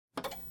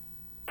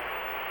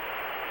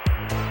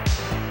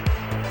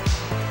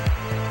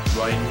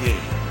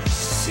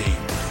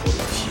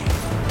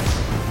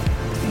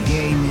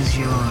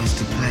yours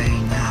to play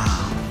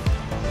now.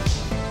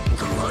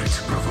 The light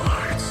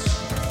provides.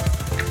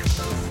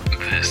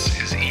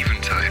 This is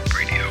Eventide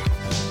Radio.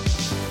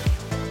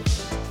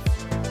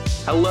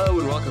 Hello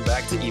and welcome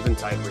back to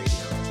Eventide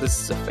Radio. This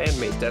is a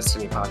fan-made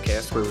Destiny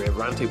podcast where we have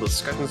roundtable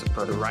discussions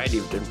about a variety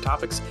of different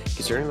topics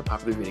concerning the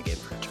popular video game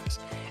franchise.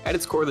 At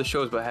its core, the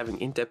show is about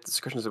having in-depth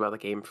discussions about the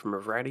game from a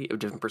variety of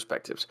different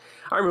perspectives.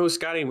 I'm your host,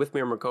 Scotty, and with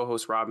me are my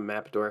co-hosts, Rob and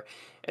Mapador.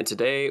 And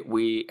today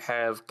we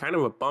have kind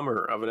of a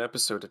bummer of an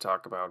episode to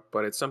talk about,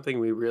 but it's something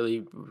we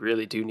really,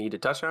 really do need to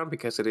touch on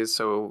because it is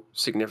so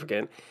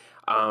significant.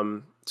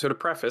 So to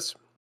preface,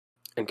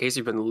 in case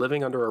you've been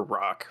living under a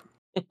rock,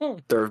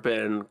 there have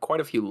been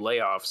quite a few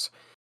layoffs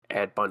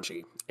at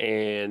Bungie.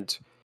 And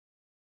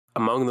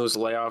among those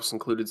layoffs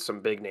included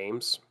some big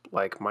names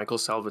like Michael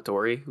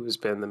Salvatori, who has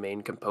been the main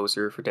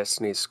composer for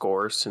Destiny's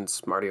score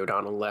since Marty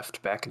O'Donnell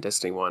left back in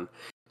Destiny 1.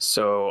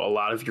 So a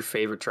lot of your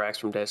favorite tracks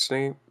from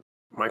Destiny,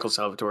 Michael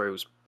Salvatori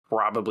was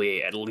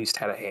probably at least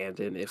had a hand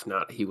in, if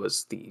not, he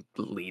was the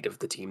lead of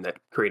the team that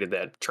created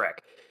that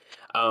track.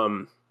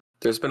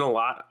 There's been a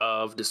lot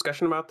of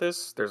discussion about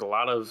this. There's a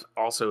lot of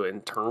also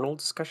internal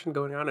discussion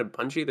going on at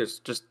Bungie.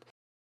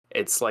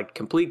 It's like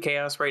complete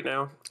chaos right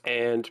now.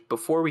 And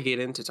before we get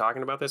into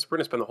talking about this, we're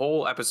going to spend the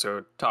whole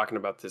episode talking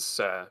about this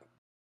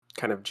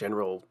kind of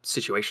general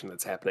situation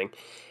that's happening.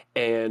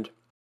 And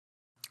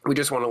we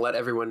just want to let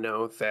everyone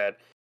know that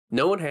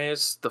no one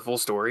has the full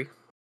story,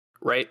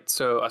 right?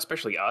 So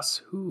especially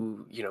us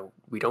who,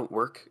 we don't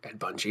work at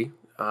Bungie.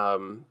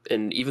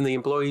 And even the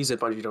employees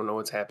at Bungie don't know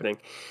what's happening.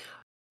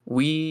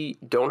 We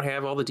don't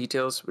have all the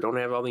details. We don't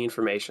have all the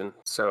information.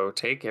 So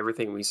take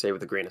everything we say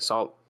with a grain of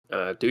salt.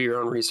 Do your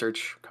own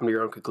research, come to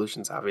your own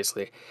conclusions,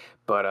 obviously.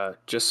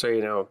 But just so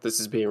you know, this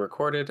is being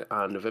recorded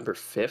on November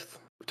 5th,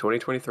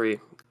 2023,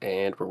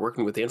 and we're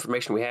working with the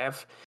information we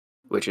have,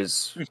 which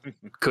is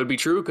could be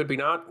true, could be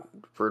not.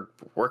 We're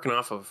working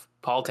off of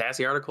Paul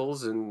Tassi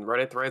articles and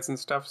Reddit threads and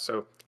stuff,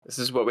 so this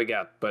is what we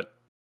got. But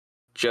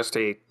just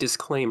a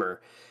disclaimer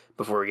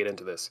before we get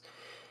into this.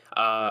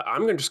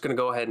 I'm just going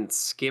to go ahead and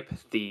skip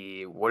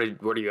the what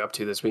are you up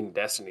to this week in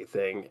Destiny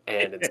thing,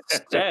 and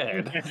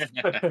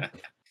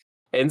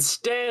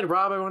instead,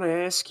 Rob, I want to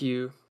ask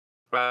you,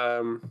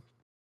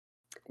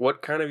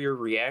 what kind of your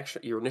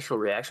initial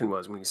reaction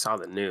was when you saw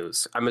the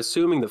news? I'm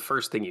assuming the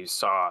first thing you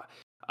saw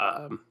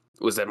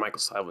was that Michael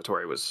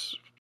Salvatori was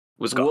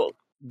gone. Well,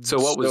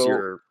 so what was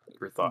your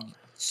thought?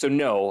 So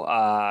no.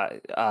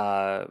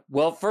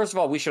 Well, first of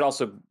all, we should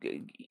also,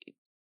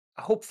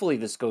 hopefully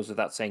this goes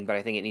without saying, but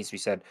I think it needs to be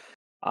said.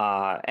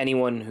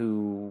 Anyone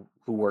who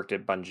worked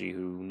at Bungie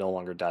who no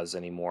longer does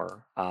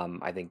anymore,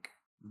 I think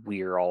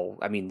we're all,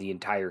 the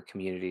entire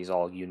community is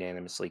all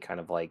unanimously kind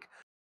of like,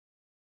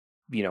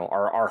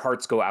 our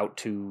hearts go out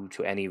to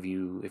any of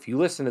you if you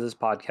listen to this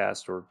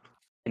podcast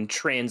and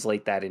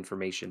translate that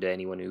information to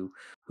anyone who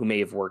may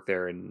have worked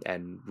there,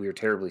 and we're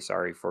terribly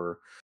sorry for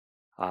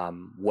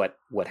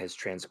what has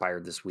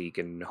transpired this week,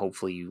 and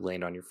hopefully you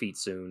land on your feet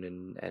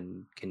soon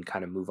and can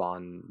kind of move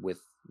on with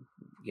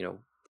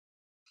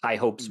high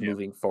hopes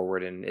moving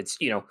forward. And it's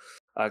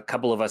a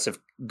couple of us have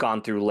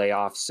gone through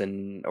layoffs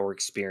or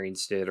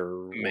experienced it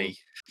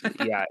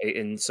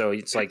and so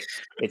it's like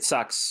it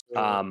sucks,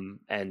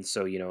 and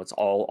so it's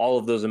all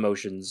of those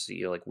emotions,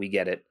 like we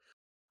get it,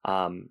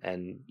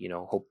 and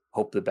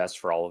hope the best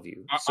for all of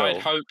you. I'd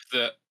hope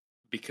that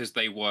because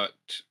they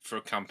worked for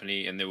a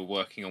company and they were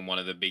working on one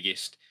of the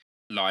biggest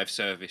live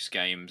service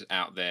games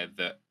out there,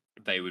 that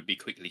they would be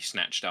quickly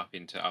snatched up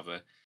into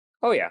other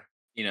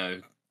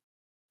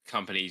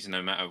companies,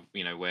 no matter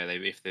where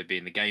if they'd be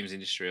in the games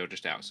industry or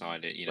just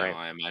outside it. Right.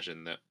 I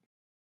imagine that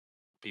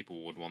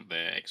people would want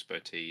their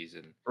expertise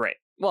and right.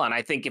 Well, and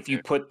I think if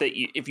you put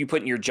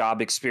in your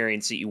job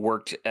experience that you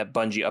worked at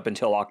Bungie up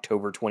until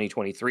October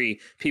 2023,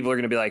 people are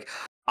going to be like,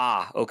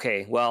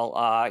 okay,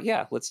 well,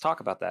 let's talk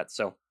about that.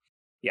 So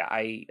yeah,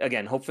 I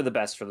again hope for the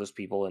best for those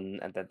people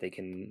and that they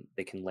can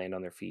land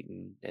on their feet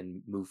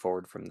and move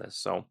forward from this.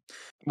 So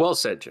well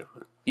said, Joe.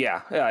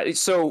 Yeah.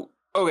 So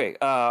okay.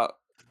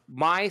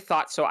 My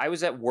thoughts. So I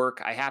was at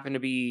work. I happened to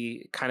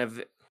be kind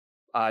of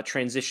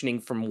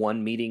transitioning from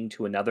one meeting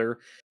to another,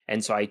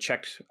 and so I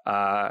checked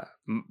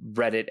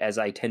Reddit, as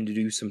I tend to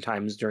do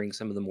sometimes during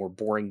some of the more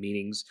boring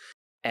meetings.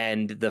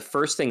 And the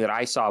first thing that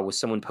I saw was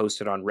someone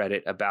posted on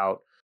Reddit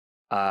about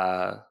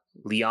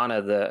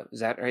Liana, is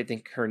that I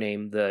think her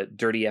name, the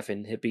dirty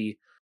effing hippie,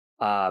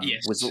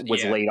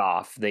 was laid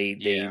off. They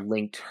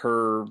linked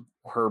her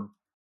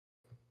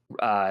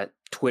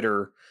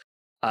Twitter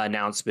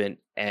announcement,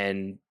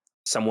 and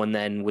someone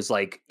then was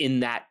like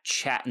in that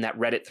chat, in that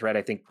Reddit thread,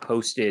 I think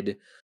posted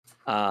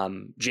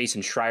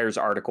Jason Schreier's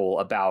article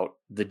about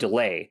the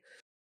delay.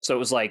 So it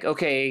was like,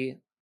 okay,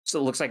 so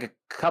it looks like a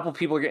couple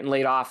people are getting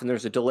laid off and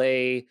there's a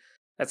delay.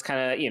 That's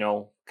kind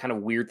of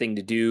weird thing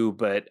to do.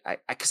 But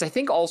because I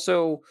think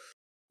also,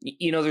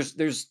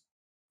 there's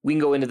we can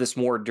go into this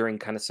more during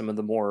kind of some of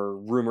the more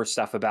rumor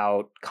stuff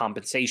about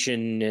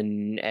compensation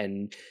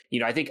and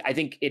I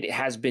think it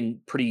has been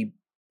pretty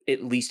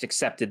at least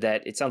accepted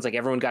that it sounds like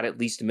everyone got at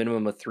least a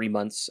minimum of 3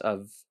 months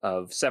of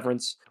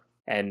severance.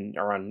 and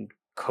are on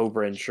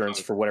Cobra insurance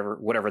for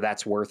whatever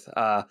that's worth.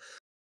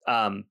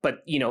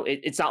 But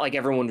it's not like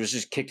everyone was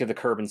just kicked to the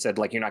curb and said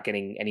like you're not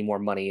getting any more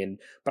money.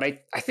 But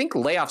I think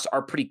layoffs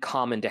are pretty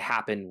common to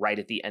happen right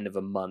at the end of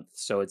a month.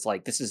 So it's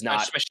like this is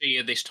not, especially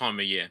at this time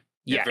of year.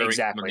 Yeah, very common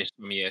exactly. this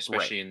time of year,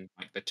 especially in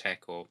like the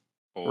tech or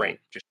Right.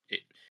 just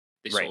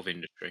this Right. sort of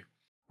industry.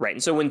 Right.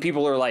 And so when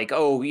people are like,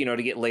 oh,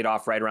 to get laid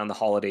off right around the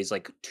holidays,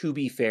 like, to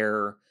be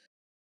fair,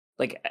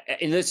 like,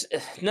 in this,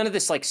 none of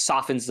this like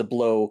softens the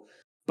blow,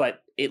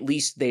 but at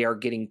least they are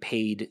getting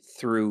paid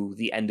through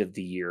the end of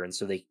the year, and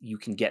so you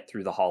can get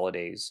through the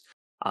holidays.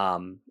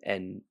 And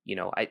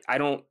I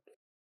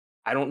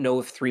don't know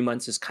if 3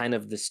 months is kind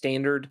of the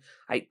standard.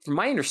 From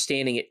my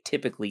understanding, it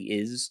typically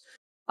is.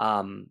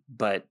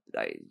 But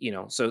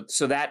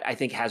so that I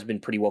think has been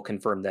pretty well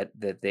confirmed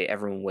that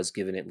everyone was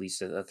given at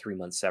least a 3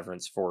 month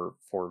severance for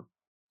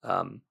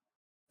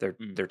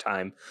their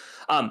time.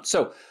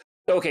 So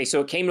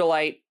it came to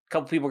light. A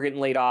couple people are getting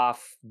laid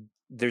off.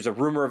 There's a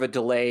rumor of a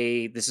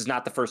delay. This is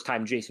not the first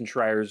time Jason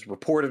Schreier's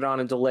reported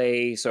on a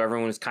delay, so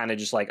everyone was kind of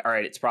just like, all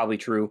right, it's probably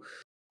true.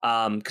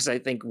 Because I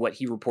think what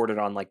he reported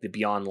on, like the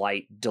Beyond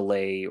Light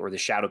delay or the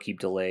Shadowkeep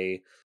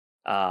delay,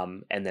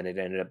 and then it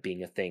ended up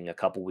being a thing a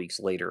couple weeks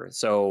later.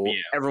 So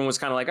everyone was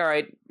kind of like, all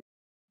right,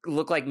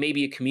 looked like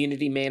maybe a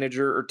community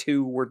manager or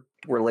two were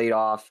laid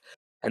off.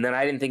 And then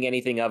I didn't think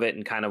anything of it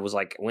and kind of was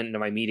like, went into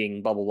my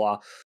meeting, blah, blah, blah.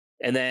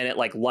 And then at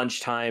like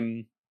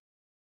lunchtime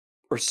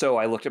or so,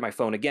 I looked at my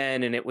phone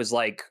again and it was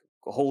like,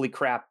 holy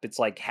crap, it's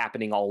like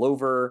happening all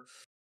over.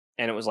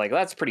 And it was like,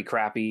 that's pretty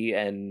crappy.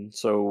 And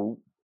so,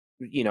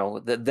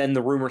 then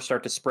the rumors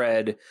start to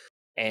spread.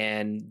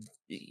 And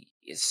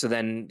so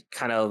then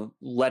kind of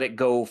let it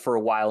go for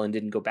a while and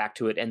didn't go back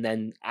to it. And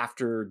then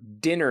after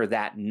dinner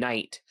that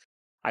night,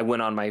 I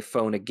went on my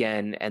phone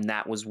again. And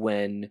that was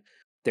when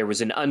there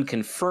was an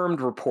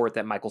unconfirmed report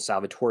that Michael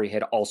Salvatori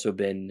had also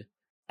been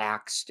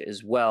axed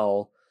as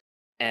well.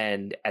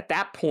 And at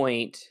that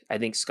point, I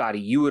think,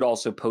 Scotty, you had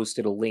also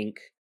posted a link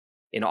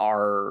in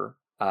our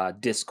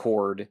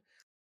Discord.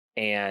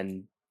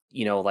 And,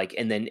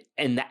 and then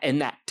in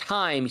that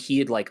time, he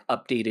had like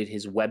updated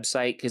his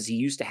website because he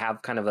used to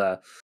have kind of a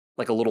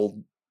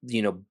little,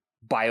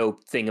 bio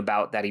thing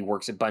about that he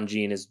works at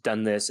Bungie and has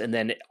done this. And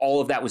then all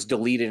of that was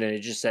deleted and it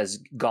just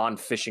says gone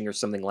fishing or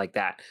something like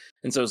that.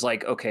 And so it's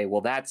like, okay,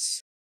 well,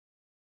 that's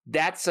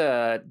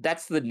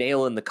the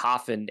nail in the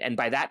coffin. And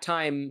by that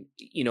time,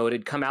 it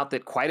had come out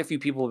that quite a few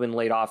people have been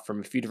laid off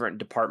from a few different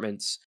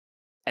departments.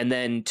 And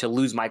then to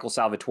lose Michael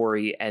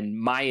Salvatori, and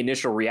my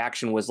initial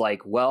reaction was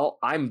like, well,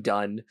 I'm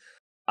done.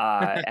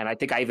 And I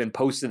think I even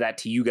posted that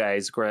to you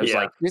guys where I was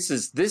like, this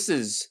is,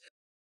 it's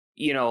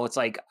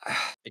like,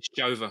 it's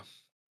over.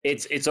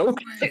 It's over.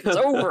 It's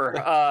over.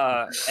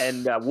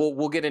 And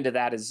we'll get into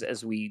that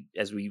as we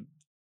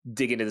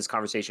dig into this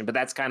conversation. But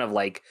that's kind of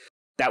like,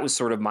 that was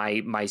sort of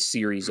my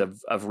series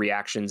of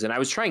reactions. And I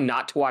was trying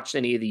not to watch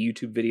any of the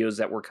YouTube videos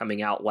that were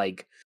coming out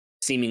like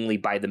seemingly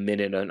by the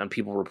minute on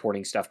people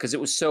reporting stuff, because it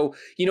was so,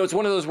 it's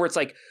one of those where it's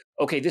like,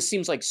 okay, this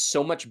seems like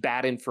so much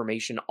bad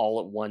information all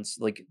at once.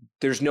 Like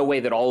there's no way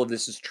that all of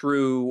this is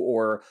true,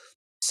 or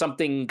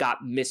something got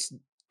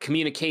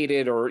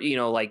miscommunicated, or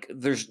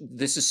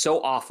this is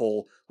so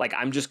awful, like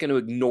I'm just going to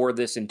ignore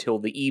this until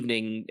the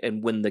evening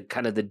and when the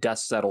kind of the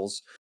dust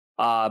settles.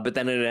 But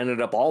then it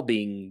ended up all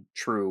being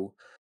true.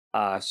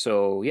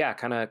 So yeah,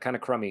 kind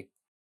of crummy.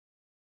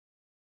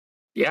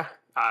 Yeah,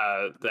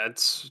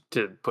 that's,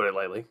 to put it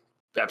lightly.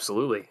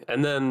 Absolutely.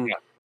 And then,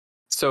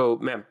 so,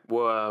 man,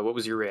 what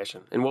was your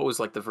reaction? And what was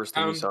like the first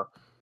thing you saw?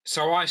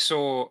 So I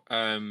saw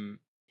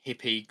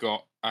Hippie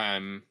got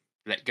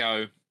let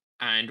go,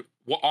 and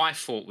what I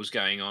thought was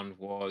going on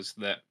was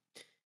that,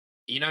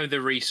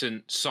 the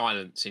recent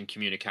silence in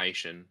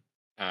communication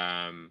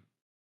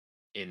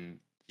in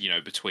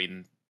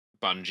between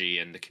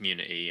Bungie and the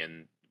community,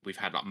 and we've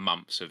had like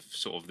months of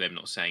sort of them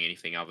not saying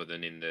anything other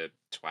than in the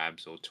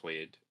twabs or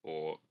tweet,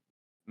 or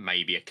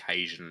maybe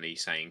occasionally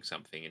saying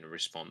something in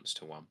response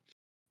to one.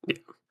 Yeah.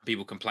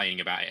 People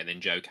complaining about it, and then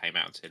Joe came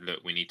out and said,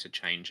 look, we need to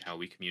change how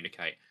we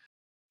communicate.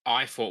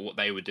 I thought what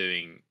they were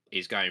doing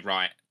is going,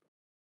 right,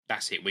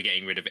 that's it, we're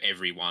getting rid of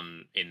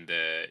everyone in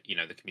the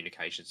the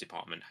communications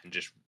department and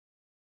just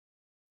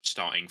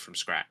starting from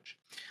scratch.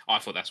 I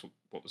thought that's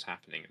what was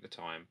happening at the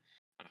time,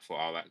 and I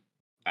thought, oh,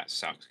 that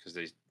sucks, because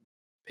these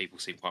people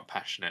seem quite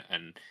passionate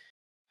and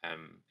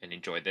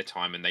enjoyed their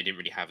time, and they didn't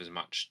really have as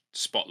much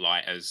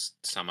spotlight as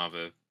some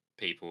other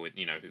people,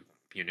 who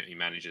community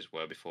managers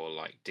were before,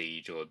 like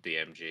Deej or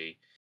DMG.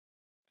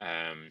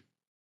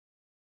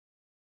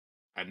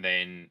 And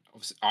then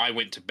obviously I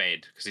went to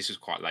bed because this was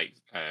quite late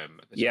at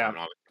the time, and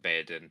I went to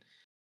bed,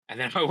 and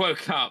then I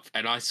woke up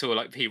and I saw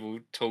like people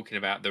talking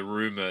about the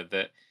rumor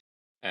that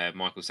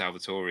Michael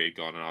Salvatori had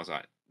gone, and I was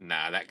like,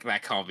 nah,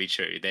 that can't be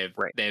true.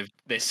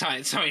 There's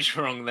something's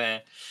wrong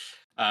there.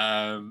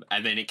 And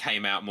then it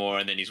came out more,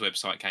 and then his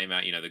website came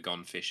out, the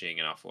gone fishing,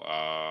 and I thought,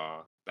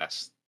 oh,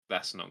 that's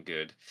not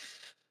good.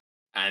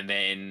 And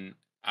then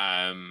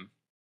there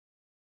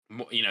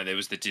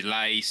was the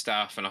delay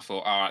stuff, and I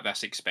thought, all right,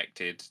 that's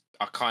expected.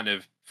 I kind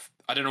of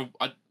I don't know,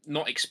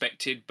 not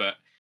expected, but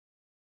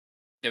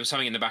there was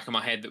something in the back of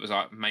my head that was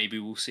like, maybe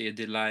we'll see a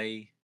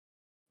delay,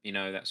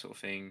 that sort of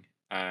thing.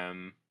 I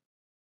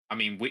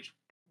mean,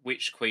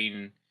 Witch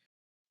Queen.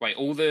 Wait,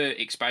 all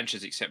the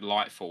expansions except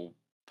Lightfall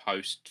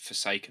post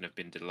Forsaken have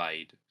been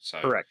delayed.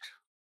 So, Correct.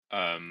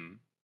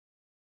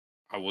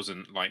 I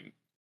wasn't like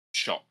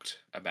shocked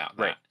about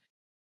Right.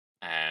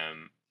 that.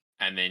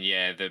 And then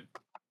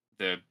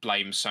the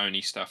Blame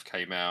Sony stuff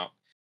came out,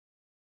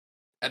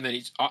 and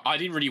then I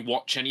didn't really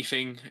watch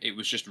anything. It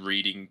was just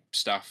reading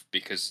stuff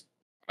because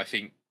I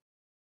think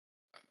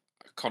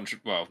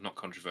not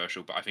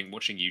controversial, but I think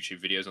watching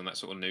YouTube videos on that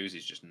sort of news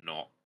is just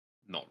not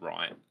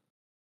right.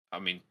 I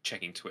mean,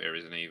 checking Twitter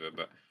isn't either,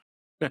 but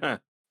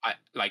I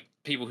like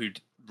people who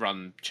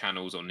run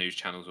channels or news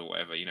channels or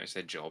whatever. It's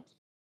their job.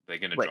 They're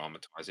going to Right.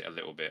 dramatize it a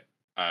little bit.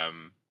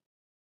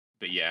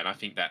 But yeah, and I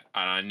think that,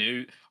 and I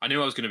knew I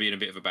was going to be in a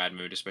bit of a bad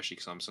mood, especially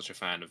because I'm such a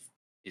fan of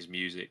his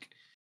music.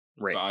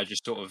 Right. But I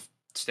just sort of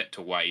stepped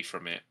away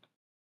from it.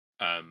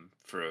 I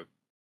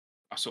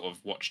sort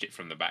of watched it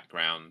from the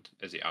background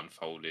as it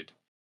unfolded.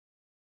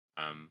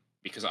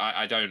 Because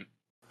I don't.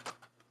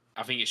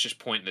 I think it's just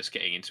pointless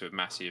getting into a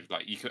massive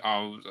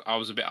I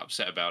was a bit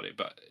upset about it,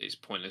 but it's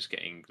pointless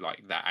getting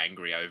like that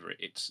angry over it.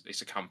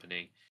 It's a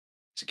company,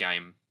 it's a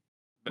game.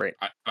 But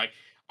Right.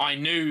 I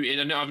knew,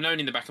 and I've known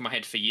in the back of my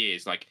head for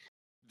years, like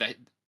that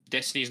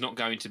Destiny's not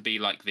going to be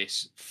like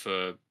this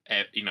for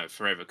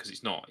forever, because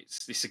it's not.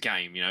 It's a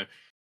game.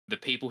 The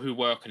people who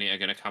work on it are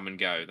going to come and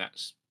go.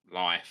 That's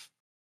life.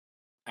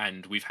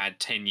 And we've had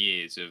 10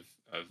 years of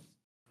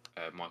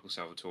Michael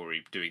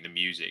Salvatori doing the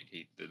music,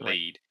 the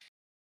lead.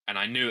 And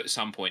I knew at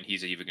some point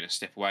he's either going to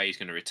step away, he's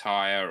going to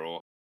retire,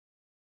 or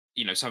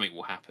something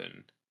will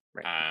happen.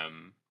 Right.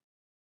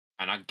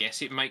 And I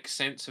guess it makes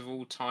sense of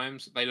all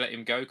times that they let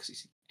him go, because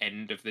it's the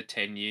end of the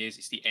 10 years.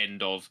 It's the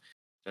end of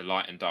the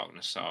Light and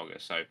Darkness saga.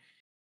 So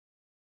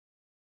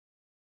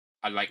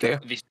this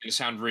is going to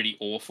sound really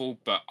awful,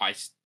 but I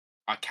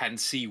can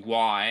see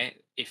why,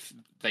 if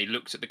they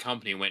looked at the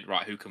company and went,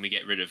 right, who can we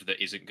get rid of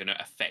that isn't going to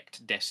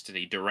affect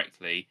Destiny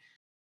directly,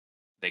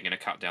 they're going to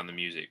cut down the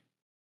music.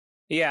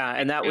 Yeah,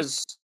 and that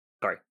was...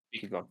 Sorry,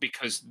 keep going.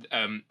 Because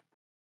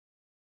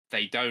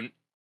they don't...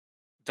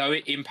 Though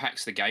it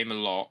impacts the game a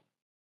lot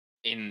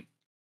in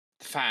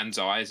fans'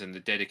 eyes and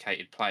the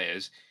dedicated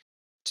players,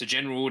 to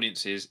general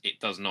audiences, it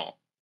does not.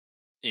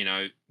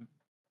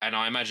 And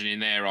I imagine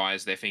in their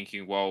eyes, they're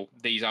thinking, well,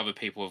 these other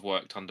people have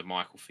worked under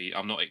Michael Feed.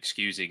 I'm not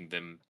excusing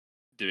them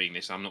doing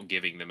this. I'm not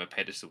giving them a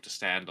pedestal to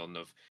stand on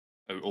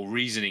or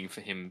reasoning for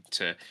him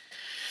to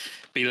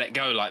be let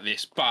go like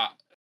this. But,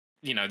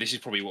 this is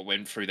probably what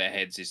went through their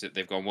heads, is that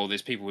they've gone, well,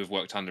 there's people who've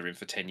worked under him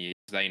for 10 years.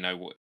 They know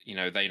what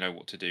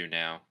to do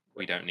now.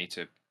 We don't need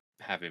to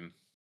have him.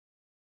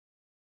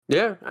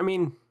 Yeah, I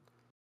mean,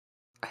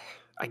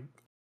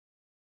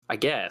 I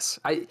guess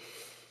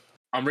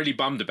I'm really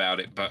bummed about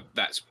it, but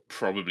that's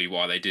probably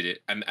why they did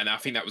it. And I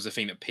think that was the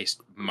thing that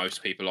pissed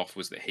most people off,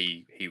 was that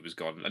he was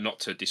gone. And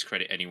not to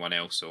discredit anyone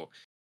else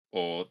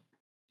or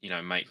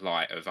make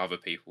light of other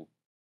people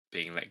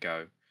being let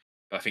go.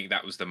 But I think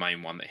that was the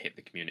main one that hit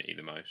the community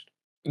the most.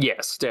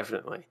 Yes,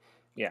 definitely.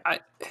 Yeah. I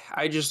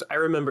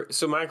remember,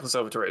 so Michael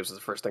Salvatori was the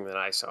first thing that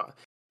I saw,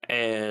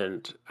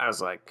 and I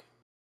was like,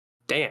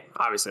 damn,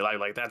 obviously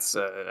like that's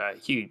a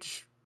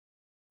huge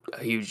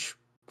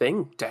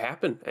thing to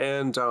happen.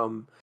 And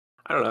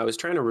I don't know, I was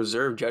trying to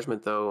reserve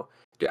judgment, though.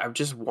 I'm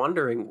just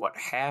wondering what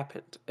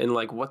happened and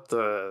like what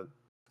the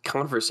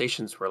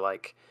conversations were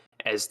like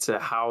as to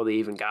how they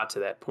even got to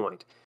that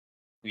point.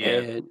 Yeah.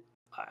 And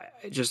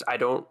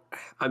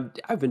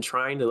I've been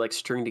trying to like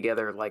string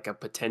together like a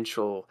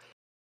potential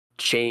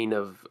chain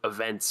of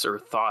events or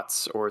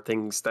thoughts or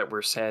things that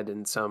were said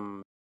in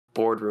some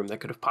boardroom that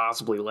could have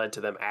possibly led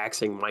to them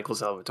axing Michael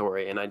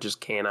Salvatori, and I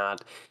just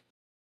cannot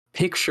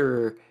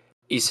picture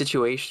a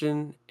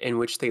situation in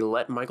which they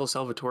let Michael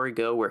Salvatori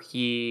go where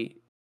he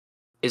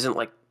isn't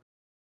like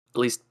at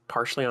least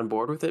partially on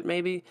board with it.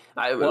 Maybe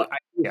I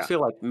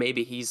feel like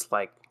maybe he's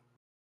like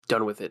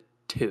done with it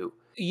too.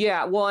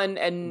 Yeah, well,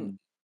 and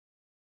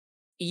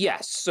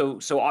yes, so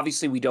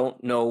obviously we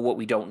don't know what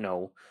we don't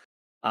know.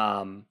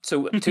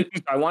 So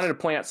I wanted to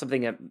point out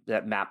something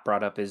that Matt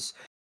brought up is,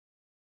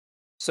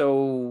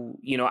 so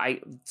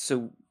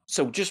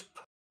just,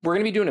 we're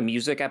going to be doing a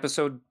music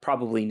episode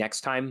probably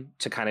next time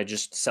to kind of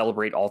just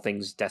celebrate all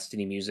things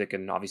Destiny music,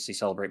 and obviously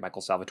celebrate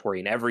Michael Salvatori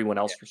and everyone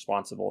else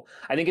responsible.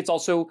 I think it's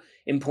also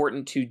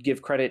important to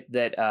give credit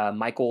that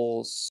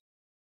Michael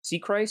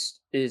Seachrist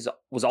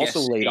was also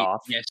laid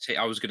off. Yes,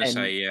 I was going to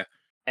say, yeah.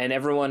 And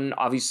everyone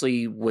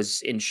obviously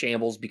was in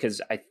shambles,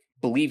 because I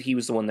believe he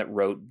was the one that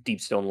wrote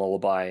Deep Stone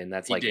Lullaby, and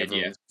that's like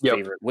everyone's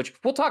favorite, which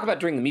we'll talk about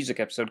during the music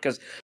episode, because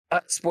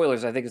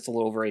spoilers, I think it's a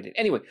little overrated.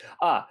 Anyway,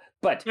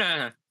 but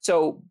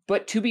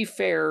to be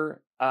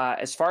fair,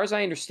 as far as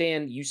I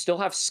understand, you still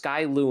have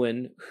Sky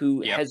Lewin,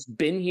 who has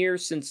been here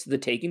since The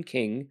Taken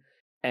King,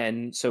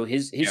 and so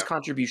his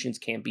contributions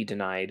can't be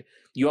denied.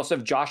 You also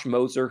have Josh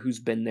Moser, who's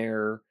been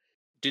there.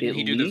 Didn't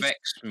he do the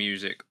Vex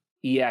music?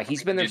 Yeah,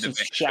 he's been there Did the since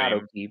Vex stream.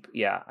 Shadowkeep.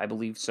 Yeah, I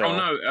believe Oh so.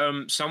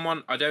 no,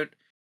 someone I don't.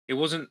 It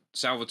wasn't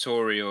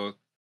Salvatori or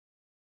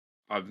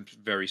I'm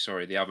very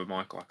sorry, the other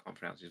Michael. I can't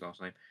pronounce his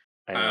last name.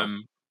 I know.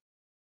 Um,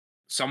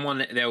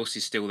 someone else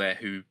is still there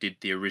who did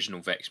the original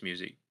Vex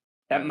music.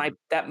 That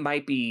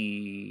might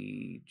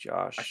be I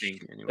Josh.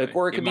 think Like, anyway.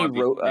 or it It could be might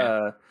be.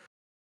 Yeah.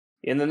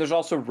 and then there's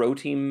also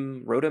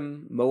Rotim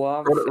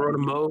Moav. Rotom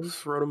Move,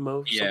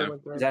 something Yeah. like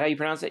Is that. that how you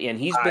pronounce it? Yeah, and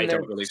he's I been there.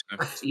 don't I believe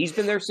so. He's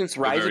been there since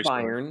We're Rise very of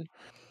sorry. Iron.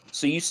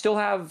 So you still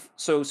have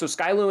so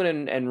Skyloon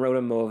and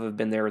Rotom Moav have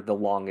been there the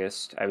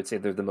longest. I would say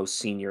they're the most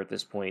senior at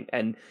this point.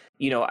 And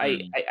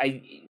Mm.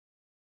 I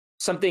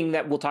something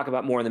that we'll talk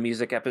about more in the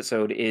music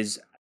episode is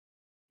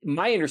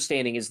my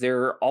understanding is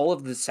all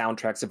of the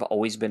soundtracks have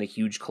always been a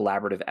huge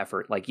collaborative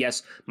effort. Like,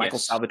 yes, Michael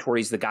Yes.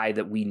 Salvatori's the guy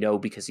that we know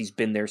because he's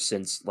been there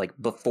since like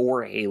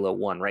before Halo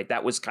 1, right?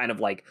 That was kind of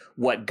like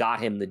what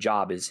got him the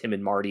job, is him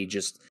and Marty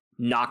just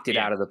knocked it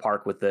Yeah. out of the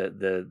park with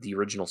the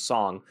original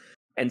song.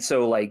 And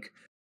so like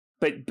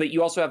but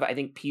you also have, I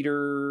think,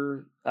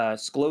 Peter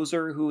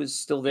Skloser, who is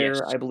still there,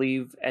 Yes. I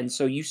believe. And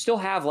so you still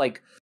have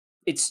like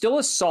it's still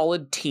a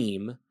solid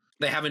team.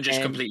 They haven't just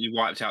And completely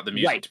wiped out the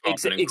music right,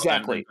 department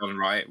exactly. and gone,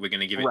 right, we're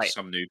going to give it to Right.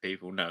 some new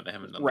people. No, they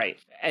haven't done that. Right.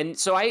 And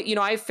so I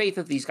have faith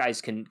that these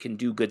guys can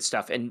do good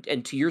stuff. And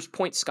to your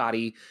point,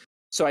 Scotty,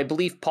 so I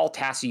believe Paul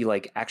Tassi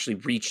like actually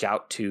reached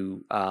out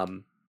to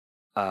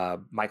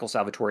Michael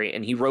Salvatori,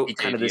 and he wrote He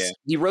kind did, of this yeah.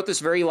 he wrote this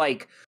very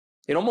like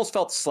it almost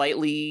felt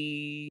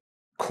slightly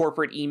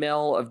corporate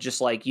email of just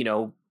like,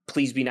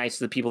 please be nice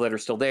to the people that are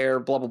still there,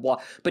 blah blah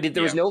blah. But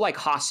there was Yeah. no like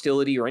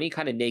hostility or any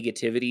kind of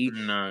negativity.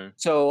 No.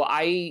 So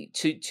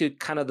to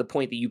kind of the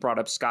point that you brought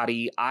up,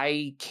 Scotty,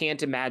 I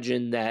can't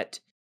imagine that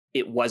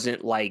it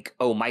wasn't like,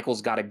 oh,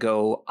 Michael's got to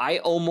go. I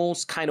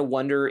almost kind of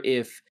wonder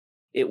if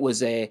it was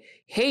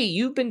hey,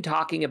 you've been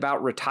talking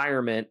about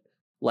retirement,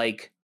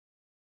 like,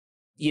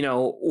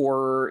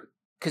 or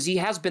because he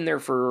has been there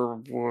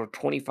for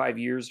 25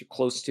 years or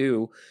close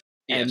to.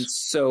 And Yes.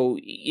 so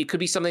it could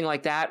be something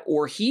like that,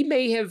 or he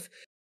may have,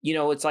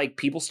 it's like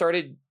people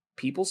started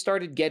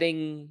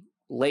getting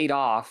laid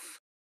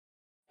off,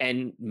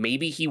 and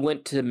maybe he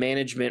went to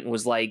management and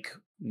was like,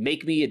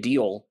 make me a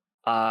deal,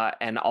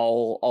 and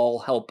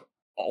I'll help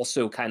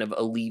also kind of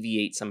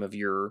alleviate some of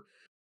your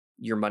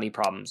money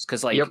problems,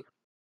 because like, Yep.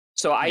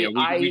 so Yeah, we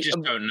I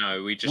just don't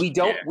know.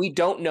 we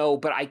don't know,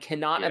 but I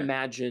cannot Yeah.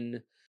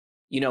 imagine,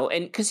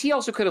 and because he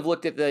also could have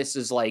looked at this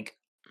as like,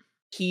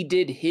 he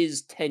did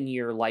his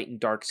 10-year Light and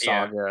Dark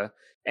Yeah. saga,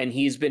 and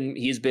he's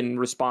been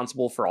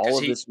responsible for all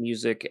 'Cause of this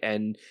music,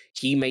 and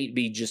he may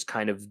be just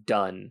kind of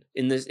done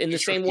in the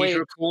same he's way.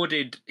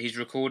 recorded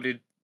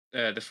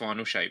the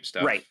Final Shape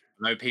stuff. Right.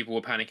 I know people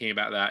were panicking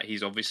about that.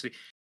 He's obviously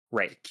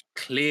Right.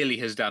 clearly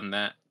has done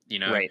that,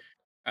 Right.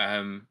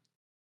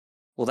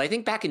 Well, I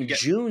think back in Yeah.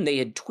 June they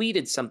had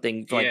tweeted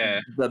something like Yeah,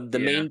 the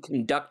yeah. main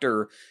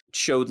conductor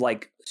showed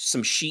like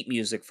some sheet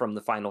music from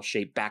the Final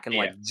Shape back in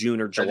like Yeah.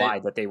 June or So July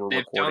that they were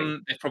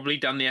recording. they've probably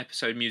done the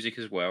episode music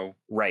as well.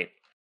 Right.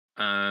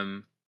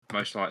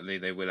 Most likely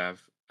they will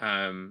have.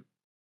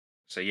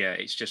 So yeah,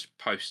 it's just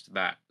post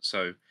that.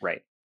 So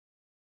Right.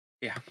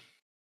 yeah.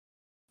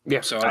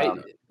 Yeah. So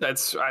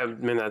I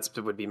mean that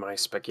would be my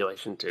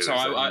speculation too. So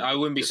is that I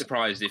wouldn't be just-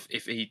 surprised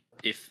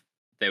if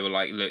they were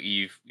like, look,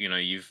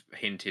 you've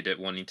hinted at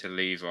wanting to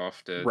leave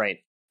after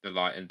Right. the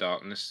Light and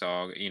Darkness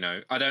saga.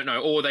 I don't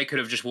know, or they could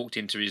have just walked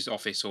into his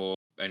office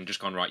and just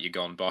gone, right, you're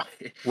gone, bye.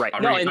 Right. I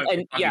No, really hope and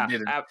they fucking yeah,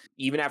 didn't.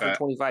 even after But-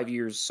 25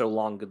 years, so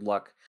long, good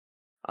luck.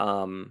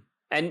 And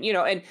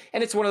and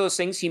it's one of those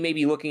things, he may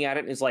be looking at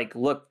it and is like,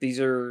 look, these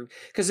are,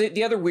 because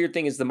the other weird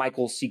thing is the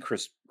Michael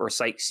Seacrest or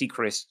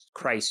Seacrest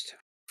Christ,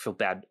 feel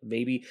bad,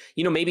 maybe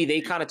they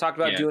kind of talked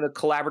about Yeah. doing a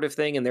collaborative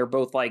thing, and they're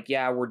both like,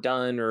 yeah, we're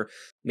done. Or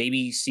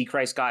maybe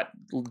Seacrest got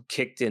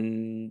kicked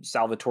and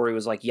Salvatori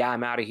was like, yeah,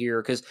 I'm out of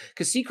here, because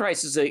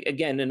Seacrest is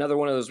again another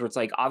one of those where it's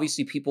like,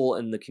 obviously people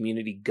in the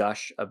community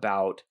gush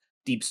about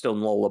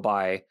Deepstone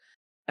Lullaby,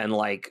 and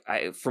like,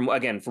 from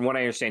what I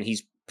understand,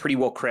 he's pretty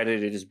well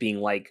credited as being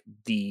like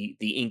the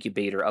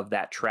incubator of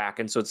that track.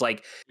 And so it's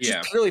like, just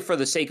Yeah. purely for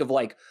the sake of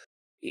like,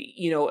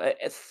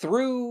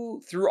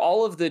 through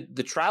all of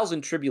the trials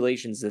and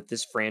tribulations that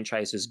this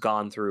franchise has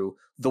gone through,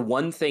 the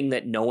one thing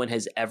that no one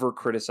has ever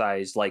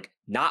criticized, like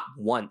not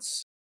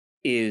once,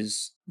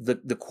 is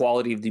the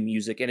quality of the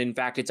music. And in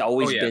fact, it's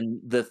always been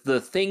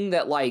the thing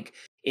that, like,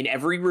 in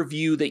every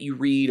review that you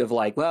read of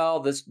like,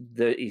 well,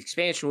 the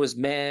expansion was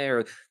meh,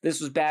 or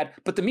this was bad,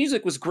 but the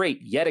music was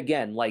great yet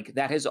again, like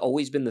that has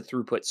always been the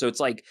throughput. So it's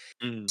like,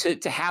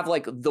 to have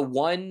like the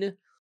one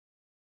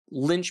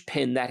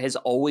linchpin that has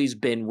always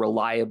been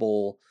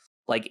reliable,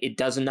 like it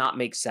does not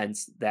make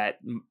sense that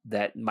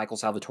Michael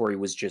Salvatori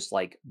was just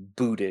like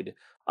booted,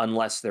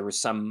 unless there was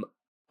some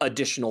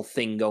additional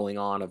thing going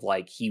on of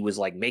like, he was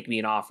like, make me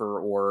an offer,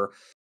 or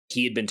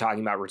he had been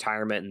talking about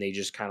retirement and they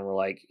just kind of were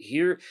like,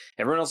 here,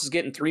 everyone else is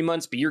getting 3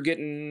 months, but you're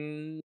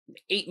getting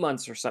 8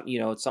 months or something,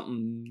 it's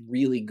something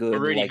really good. I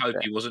really like hope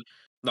that. he wasn't.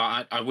 No,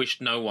 I wish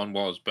no one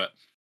was, but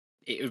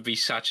it would be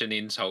such an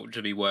insult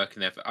to be working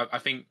there. I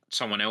think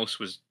someone else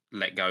was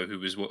let go, who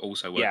was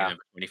also working Yeah. there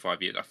for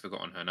 25 years. I've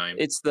forgotten her name.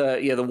 It's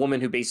the woman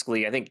who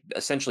basically, I think,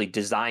 essentially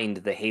designed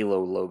the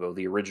Halo logo,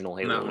 the original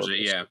And Halo that was logo.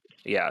 it. Yeah.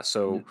 Yeah,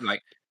 so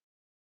Like,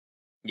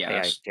 yeah, I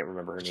that's can't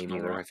remember her just name not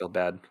either. right. I feel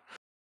bad.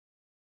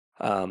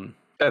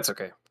 That's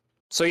okay.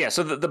 So yeah,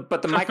 so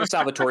but the Michael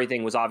Salvatori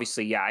thing was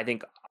obviously, yeah, I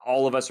think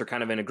all of us are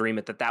kind of in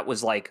agreement that that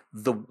was like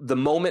the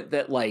moment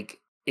that like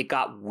it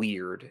got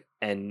weird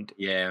and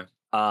Yeah.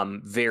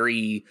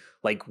 very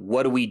like,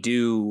 what do we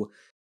do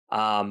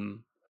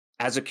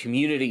as a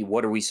community?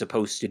 What are we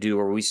supposed to do?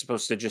 Are we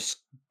supposed to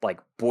just like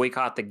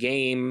boycott the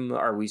game?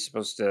 Are we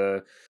supposed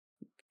to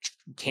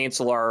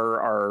cancel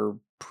our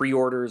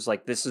pre-orders?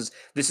 Like this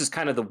is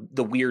kind of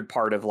the weird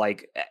part of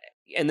like,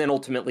 and then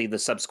ultimately the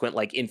subsequent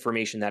like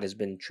information that has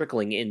been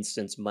trickling in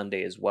since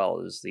Monday as well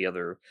is the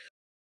other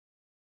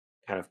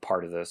kind of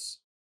part of this.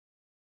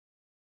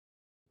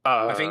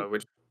 I think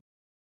Which,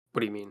 what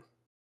do you mean?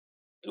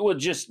 Well,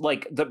 just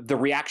like the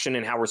reaction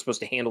and how we're supposed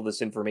to handle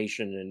this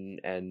information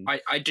and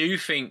I do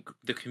think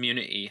the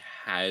community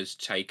has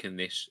taken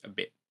this a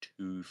bit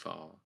too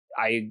far.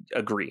 I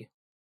agree.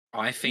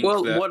 I think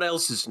Well, that what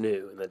else is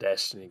new in the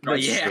Destiny? right,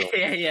 That's yeah,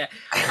 true. yeah.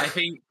 I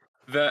think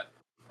that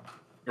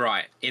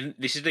right in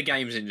this is the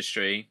games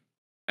industry,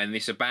 and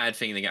this is a bad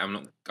thing. I'm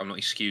not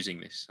excusing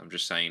this. I'm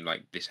just saying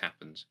like this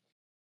happens.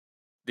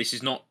 This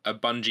is not a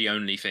Bungie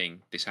only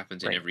thing. This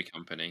happens in Right. every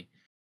company.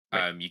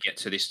 Right. You get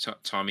to this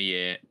time of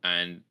year,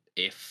 and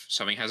if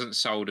something hasn't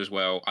sold as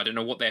well, I don't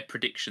know what their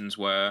predictions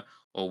were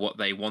or what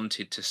they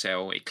wanted to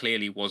sell. It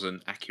clearly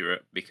wasn't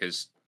accurate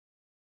because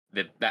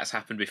that's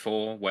happened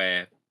before,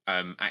 where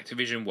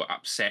Activision were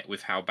upset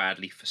with how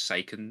badly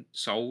Forsaken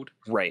sold.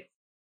 Right.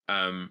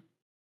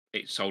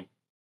 It sold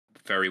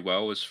very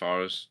well, as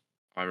far as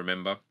I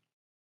remember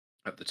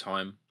at the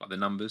time, like the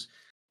numbers,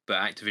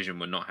 but Activision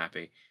were not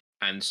happy,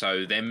 and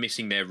so them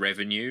missing their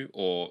revenue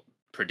or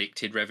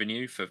predicted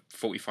revenue for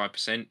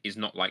 45% is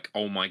not like,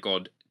 oh my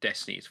god,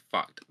 Destiny is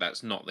fucked.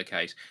 That's not the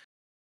case.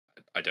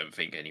 I don't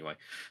think anyway.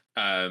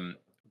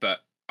 But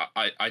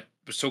I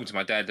was talking to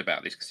my dad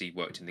about this because he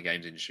worked in the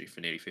games industry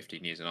for nearly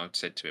 15 years, and I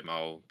said to him,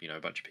 "Oh, a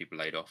bunch of people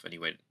laid off," and he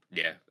went,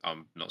 "Yeah,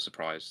 I'm not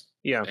surprised."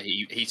 Yeah.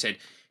 He said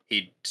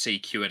he'd see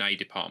Q&A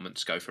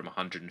departments go from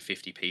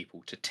 150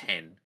 people to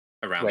 10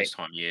 around Right. this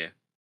time of year.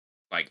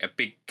 Like a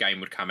big game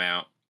would come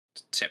out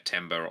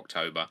September,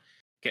 October,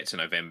 get to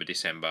November,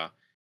 December,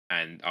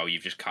 and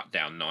you've just cut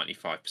down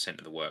 95%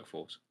 of the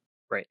workforce.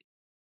 Right.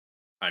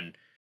 And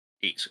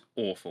it's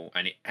awful,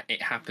 and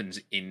it happens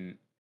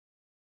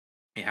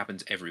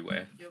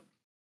everywhere.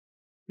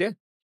 Yeah.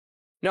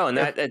 No, and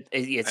Yeah.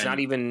 it's not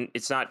And even,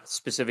 it's not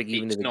specific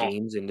even to it's the not,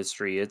 games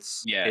industry.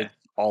 It's yeah.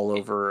 all It-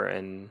 over.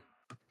 And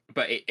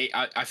But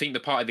I think the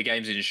part of the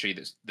games industry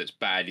that's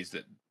bad is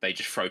that they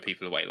just throw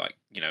people away like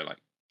like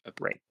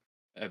right.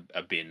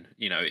 a bin.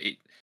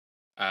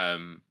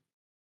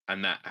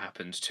 And that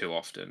happens too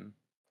often,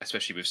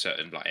 especially with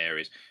certain like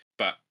areas.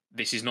 But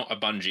this is not a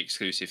Bungie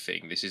exclusive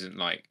thing. This isn't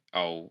like,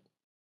 oh,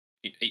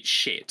 it's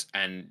shit,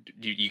 and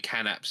you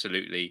can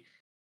absolutely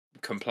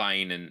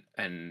complain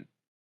and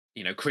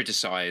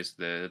criticize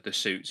the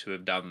suits who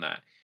have done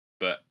that,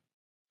 but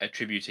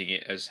attributing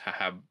it as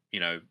how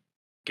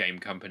game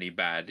company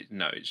bad,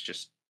 no, it's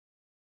just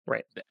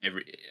Right.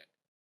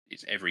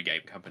 it's every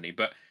game company.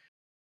 But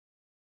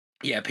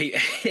yeah,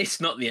 it's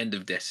not the end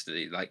of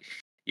Destiny. Like,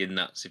 you're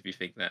nuts if you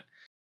think that.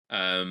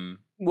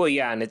 Well,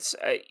 yeah, and it's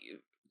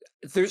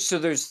there's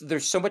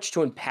so much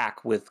to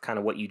unpack with kind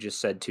of what you just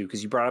said too,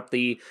 because you brought up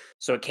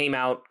so it came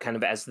out kind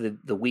of as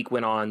the week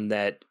went on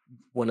that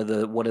one of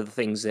the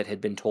things that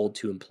had been told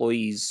to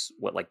employees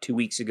like 2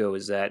 weeks ago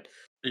is that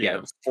it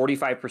was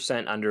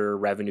 45% under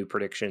revenue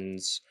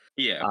predictions,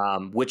 Yeah.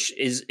 which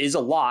is a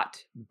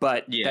lot,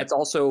 but Yeah. that's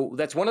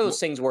one of those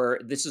things where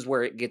this is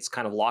where it gets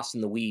kind of lost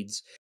in the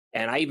weeds.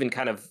 And I even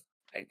kind of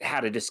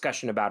had a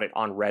discussion about it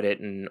on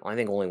Reddit, and I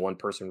think only one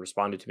person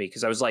responded to me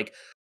because I was like,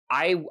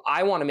 I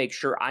want to make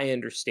sure I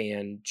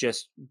understand,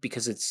 just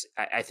because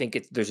I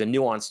think there's a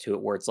nuance to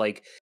it where it's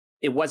like,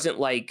 it wasn't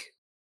like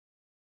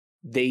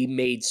they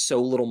made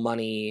so little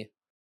money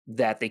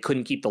that they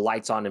couldn't keep the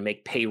lights on and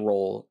make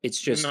payroll.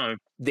 It's just No.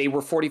 they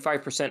were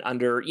 45%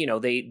 under,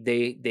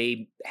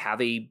 they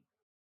have a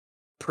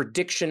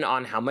prediction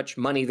on how much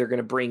money they're going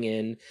to bring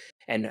in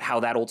and how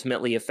that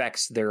ultimately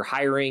affects their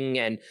hiring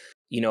and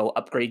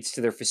upgrades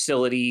to their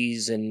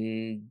facilities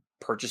and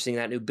purchasing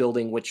that new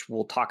building, which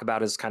we'll talk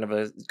about as kind of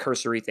a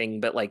cursory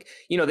thing. But like,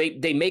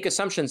 they make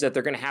assumptions that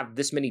they're going to have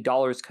this many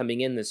dollars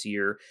coming in this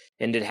year,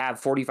 and to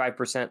have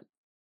 45%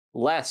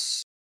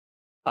 less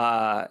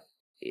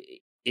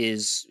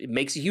it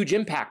makes a huge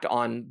impact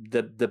on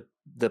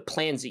the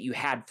plans that you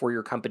had for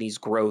your company's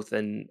growth.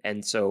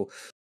 And so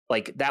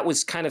like that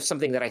was kind of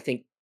something that I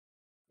think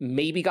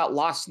maybe got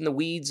lost in the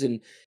weeds,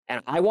 and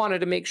I wanted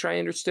to make sure I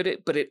understood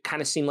it, but it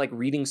kind of seemed like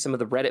reading some of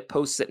the Reddit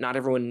posts that not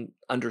everyone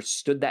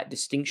understood that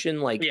distinction.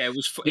 Like, Yeah, it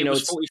was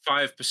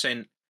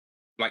 45%,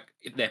 like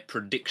their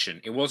prediction.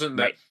 It wasn't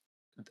that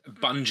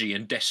Bungie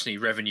and Destiny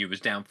revenue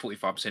was down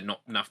 45%,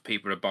 not enough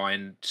people are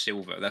buying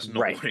silver. That's not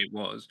what it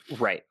was.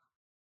 Right.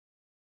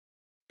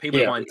 People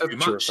Yeah, are buying that's too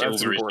true. much That's silver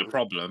is the important.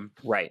 problem.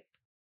 Right.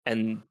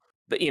 And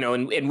but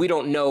and we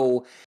don't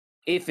know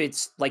if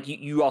it's like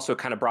you also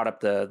kind of brought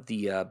up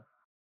the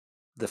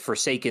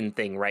Forsaken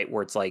thing, right?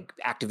 Where it's like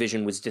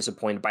Activision was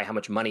disappointed by how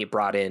much money it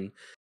brought in,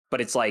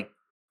 but it's like,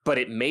 but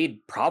it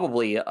made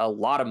probably a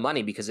lot of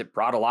money because it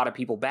brought a lot of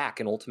people back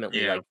and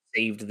ultimately Yeah. like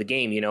saved the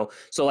game,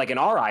 So like in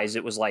our eyes,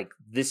 it was like,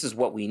 this is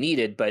what we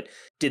needed, but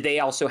did they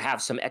also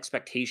have some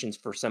expectations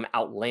for some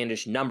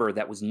outlandish number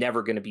that was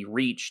never going to be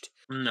reached?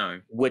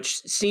 No.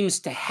 Which seems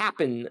to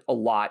happen a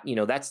lot.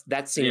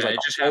 That seems Yeah, like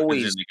it just happens in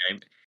always the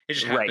game. It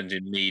just right. happens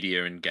in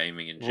media and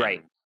gaming in Right. general.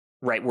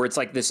 Right. Where it's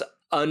like this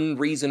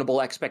unreasonable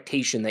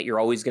expectation that you're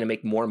always going to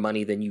make more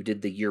money than you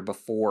did the year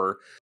before.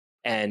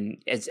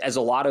 And as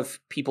a lot of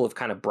people have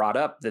kind of brought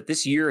up, that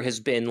this year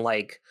has been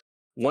like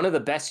one of the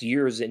best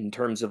years in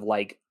terms of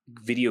like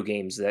video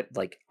games that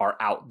like are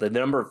out, the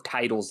number of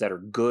titles that are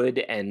good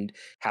and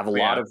have a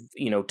lot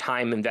Yeah. of,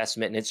 time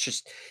investment. And it's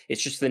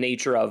just the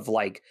nature of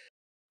like,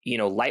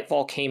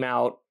 Lightfall came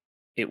out.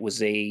 It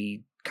was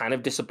a kind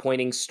of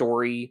disappointing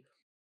story.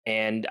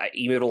 And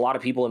even a lot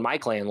of people in my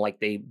clan, like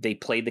they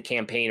played the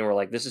campaign and were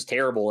like, this is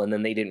terrible. And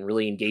then they didn't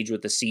really engage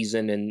with the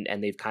season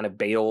and they've kind of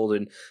bailed.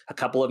 And a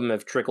couple of them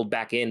have trickled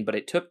back in, but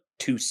it took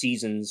 2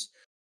 seasons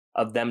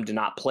of them to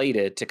not play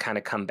to kind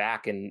of come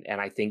back. And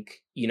I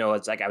think,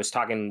 it's like I was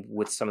talking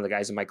with some of the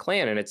guys in my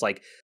clan and it's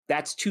like,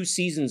 that's 2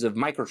 seasons of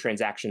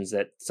microtransactions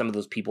that some of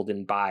those people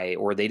didn't buy,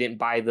 or they didn't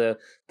buy the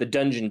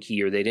dungeon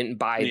key, or they didn't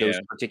buy those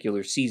Yeah.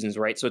 particular seasons.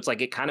 Right. So it's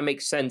like, it kind of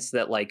makes sense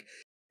that like,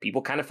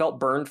 people kind of felt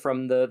burned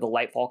from the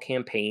Lightfall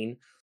campaign,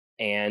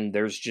 and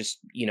there's just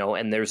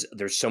and there's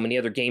so many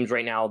other games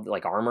right now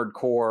like Armored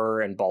Core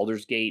and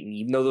Baldur's Gate, and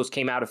even though those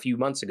came out a few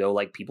months ago,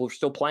 like people are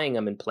still playing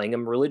them and playing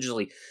them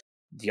religiously.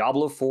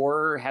 Diablo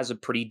 4 has a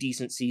pretty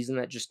decent season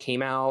that just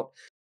came out,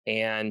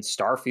 and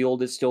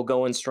Starfield is still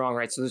going strong,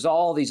 right? So there's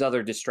all these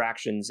other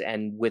distractions,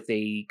 and with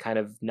a kind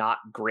of not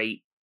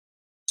great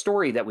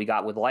story that we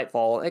got with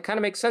Lightfall, it kind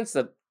of makes sense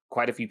that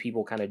quite a few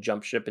people kind of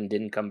jumped ship and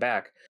didn't come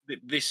back.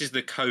 This is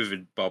the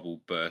COVID bubble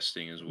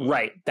bursting as well.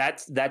 Right.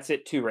 That's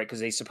it too, right? Because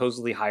they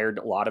supposedly hired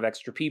a lot of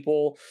extra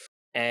people,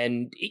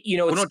 and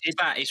Well, not just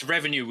that, its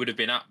revenue would have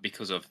been up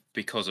because of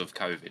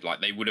COVID.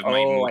 Like they would have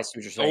made oh, more. I see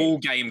what you're saying. All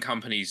game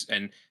companies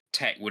and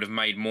tech would have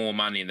made more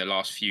money in the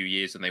last few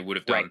years than they would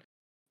have done Right.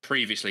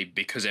 previously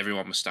because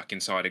everyone was stuck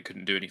inside and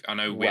couldn't do anything. I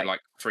know we're Right.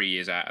 like 3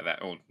 years out of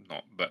that, or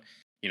not, but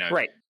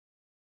Right.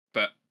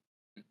 But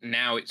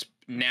now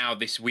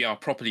we are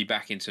properly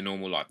back into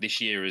normal life. This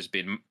year has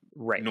been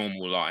Right.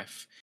 normal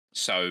life,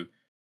 so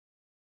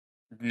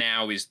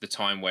now is the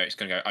time where it's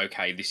going to go.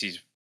 Okay, this is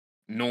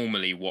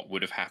normally what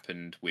would have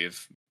happened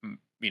with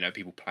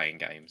people playing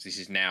games. This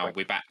is now Right.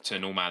 we're back to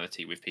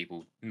normality with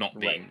people not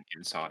being Right.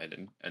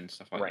 inside and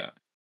stuff like Right. that.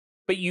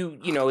 But you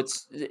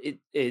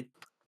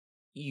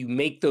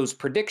make those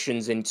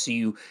predictions, and so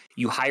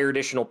you hire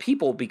additional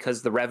people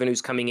because the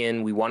revenue's coming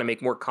in. We want to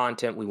make more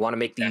content. We want to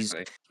make these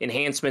Exactly.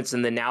 enhancements,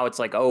 and then now it's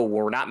like, oh,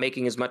 we're not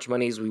making as much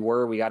money as we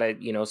were. We gotta,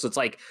 so it's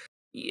like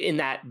in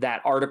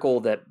that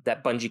article that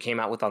Bungie came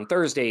out with on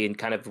Thursday, and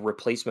kind of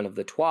replacement of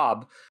the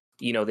TWAB.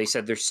 They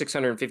said there's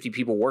 650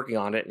 people working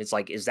on it, and it's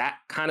like, is that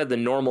kind of the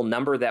normal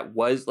number that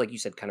was, like you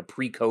said, kind of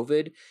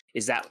pre-COVID?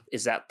 Is that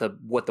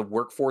what the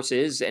workforce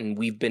is, and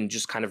we've been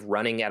just kind of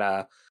running at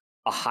a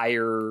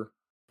higher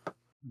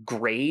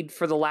grade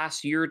for the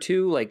last year or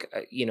two? Like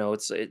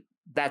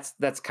that's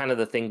kind of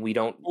the thing. We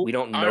don't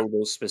know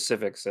those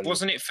specifics. And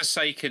wasn't it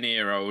Forsaken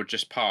era or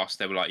just past?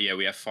 They were like, yeah,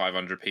 we have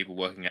 500 people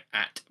working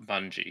at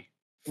Bungie.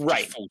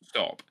 Right. Just full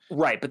stop.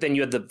 Right, but then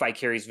you had the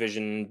Vicarious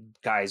Vision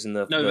guys in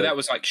the but that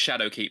was like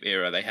Shadowkeep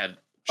era. They had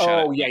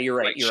yeah, you're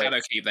right. Like You're right.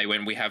 Shadowkeep, they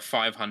went. We have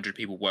 500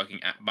 people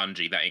working at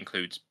Bungie. That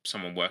includes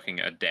someone working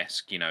at a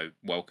desk,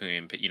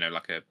 welcoming,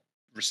 like a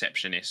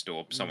receptionist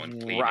or someone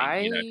cleaning.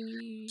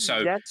 Right.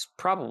 So that's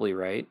probably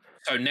right.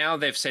 So now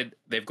they've said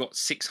they've got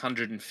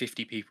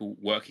 650 people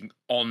working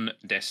on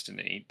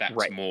Destiny. That's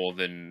Right. more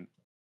than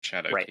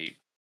Shadowkeep.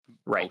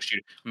 Right.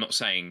 I'm not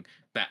saying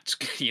that's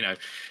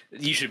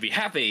you should be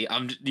happy.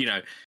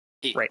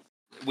 Right.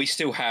 We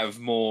still have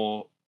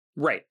more.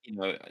 Right.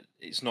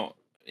 It's not.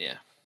 Yeah.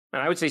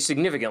 And I would say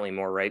significantly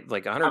more, right?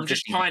 Like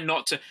 150.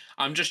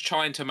 I'm just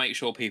trying to make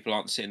sure people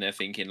aren't sitting there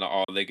thinking like,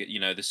 oh, they get,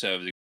 the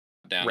servers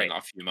are down in like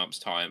a few months'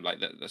 time. Like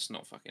that's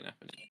not fucking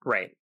happening.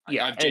 Right.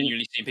 Yeah. I've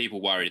genuinely seen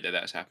people worried that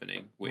that's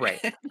happening.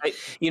 Right.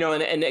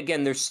 And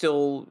again, there's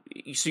still.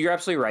 So you're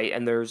absolutely right,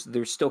 and there's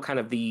still kind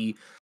of the,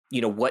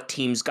 what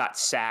teams got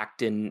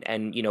sacked and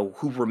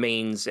who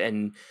remains,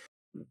 and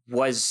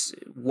was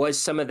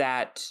some of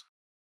that.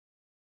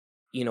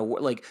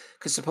 Like,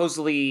 because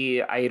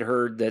supposedly I had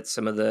heard that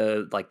some of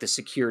the the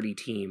security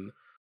team,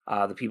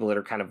 the people that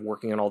are kind of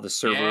working on all the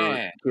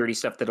server security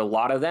stuff, that a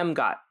lot of them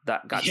got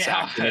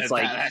sacked. And it's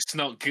like, that's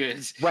not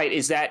good. Right.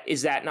 Is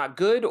that not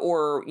good?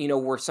 Or,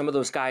 were some of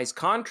those guys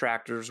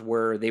contractors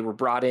where they were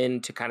brought in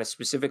to kind of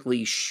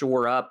specifically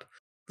shore up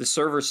the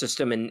server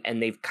system,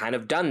 and they've kind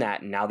of done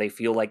that, and now they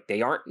feel like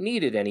they aren't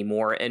needed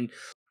anymore. And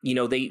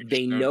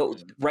they know,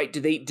 right? Do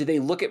they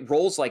look at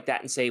roles like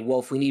that and say, well,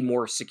 if we need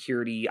more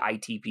security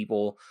IT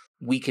people,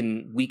 we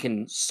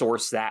can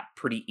source that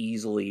pretty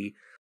easily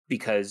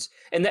because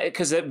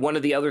one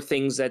of the other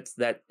things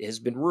that has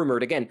been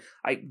rumored, again,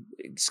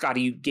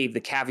 Scotty, you gave the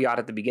caveat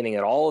at the beginning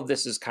that all of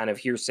this is kind of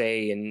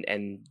hearsay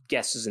and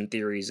guesses and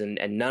theories, and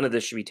none of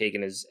this should be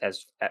taken as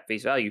at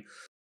face value.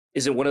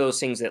 Is it one of those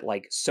things that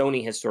like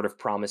Sony has sort of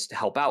promised to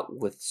help out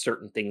with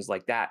certain things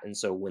like that? And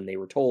so when they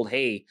were told,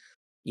 hey,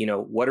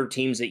 what are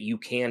teams that you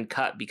can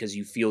cut because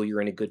you feel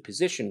you're in a good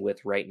position with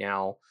right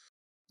now?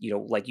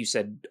 Like you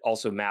said,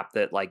 also Map,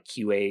 that like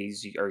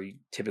QAs are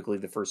typically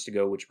the first to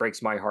go, which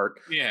breaks my heart.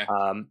 Yeah.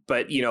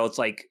 But it's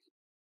like,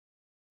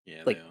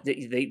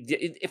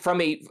 they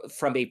from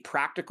a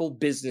practical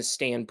business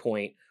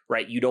standpoint,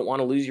 right? You don't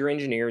want to lose your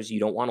engineers. You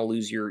don't want to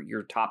lose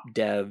your top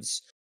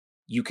devs.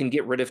 You can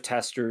get rid of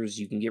testers,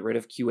 you can get rid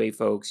of QA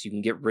folks, you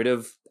can get rid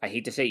of, I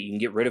hate to say it, you can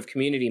get rid of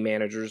community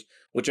managers,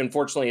 which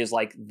unfortunately is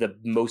like the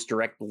most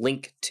direct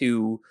link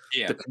to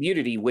the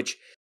community, which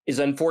is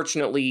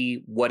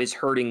unfortunately what is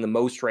hurting the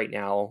most right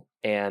now.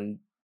 And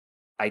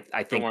I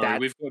think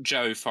that we've got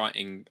Joe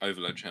fighting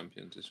Overload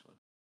champions this one.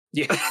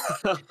 Yeah.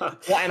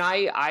 Well, and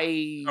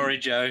I sorry,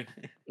 Joe.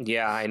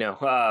 Yeah, I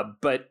know.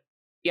 But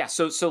yeah,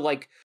 so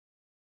like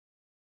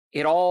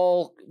it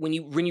all, when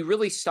you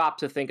really stop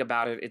to think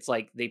about it, it's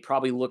like they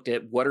probably looked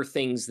at what are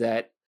things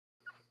that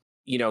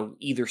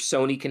either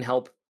Sony can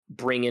help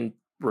bring in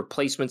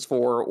replacements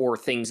for, or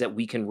things that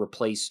we can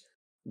replace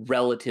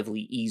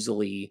relatively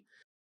easily.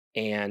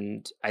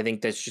 And I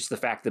think that's just the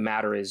fact of the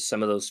matter is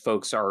some of those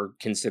folks are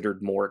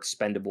considered more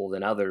expendable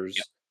than others,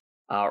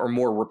 or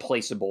more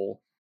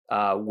replaceable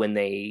when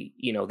they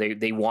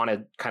want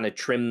to kind of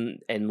trim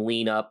and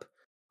lean up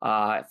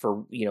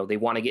for they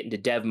want to get into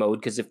dev mode,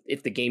 because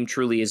if the game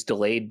truly is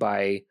delayed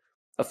by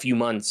a few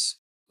months,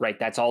 right,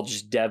 that's all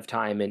just dev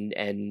time.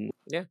 And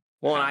yeah,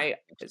 well, I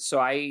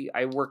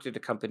worked at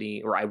a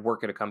company, or I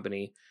work at a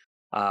company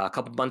a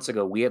couple months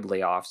ago. We had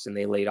layoffs, and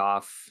they laid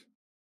off,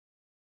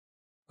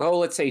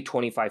 let's say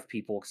 25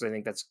 people, because I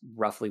think that's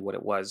roughly what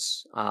it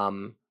was,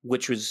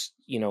 which was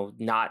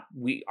not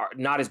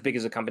as big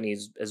as a company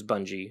as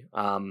Bungie,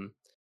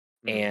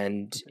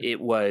 and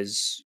it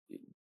was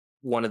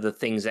one of the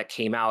things that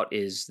came out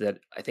is that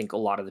I think a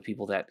lot of the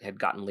people that had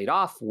gotten laid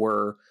off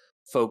were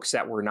folks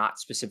that were not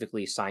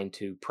specifically assigned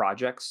to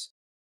projects,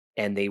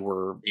 and they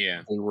were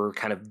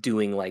kind of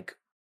doing like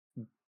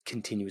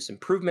continuous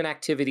improvement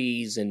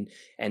activities and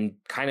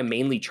kind of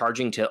mainly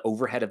charging to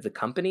overhead of the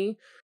company.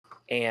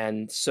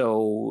 And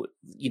so,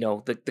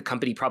 the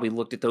company probably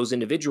looked at those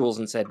individuals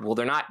and said, well,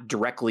 they're not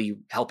directly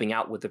helping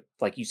out with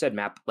like you said,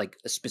 Map, like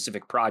a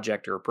specific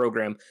project or a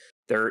program.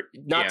 They're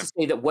not to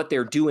say that what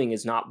they're doing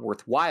is not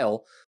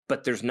worthwhile,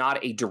 but there's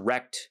not a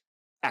direct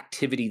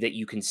activity that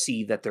you can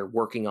see that they're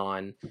working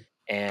on.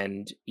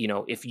 And,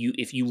 if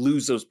you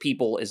lose those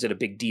people, is it a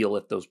big deal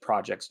if those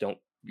projects don't,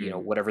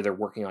 whatever they're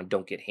working on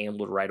don't get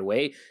handled right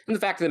away? And the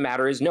fact of the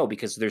matter is no,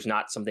 because there's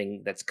not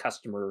something that's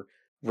customer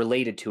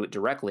related to it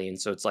directly. And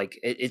so it's like,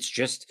 it's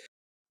just,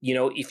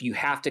 if you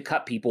have to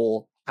cut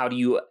people, how do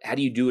you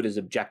do it as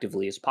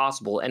objectively as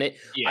possible? And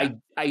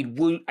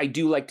I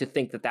do like to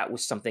think that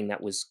was something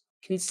that was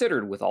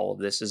considered with all of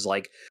this, is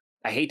like,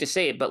 I hate to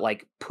say it, but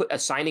like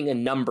assigning a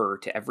number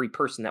to every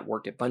person that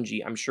worked at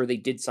Bungie. I'm sure they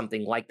did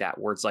something like that,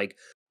 where it's like,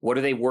 what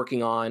are they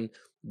working on?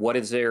 What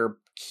is their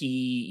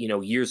key,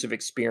 years of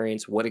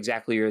experience? What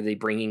exactly are they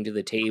bringing to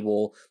the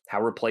table?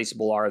 How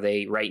replaceable are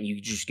they? Right. And you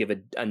just give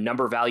a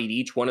number value to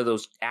each one of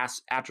those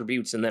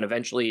attributes. And then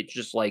eventually it's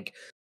just like,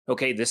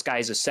 okay, this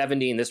guy's a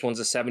 70 and this one's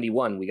a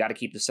 71. We got to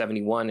keep the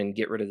 71 and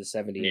get rid of the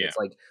 70. Yeah. And it's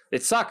like,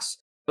 it sucks.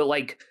 But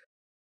like,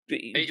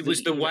 it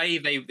was the way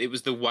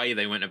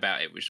they went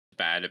about it, which was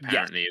bad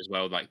apparently as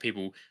well. Like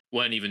people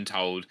weren't even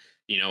told,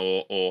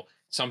 or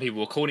some people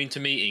were called into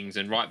meetings,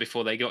 and right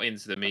before they got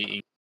into the meeting,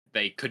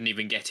 they couldn't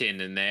even get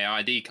in, and their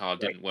ID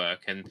card didn't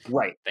work, and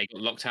they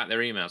got locked out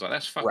their emails. Like,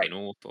 that's fucking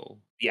awful.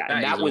 Yeah,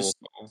 and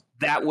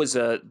that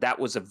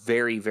was a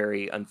very,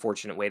 very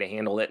unfortunate way to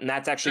handle it, and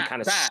that's actually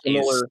kind of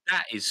similar.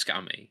 That is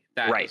scummy.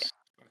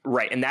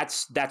 Right, and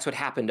that's what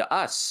happened to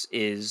us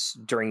is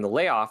during the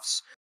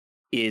layoffs.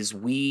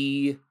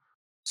 We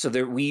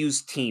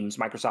use Teams,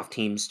 Microsoft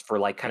Teams, for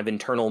like kind of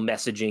internal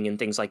messaging and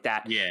things like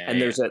that. Yeah, and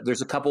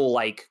there's a couple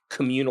like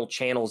communal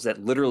channels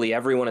that literally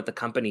everyone at the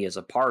company is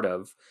a part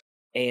of.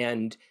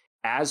 And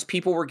as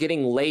people were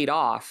getting laid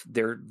off,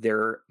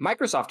 their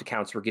Microsoft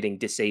accounts were getting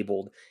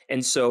disabled.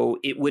 And so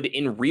it would,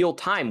 in real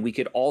time, we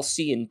could all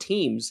see in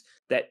Teams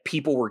that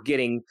people were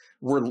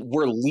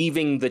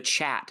leaving the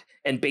chat.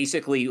 And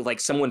basically,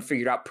 like, someone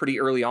figured out pretty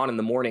early on in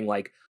the morning,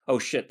 like, oh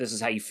shit, this is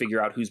how you figure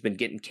out who's been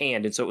getting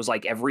canned. And so it was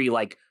like every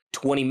like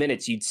 20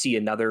 minutes you'd see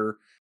another,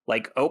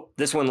 like, oh,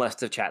 this one left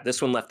the chat,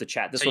 this one left the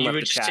chat, this one left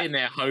the chat. So you were just sitting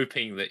there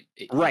hoping that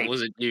it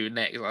wasn't you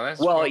next.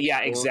 Like,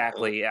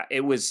 exactly. Yeah,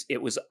 it was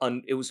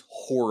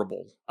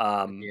horrible.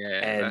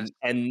 And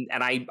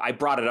I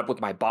brought it up with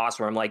my boss,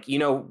 where I'm like,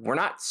 we're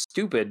not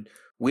stupid.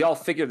 we all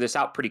figured this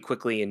out pretty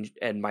quickly,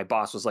 and my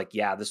boss was like,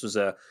 yeah, this was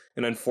an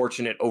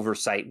unfortunate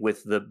oversight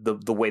with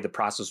the way the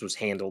process was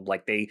handled.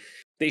 Like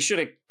they should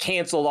have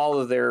canceled all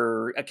of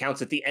their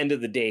accounts at the end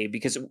of the day,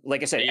 because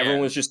like I said,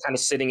 everyone was just kind of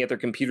sitting at their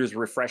computers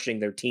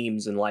refreshing their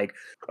teams, and like,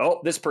 oh,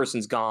 this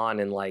person's gone.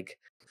 And like,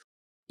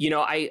 you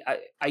know,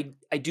 I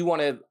do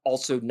want to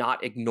also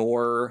not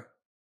ignore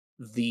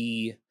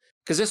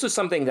because this was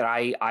something that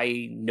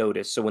I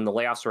noticed. So when the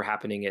layoffs were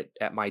happening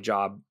at my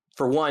job,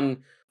 for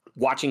one,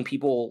 watching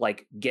people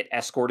like get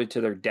escorted to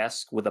their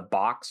desk with a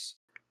box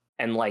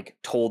and like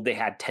told they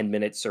had 10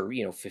 minutes or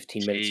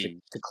 15 minutes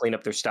to clean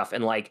up their stuff,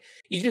 and like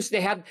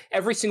they had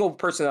every single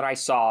person that I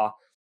saw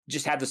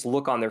just had this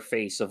look on their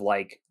face of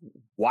like,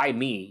 why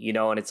me?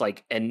 And it's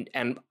like, and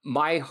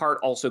my heart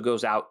also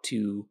goes out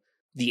to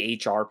the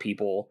HR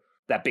people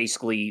that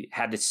basically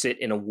had to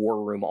sit in a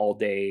war room all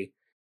day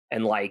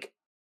and like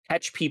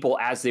catch people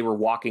as they were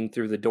walking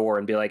through the door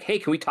and be like, hey,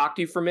 can we talk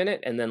to you for a minute?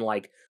 And then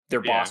like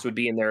their boss would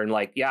be in there and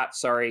like, yeah,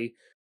 sorry,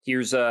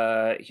 here's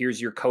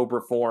your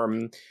Cobra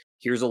form,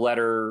 here's a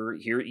letter,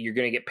 here you're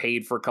gonna get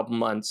paid for a couple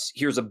months,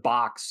 here's a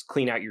box,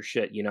 clean out your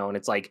shit. And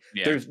it's like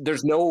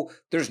there's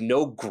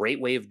no great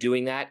way of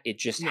doing that. It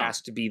just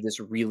has to be this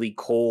really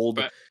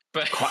cold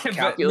but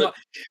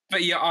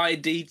your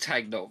ID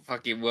tag not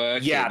fucking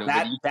working. Yeah,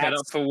 that's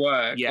up for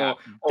work. Yeah,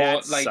 or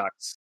that like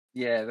sucks.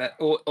 Yeah, that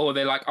or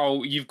they're like,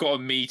 oh, you've got a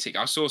meeting.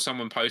 I saw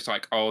someone post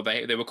like, oh,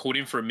 they were called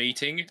in for a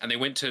meeting and they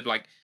went to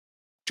like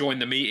join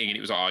the meeting and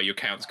it was like, oh, your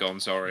account's gone,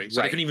 sorry.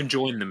 So they couldn't even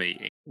join the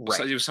meeting. Right.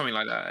 So it was something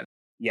like that.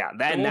 Yeah,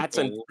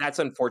 that's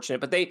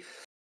unfortunate. But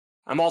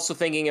I'm also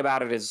thinking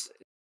about it as,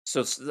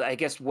 so I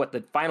guess what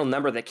the final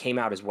number that came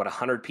out is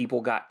 100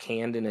 people got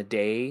canned in a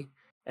day.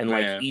 And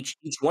like each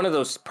one of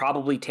those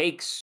probably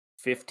takes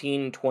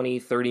 15, 20,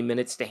 30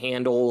 minutes to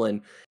handle.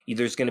 And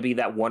there's going to be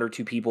that one or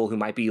two people who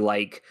might be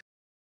like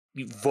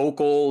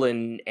vocal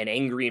and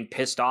angry and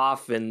pissed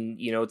off. And,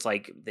 it's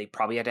like they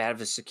probably had to have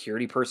a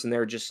security person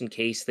there just in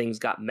case things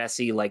got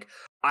messy. Like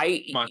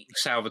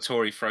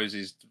Salvatori throws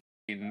his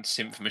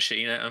synth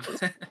machine at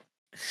him.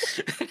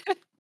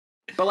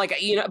 But like,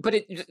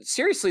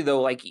 seriously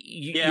though, like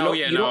you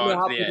don't know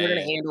how people are going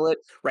to handle it,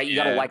 right? You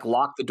got to like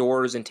lock the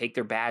doors and take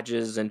their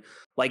badges, and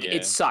like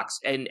it sucks.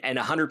 And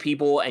 100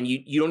 people, and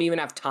you don't even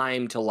have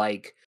time to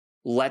like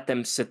let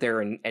them sit there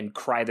and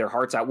cry their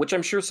hearts out, which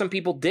I'm sure some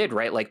people did,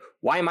 right? Like,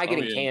 why am I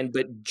getting canned?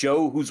 But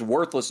Joe, who's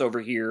worthless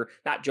over here,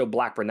 not Joe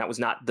Blackburn. That was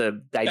not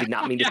I did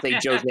not mean to say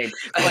Joe's name.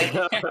 Like,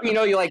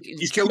 you're like,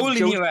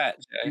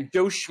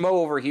 Joe Schmo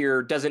over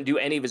here doesn't do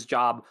any of his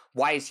job.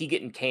 Why is he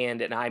getting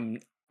canned and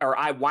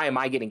why am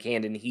I getting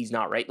canned and he's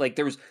not, right? Like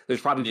there's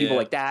probably people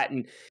like that,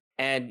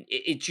 and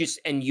it just,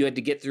 and you had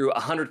to get through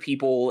 100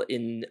 people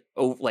in,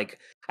 like,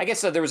 I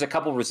guess there was a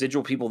couple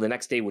residual people the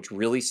next day, which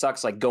really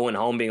sucks. Like going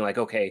home being like,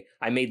 okay,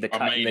 I made the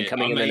cut, and then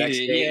coming in the next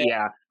day,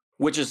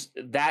 which is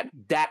that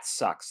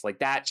sucks. Like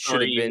that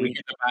should have been. We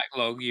get the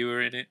backlog. You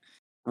were in it,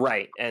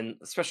 right? And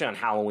especially on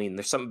Halloween,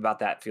 there's something about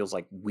that feels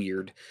like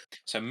weird.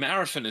 So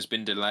Marathon has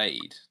been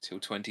delayed till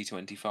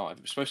 2025.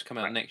 It was supposed to come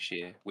out next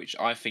year, which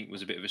I think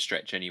was a bit of a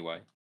stretch anyway.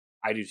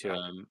 I do too.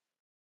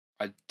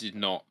 I did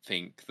not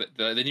think that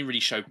they didn't really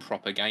show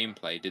proper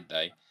gameplay, did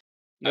they?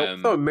 Nope.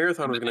 I thought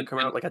Marathon was going to come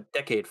out like a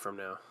decade from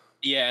now.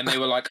 Yeah, and they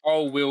were like,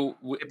 "Oh,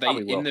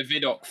 in the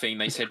Vidoc thing,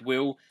 they said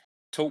we'll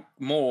talk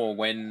more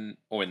when,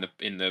 or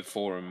in the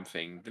forum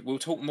thing, we'll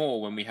talk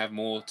more when we have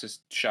more to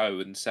show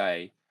and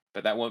say,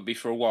 but that won't be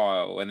for a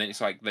while." And then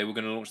it's like they were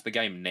going to launch the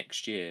game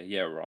next year.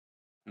 Yeah, right.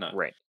 No,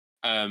 right.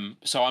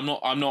 So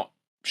I'm not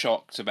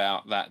shocked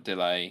about that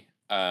delay.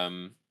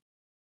 And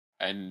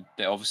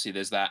obviously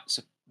there's that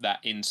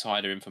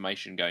insider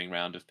information going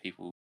around of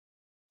people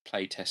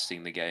play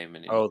testing the game,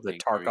 and the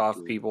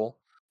Tarkov people.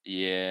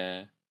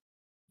 Yeah.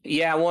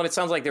 Well, it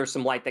sounds like there's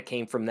some light that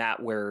came from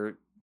that, where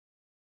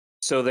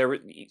Paul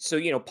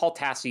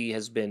Tassi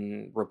has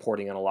been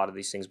reporting on a lot of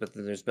these things, but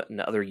then there's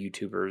been other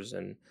YouTubers,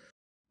 and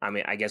I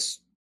mean, I guess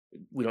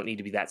we don't need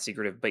to be that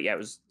secretive, but yeah, it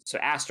was, so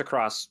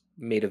Astacross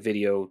made a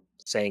video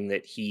saying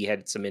that he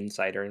had some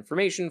insider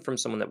information from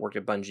someone that worked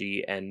at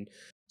Bungie, and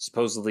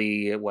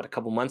supposedly, a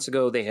couple months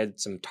ago, they had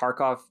some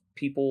Tarkov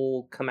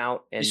people come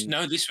out and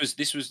this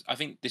was I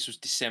think this was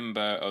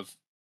December of,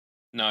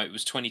 no, it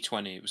was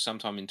 2020. It was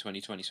sometime in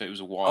 2020, so it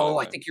was a while ago.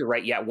 I think you're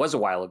right. Yeah, it was a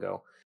while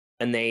ago.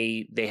 And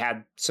they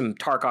had some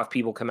Tarkov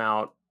people come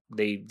out.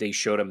 They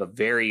showed him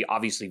a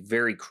obviously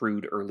very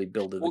crude early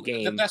build of the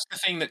game. That's the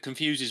thing that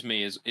confuses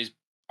me is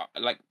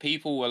like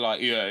people were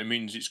like, yeah, it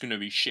means it's going to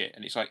be shit,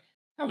 and it's like,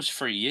 that was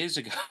 3 years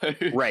ago,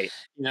 right?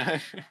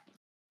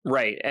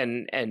 Right,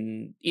 and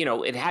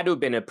it had to have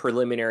been a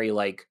preliminary,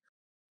 like,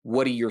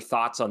 what are your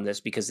thoughts on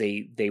this? Because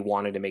they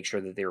wanted to make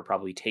sure that they were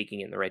probably taking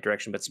it in the right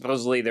direction. But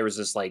supposedly there was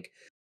this like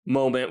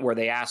moment where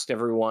they asked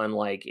everyone,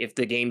 like, if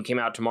the game came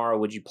out tomorrow,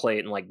 would you play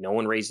it? And like no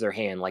one raised their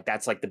hand. Like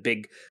that's like the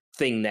big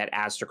thing that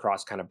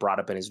Astacross kind of brought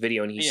up in his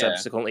video, and he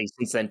subsequently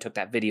since then took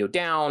that video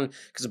down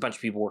because a bunch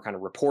of people were kind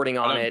of reporting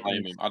on it.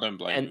 I don't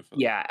blame him.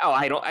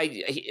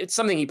 It's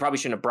something he probably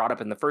shouldn't have brought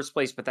up in the first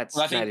place. But that's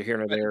neither here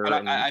nor there.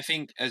 But I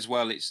think as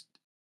well, it's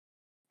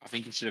I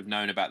think you should have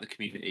known about the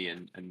community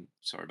and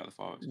sorry about the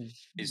fireworks.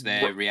 Is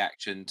their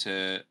reaction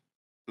to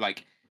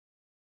like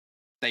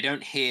they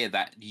don't hear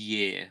that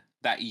year.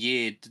 That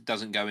year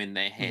doesn't go in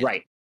their head.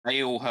 Right.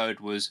 They all heard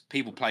was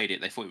people played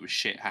it. They thought it was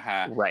shit.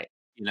 Haha. Right.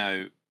 You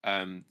know,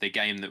 the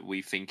game that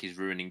we think is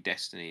ruining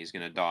Destiny is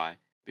going to die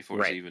before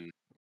it's even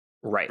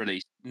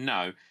released.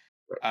 No.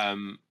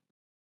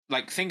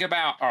 Like think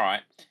about all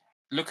right.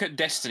 Look at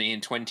Destiny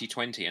in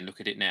 2020 and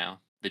look at it now.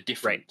 The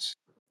difference.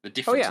 The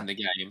difference in the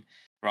game,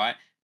 right?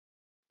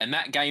 And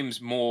that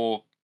game's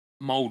more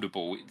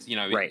moldable. It's, you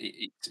know,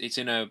 it's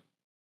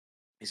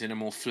in a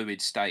more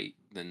fluid state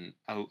than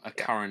a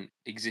current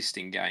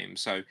existing game.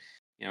 So,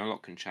 you know, a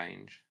lot can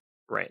change.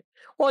 Right.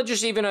 Well,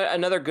 just even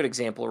another good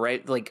example,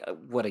 right? Like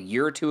what, a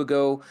year or two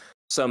ago,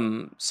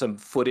 some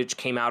footage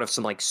came out of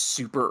some like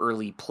super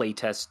early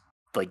playtest,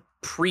 like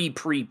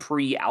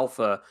pre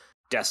alpha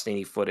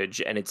Destiny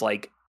footage, and it's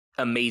like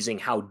amazing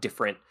how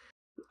different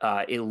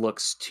it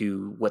looks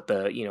to what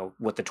the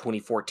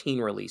 2014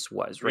 release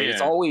was, right? Yeah.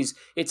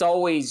 It's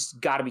always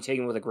got to be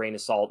taken with a grain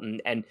of salt,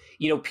 and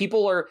you know,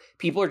 people are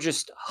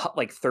just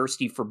like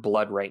thirsty for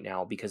blood right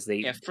now because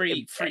they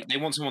free they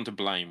want someone to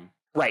blame.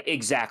 Right,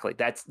 exactly.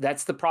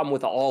 That's the problem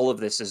with all of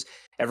this is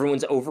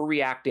everyone's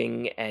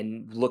overreacting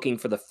and looking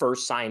for the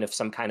first sign of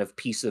some kind of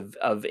piece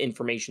of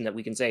information that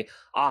we can say,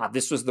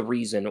 this was the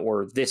reason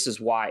or this is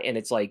why. And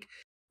it's like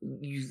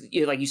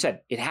like you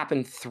said, it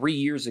happened 3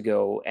 years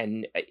ago,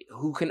 and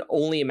who can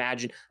only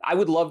imagine? I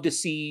would love to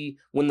see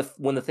when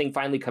the thing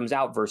finally comes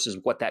out versus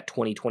what that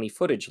 2020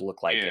 footage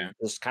looked like, and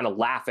just kind of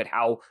laugh at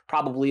how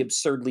probably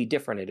absurdly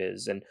different it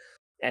is.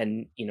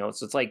 And you know,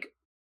 so it's like.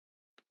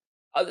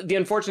 The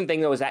unfortunate thing,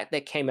 though, is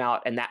that came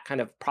out and that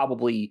kind of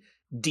probably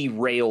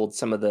derailed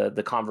some of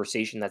the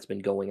conversation that's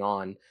been going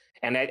on.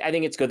 And I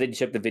think it's good that he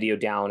took the video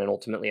down. And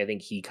ultimately, I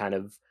think he kind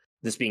of,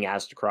 this being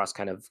asked across,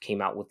 kind of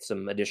came out with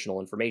some additional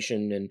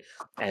information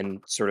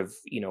and sort of,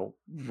 you know,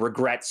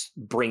 regrets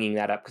bringing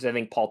that up. Because I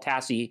think Paul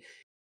Tassi,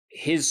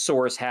 his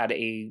source had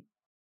a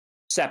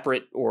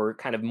separate or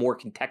kind of more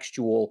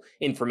contextual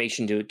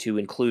information to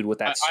include with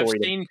that story.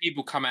 I've seen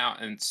people come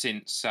out and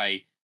since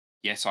say,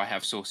 yes, I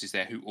have sources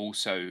there who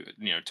also,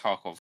 you know,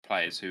 Tarkov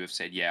players who have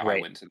said, yeah,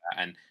 I went to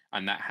that,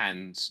 and that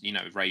hands, you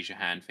know, raise your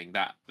hand thing.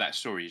 That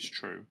story is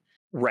true,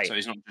 right? So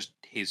it's not just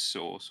his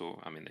source, or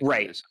I mean,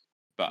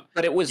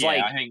 but it was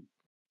like I think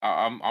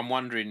I'm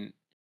wondering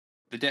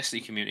the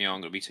Destiny community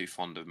aren't going to be too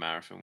fond of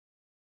Marathon.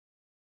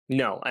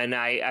 No, and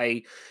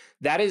I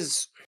that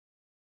is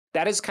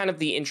kind of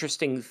the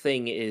interesting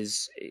thing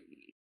is,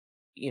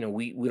 you know,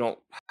 we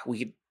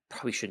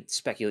probably shouldn't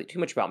speculate too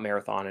much about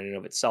Marathon in and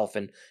of itself,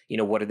 and you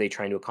know, what are they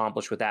trying to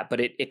accomplish with that? But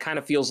it kind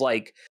of feels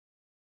like,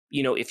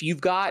 you know, if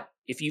you've got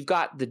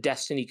the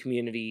Destiny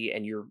community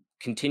and you're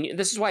continuing,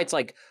 this is why it's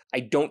like I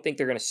don't think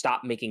they're going to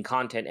stop making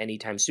content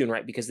anytime soon,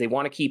 right? Because they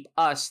want to keep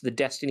us, the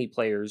Destiny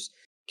players,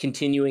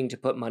 continuing to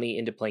put money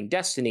into playing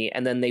Destiny,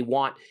 and then they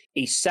want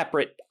a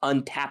separate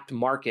untapped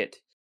market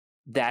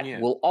that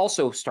will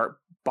also start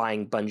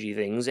buying Bungie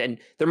things, and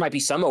there might be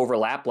some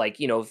overlap. Like,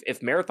 you know,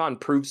 if Marathon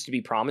proves to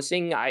be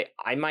promising, I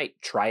might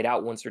try it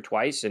out once or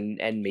twice, and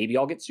maybe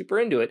I'll get super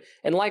into it.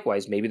 And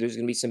likewise, maybe there's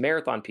going to be some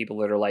Marathon people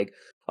that are like,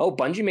 oh,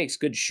 Bungie makes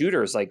good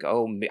shooters. Like,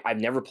 oh,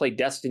 I've never played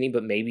Destiny,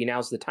 but maybe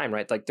now's the time,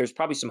 right? Like, there's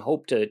probably some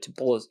hope to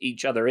pull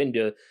each other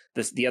into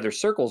the other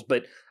circles.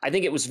 But I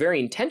think it was very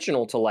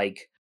intentional to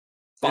like.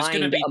 There's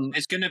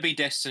going to be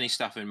Destiny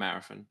stuff in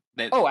Marathon.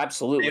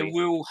 Absolutely. There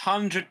will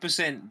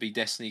 100% be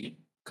Destiny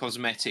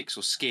cosmetics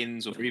or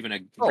skins or even a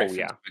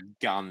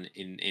gun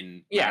in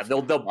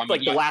Marathon. They'll I mean,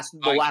 like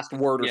the last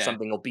word or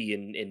something will be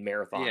in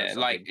Marathon. Yeah,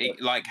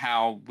 like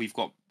how we've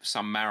got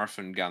some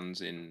Marathon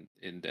guns in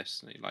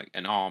Destiny, like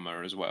an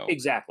armor as well.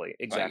 Exactly.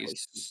 Like,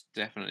 it's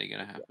definitely going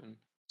to happen.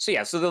 So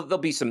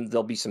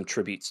there'll be some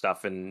tribute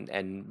stuff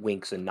and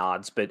winks and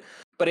nods, but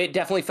it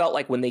definitely felt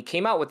like when they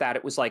came out with that,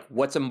 it was like,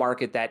 what's a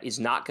market that is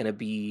not going to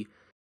be,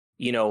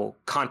 you know,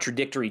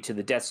 contradictory to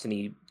the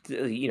Destiny.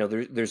 You know,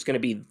 there's going to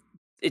be,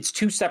 it's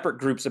two separate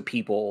groups of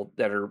people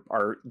that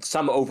are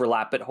some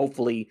overlap, but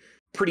hopefully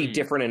pretty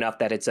different enough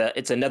that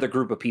it's another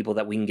group of people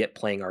that we can get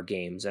playing our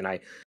games. And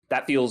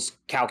that feels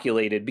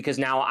calculated, because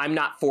now I'm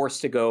not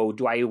forced to go,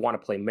 do I want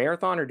to play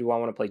Marathon or do I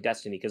want to play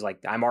Destiny? Because like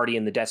I'm already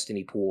in the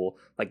Destiny pool.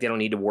 Like they don't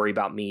need to worry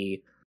about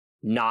me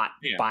not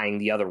buying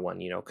the other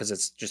one, you know, because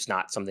it's just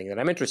not something that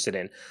I'm interested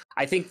in.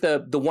 I think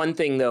the one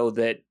thing though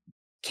that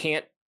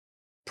can't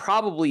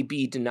probably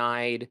be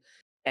denied,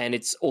 and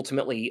it's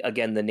ultimately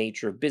again the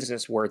nature of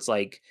business, where it's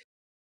like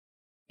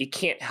you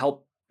can't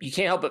help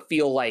but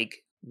feel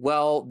like,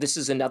 well, this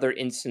is another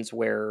instance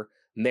where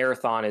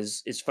Marathon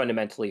is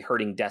fundamentally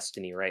hurting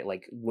Destiny, right?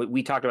 Like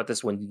we talked about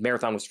this when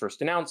Marathon was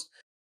first announced,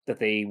 that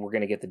they were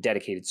going to get the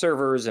dedicated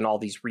servers and all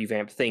these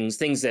revamped things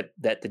that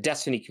the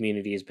Destiny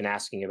community has been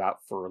asking about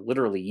for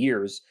literally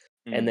years.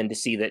 And then to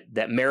see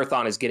that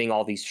Marathon is getting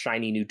all these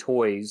shiny new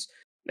toys,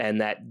 and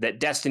that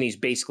Destiny's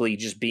basically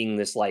just being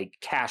this like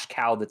cash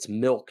cow that's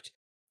milked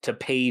to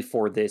pay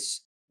for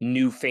this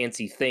new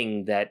fancy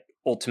thing that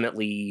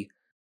ultimately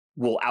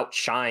will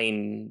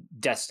outshine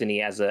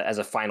Destiny as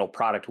a final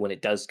product when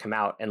it does come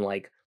out, and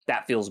like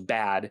that feels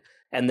bad.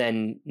 And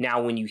then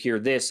now when you hear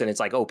this and it's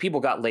like, oh, people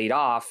got laid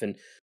off and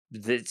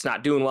it's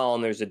not doing well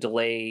and there's a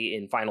delay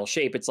in final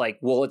shape, it's like,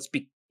 well,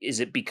 is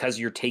it because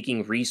you're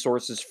taking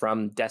resources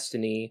from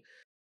Destiny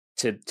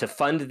to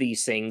fund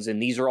these things?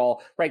 And these are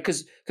all right,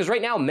 because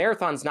right now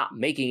Marathon's not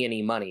making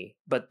any money,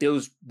 but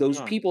those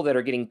people that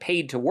are getting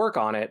paid to work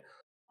on it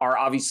are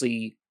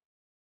obviously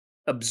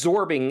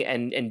absorbing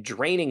and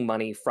draining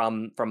money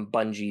from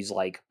Bungie's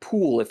like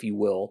pool, if you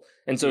will.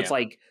 And so it's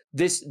like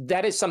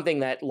that is something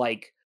that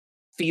like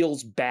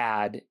feels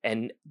bad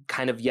and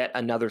kind of yet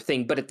another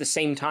thing. But at the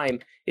same time,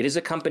 it is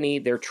a company.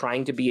 They're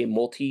trying to be a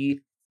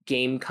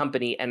multi-game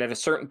company, and at a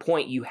certain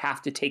point you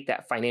have to take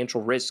that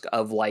financial risk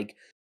of like,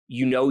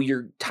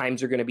 your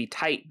times are going to be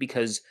tight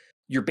because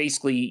you're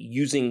basically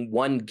using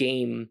one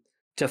game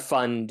to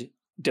fund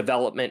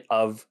development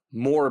of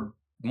more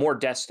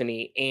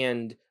Destiny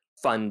and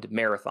fund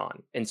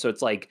Marathon. And so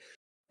it's like,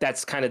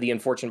 that's kind of the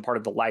unfortunate part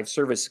of the live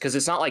service, because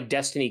it's not like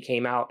Destiny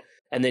came out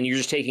and then you're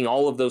just taking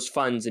all of those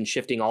funds and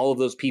shifting all of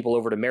those people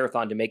over to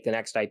Marathon to make the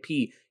next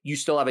IP. You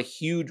still have a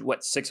huge,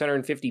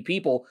 650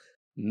 people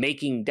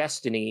making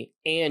Destiny,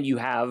 and you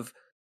have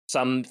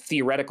some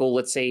theoretical,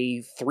 let's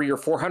say 300 or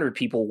 400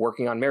 people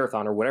working on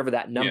Marathon or whatever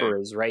that number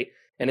is, right?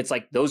 And it's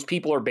like, those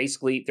people are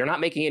basically, they're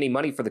not making any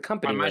money for the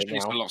company right now.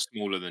 It's a lot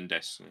smaller than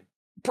Destiny.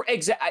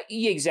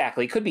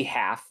 Exactly. It could be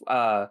half.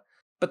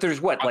 But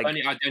there's what, like... I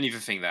don't even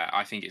think that.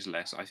 I think it's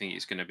less. I think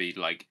it's going to be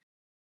like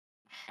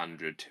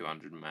 100,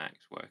 200 max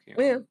working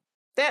on.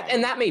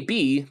 And that may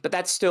be, but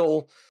that's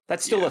still a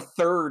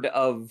third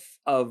of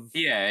so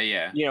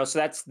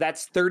that's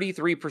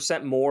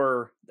 33%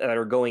 more that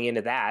are going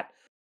into that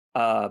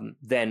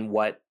than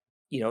what,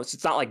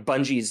 it's not like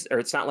Bungie's, or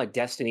it's not like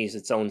Destiny's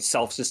its own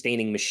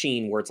self-sustaining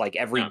machine where it's like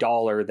every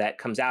dollar that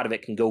comes out of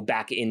it can go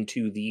back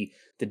into the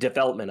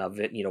development of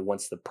it,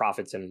 once the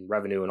profits and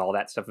revenue and all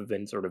that stuff have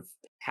been sort of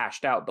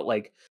hashed out. But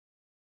like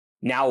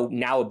now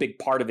a big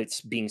part of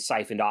it's being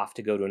siphoned off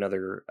to go to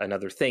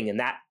another thing, and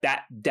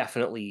that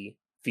definitely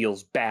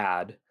feels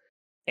bad,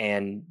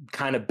 and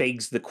kind of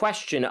begs the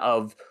question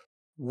of,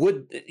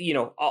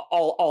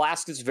 I'll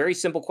ask this very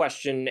simple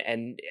question,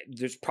 and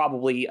there's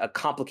probably a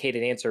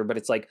complicated answer, but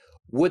it's like,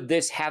 would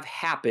this have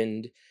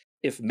happened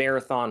if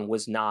Marathon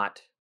was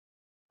not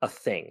a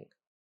thing?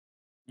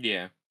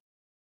 Yeah.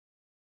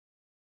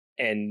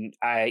 And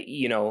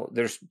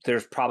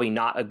there's probably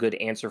not a good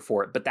answer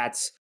for it, but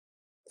that's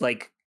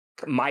like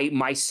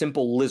my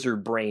simple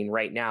lizard brain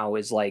right now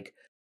is like,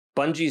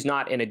 Bungie's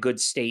not in a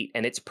good state,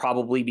 and it's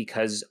probably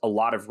because a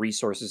lot of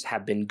resources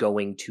have been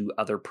going to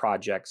other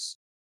projects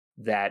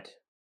that,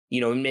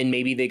 and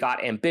maybe they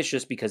got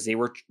ambitious because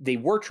they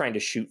were trying to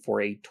shoot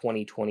for a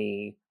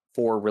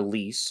 2024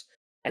 release,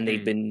 and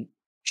they've been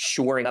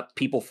shoring up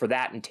people for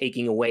that and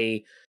taking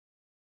away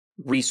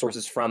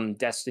resources from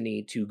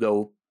Destiny to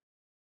go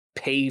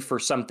pay for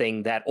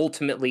something that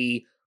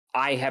ultimately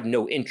I have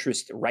no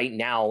interest right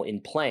now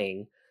in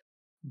playing,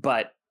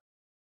 but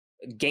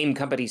game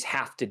companies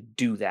have to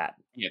do that.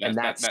 Yeah,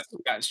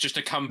 that's just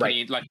a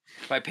company. Right.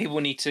 Like people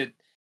need to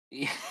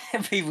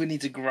people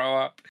need to grow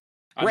up.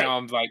 I know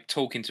I'm like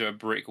talking to a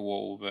brick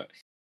wall, but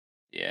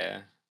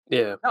yeah.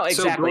 No,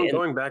 exactly. So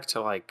going back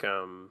to like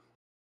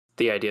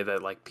the idea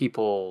that like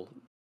people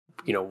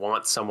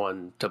want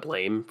someone to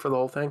blame for the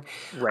whole thing.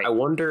 Right. I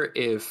wonder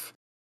if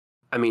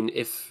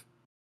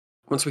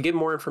once we get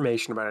more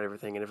information about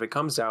everything, and if it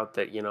comes out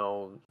that,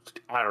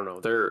 I don't know,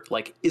 there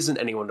like isn't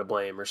anyone to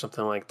blame or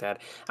something like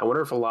that, I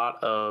wonder if a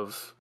lot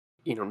of,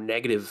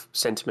 negative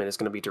sentiment is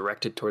going to be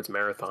directed towards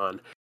Marathon.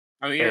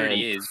 I mean, it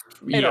already is.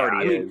 It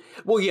already is.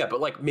 Well, yeah, but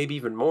like maybe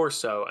even more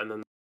so, and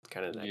then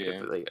kind of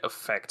negatively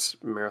affect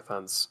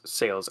Marathon's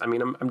sales. I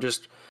mean, I'm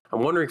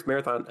wondering if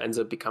Marathon ends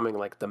up becoming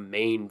like the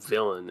main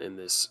villain in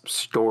this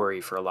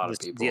story for a lot of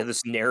people. Yeah,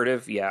 this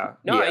narrative. Yeah.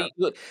 No,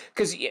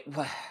 because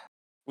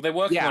well, they're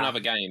working on other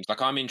games.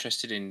 Like, I'm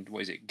interested in,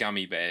 what is it,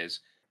 Gummy Bears.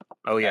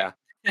 Oh, yeah.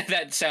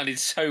 That sounded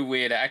so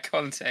weird out of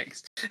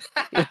context.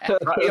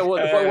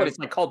 What it's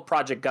like called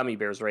Project Gummy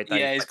Bears, right?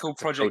 It's called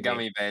Project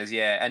Gummy Bears,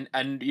 yeah.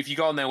 And if you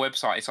go on their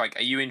website, it's like,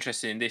 are you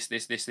interested in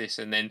this?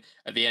 And then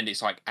at the end,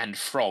 it's like, and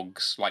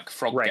frogs, like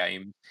frog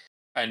game.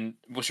 And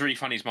what's really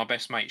funny is my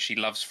best mate, she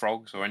loves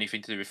frogs or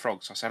anything to do with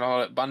frogs. So I said,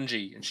 look,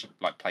 Bungie. And she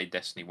like played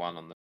Destiny 1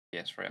 on the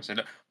PS3. I said,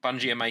 look,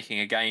 Bungie are making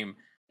a game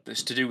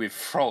that's to do with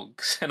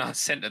frogs, and I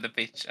sent her the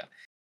picture,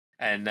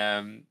 and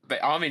but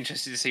I'm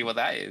interested to see what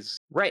that is.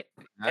 Right,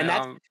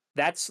 and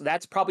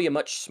that's probably a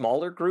much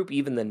smaller group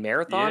even than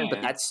Marathon,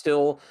 but that's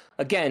still,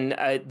 again,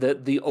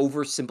 the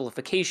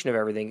oversimplification of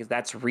everything.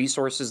 That's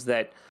resources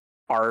that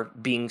are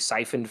being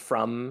siphoned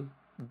from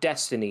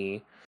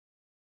Destiny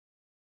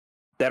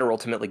that are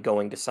ultimately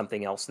going to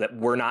something else that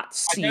we're not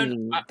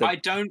seeing. I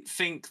don't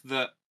think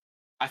that.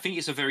 I think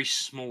it's a very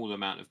small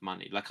amount of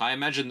money. Like, I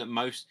imagine that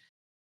most.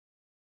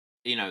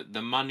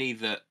 The money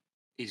that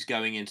is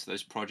going into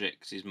those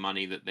projects is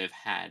money that they've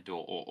had,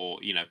 or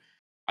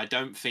I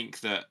don't think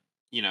that,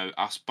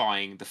 us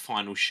buying the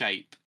final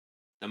shape,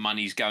 the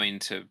money's going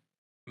to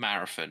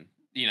Marathon.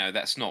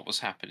 That's not what's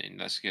happening.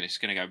 It's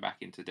gonna go back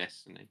into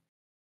Destiny.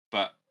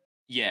 But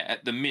yeah,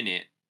 at the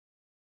minute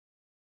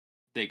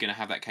they're gonna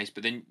have that case.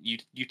 But then you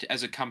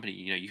as a company,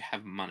 you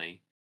have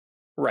money.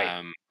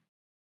 Right.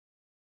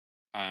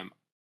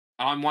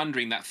 I'm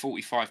wondering that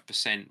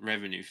 45%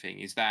 revenue thing,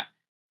 is that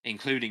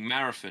including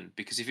Marathon?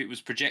 Because if it was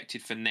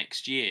projected for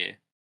next year,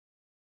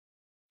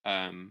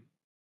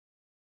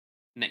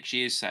 next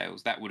year's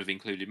sales, that would have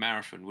included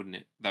Marathon, wouldn't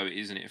it? Though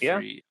isn't it Yeah.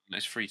 free?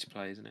 It's free to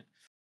play, isn't it?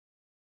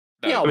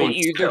 Yeah, Though, but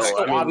there's still,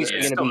 still obviously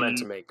it's going to still meant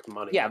be to make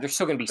money. yeah, there's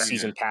still going to be Yeah.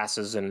 season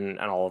passes and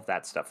all of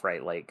that stuff,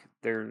 right? Like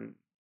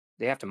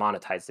they have to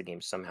monetize the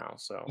game somehow.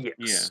 So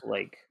Yes.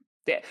 like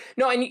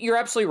no, and you're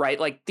absolutely right.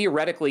 Like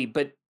theoretically,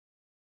 but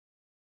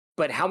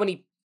how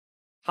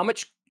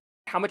much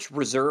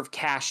reserve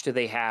cash do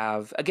they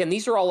have? Again,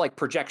 these are all like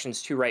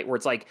projections too, right? Where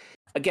it's like,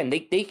 again,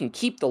 they can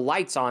keep the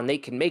lights on, they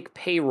can make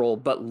payroll,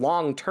 but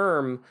long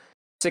term,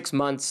 6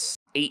 months,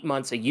 8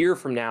 months, a year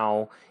from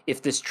now,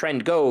 if this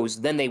trend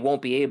goes, then they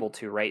won't be able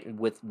to, right?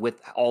 With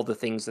all the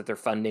things that they're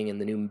funding and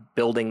the new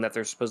building that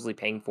they're supposedly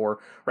paying for,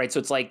 right? So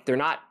it's like they're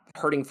not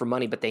hurting for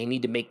money, but they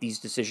need to make these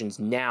decisions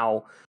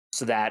now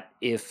so that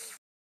if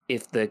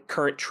the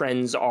current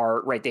trends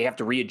are right, they have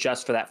to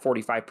readjust for that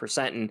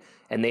 45%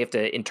 and they have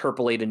to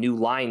interpolate a new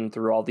line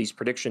through all these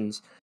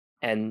predictions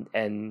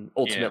and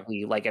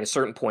ultimately like at a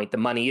certain point the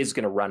money is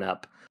going to run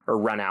up or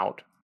run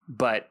out.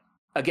 But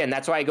again,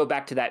 that's why I go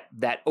back to that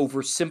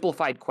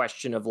oversimplified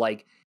question of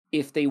like,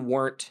 if they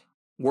weren't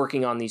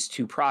working on these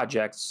two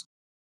projects,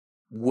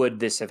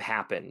 would this have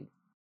happened?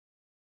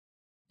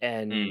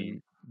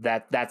 And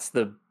that's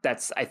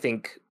I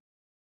think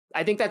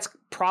that's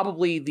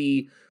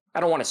probably I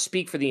don't want to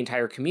speak for the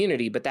entire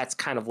community, but that's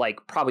kind of like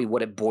probably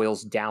what it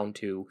boils down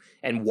to,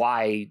 and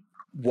why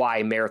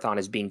Marathon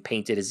is being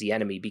painted as the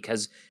enemy.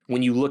 Because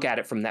when you look at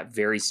it from that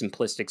very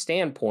simplistic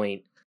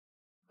standpoint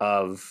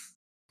of,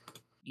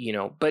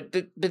 but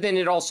then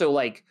it also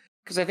like,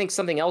 because I think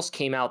something else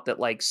came out that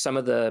like some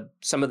of the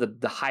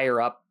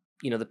higher up,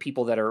 the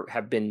people that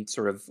have been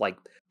sort of like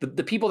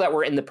the people that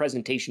were in the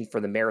presentation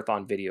for the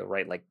Marathon video,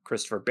 right? Like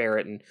Christopher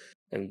Barrett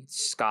and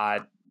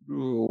Scott,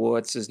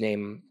 what's his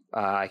name?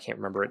 I can't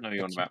remember it. No,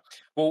 you're on about.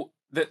 Well,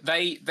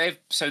 they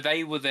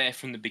were there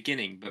from the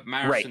beginning, but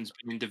Marathon's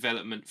been in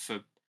development for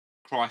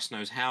Christ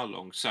knows how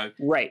long. So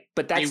right,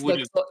 but that's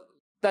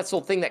the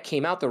whole thing that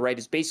came out though, right?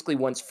 Is basically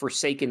once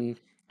Forsaken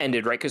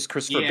ended, right? Because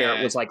Christopher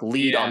Barrett was like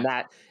lead on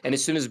that, and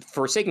as soon as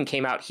Forsaken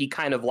came out, he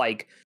kind of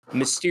like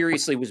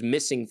mysteriously was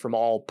missing from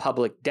all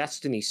public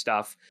Destiny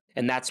stuff,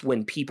 and that's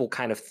when people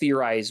kind of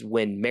theorized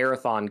when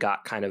Marathon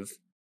got kind of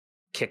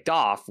kicked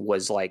off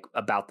was like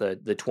about the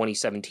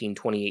 2017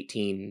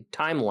 2018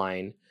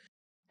 timeline.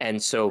 And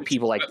so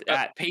people like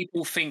that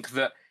people think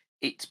that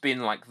it's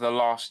been like the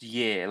last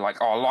year, like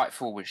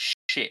Lightfall was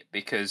shit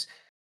because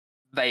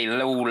they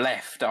all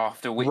left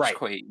after Witch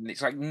Queen. And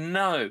it's like,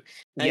 no,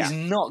 it's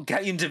not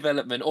game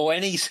development or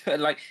any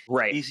like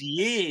it's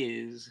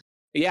years.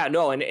 Yeah,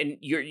 no, and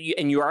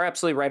you are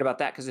absolutely right about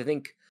that, because I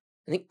think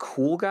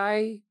Cool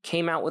Guy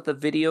came out with a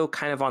video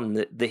kind of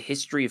on the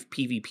history of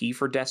PvP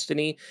for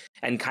Destiny,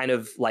 and kind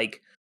of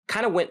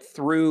went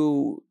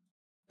through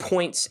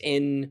points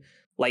in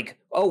like,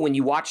 oh, when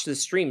you watch the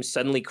stream,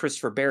 suddenly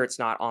Christopher Barrett's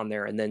not on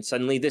there, and then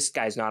suddenly this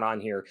guy's not on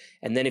here.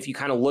 And then if you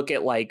kind of look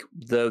at like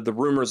the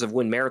rumors of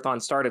when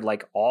Marathon started,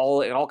 like it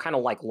all kind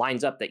of like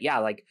lines up that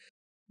like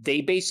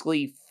they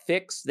basically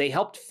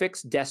helped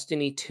fix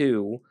Destiny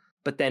 2,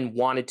 but then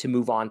wanted to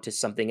move on to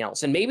something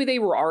else. And maybe they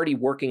were already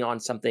working on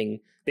something.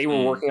 They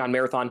were working on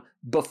Marathon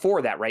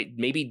before that, right?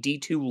 Maybe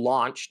D2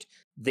 launched,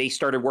 they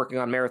started working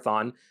on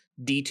Marathon.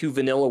 D2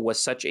 Vanilla was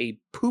such a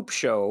poop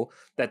show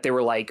that they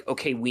were like,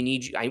 okay, we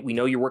need you. We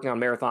know you're working on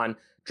Marathon.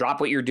 Drop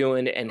what you're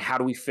doing, and how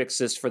do we fix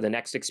this for the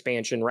next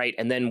expansion, right?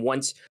 And then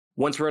once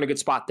we're in a good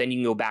spot, then you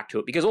can go back to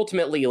it. Because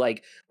ultimately,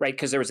 like, right,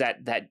 because there was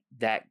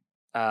that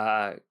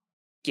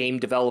game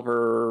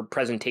developer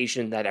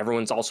presentation that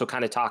everyone's also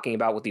kind of talking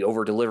about with the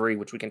over delivery,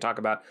 which we can talk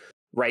about,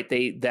 right?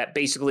 That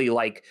basically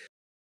like,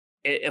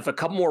 if a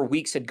couple more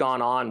weeks had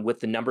gone on with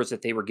the numbers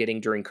that they were getting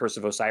during Curse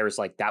of Osiris,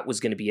 like that was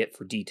going to be it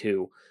for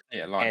D2.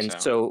 Yeah, and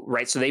so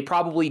they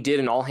probably did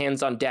an all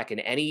hands on deck,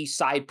 and any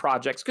side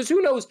projects, because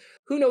who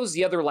knows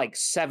the other like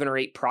 7 or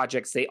 8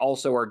 projects they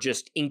also are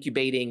just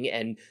incubating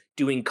and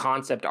doing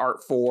concept art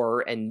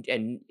for, and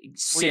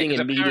sitting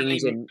in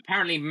meetings. And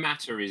apparently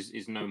Matter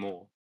is no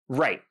more.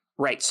 Right.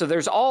 So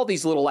there's all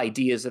these little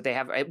ideas that they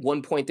have. At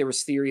one point, there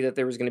was theory that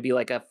there was going to be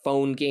like a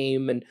phone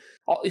game, and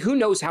who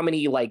knows how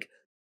many like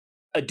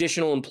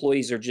additional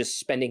employees are just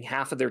spending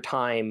half of their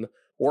time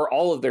or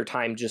all of their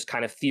time just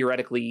kind of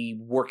theoretically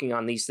working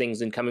on these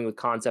things and coming with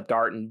concept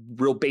art and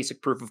real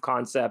basic proof of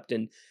concept.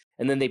 And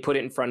then they put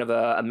it in front of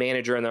a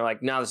manager and they're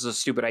like, no, this is a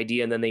stupid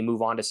idea. And then they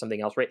move on to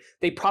something else, right?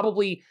 They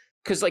probably,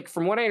 because like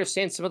from what I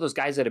understand, some of those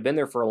guys that have been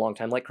there for a long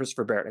time, like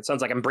Christopher Barrett, it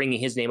sounds like I'm bringing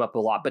his name up a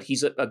lot, but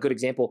he's a good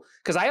example.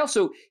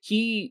 Because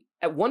he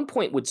at one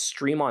point would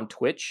stream on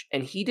Twitch,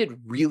 and he did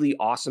really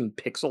awesome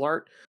pixel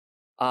art.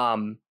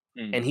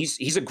 And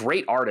he's a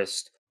great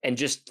artist. and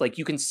just like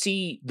you can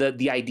see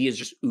the ideas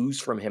just ooze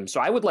from him. So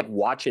I would like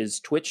watch his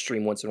Twitch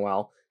stream once in a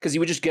while because he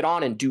would just get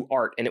on and do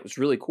art, and it was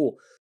really cool.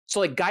 So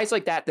like guys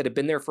like that have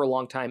been there for a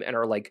long time and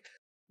are like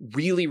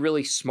really,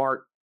 really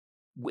smart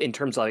in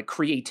terms of like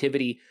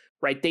creativity,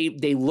 right?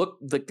 They look,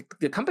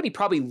 the company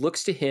probably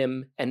looks to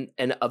him and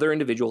other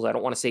individuals. I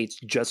don't want to say it's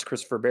just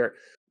Christopher Barrett,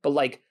 but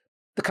like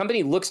the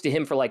company looks to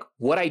him for like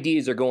what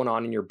ideas are going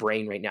on in your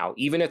brain right now,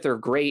 even if they're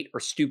great or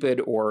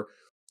stupid or,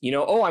 you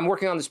know, oh, I'm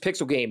working on this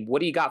pixel game. What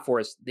do you got for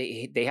us?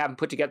 They haven't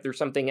put together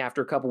something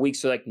after a couple of weeks.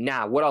 So like,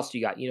 nah, what else do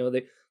you got? You know,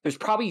 there's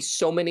probably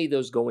so many of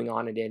those going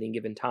on at any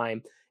given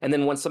time. And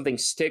then once something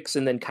sticks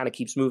and then kind of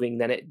keeps moving,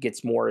 then it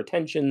gets more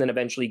attention. Then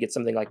eventually you get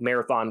something like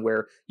Marathon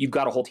where you've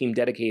got a whole team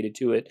dedicated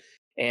to it.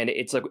 And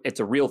it's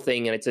a real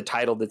thing and it's a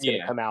title that's going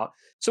to come out.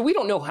 So we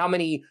don't know how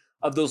many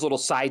of those little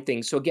side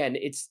things. So again,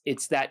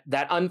 it's that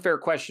unfair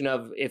question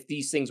of if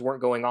these things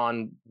weren't going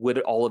on, would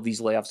all of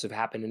these layoffs have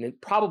happened? And it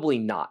probably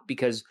not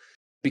because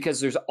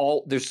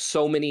there's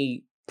so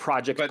many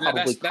projects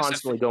that's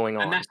constantly going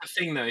on. And that's the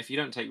thing though, if you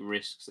don't take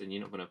risks, then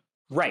you're not going to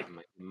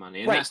make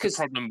money. And that's the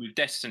problem with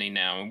Destiny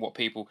now, and what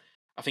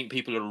I think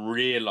people are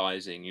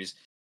realizing is,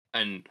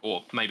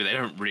 or maybe they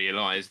don't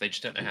realize, they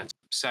just don't know how to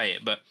say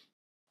it, but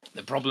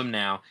the problem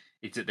now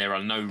is that there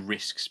are no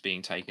risks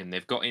being taken.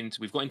 We've got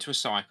into a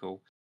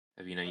cycle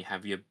of, you know, you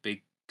have your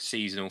big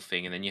seasonal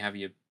thing, and then you have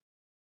your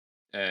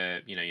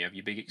you have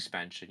your big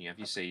expansion, you have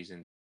your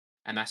season,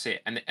 and that's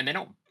it. And they're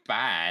not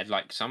bad.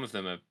 Like some of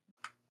them are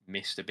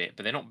missed a bit,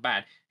 but they're not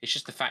bad. It's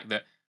just the fact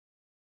that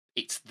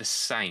it's the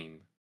same.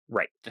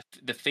 Right.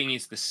 The thing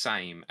is the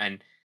same,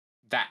 and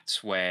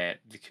that's where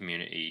the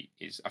community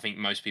is. I think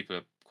most people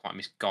are quite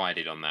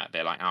misguided on that.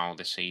 They're like, "Oh,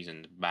 the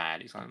season's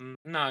bad." It's like,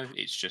 no,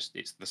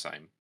 it's the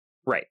same.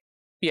 Right.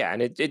 Yeah,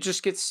 and it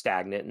just gets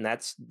stagnant, and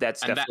that's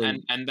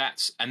definitely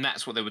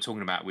that's what they were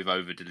talking about with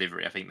over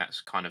delivery. I think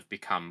that's kind of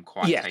become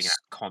quite taken out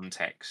of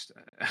context,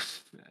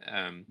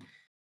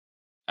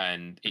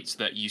 and it's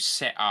that you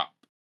set up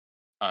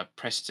a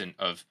precedent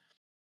of,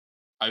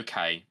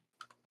 okay,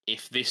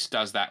 if this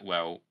does that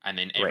well, and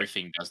then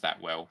everything does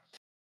that well,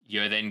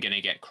 you're then going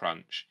to get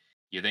crunch.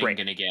 You're then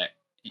going to get,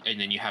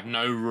 and then you have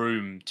no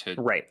room to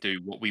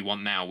do what we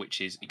want now, which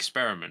is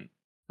experiment.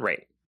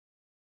 Right.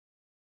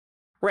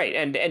 Right.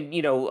 And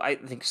you know, I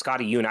think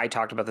Scotty, you and I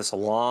talked about this a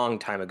long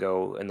time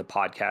ago in the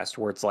podcast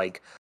where it's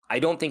like, I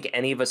don't think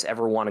any of us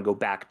ever want to go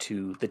back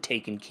to the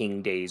Taken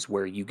King days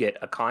where you get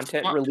a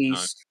content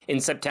release in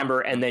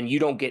September and then you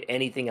don't get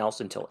anything else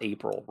until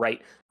April,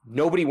 right?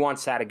 Nobody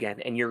wants that again.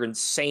 And you're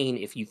insane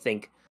if you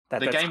think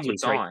that the that's game would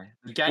die.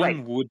 The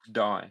game would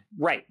die.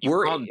 Right.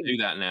 You can't do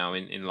that now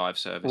in live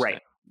service.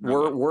 Right.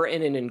 We're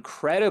in an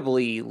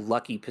incredibly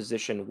lucky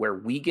position where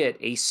we get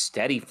a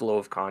steady flow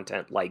of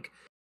content, like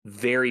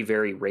very,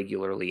 very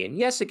regularly. And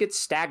yes, it gets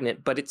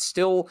stagnant, but it's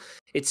still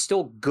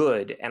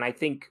good. And I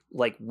think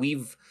like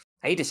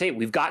I hate to say it,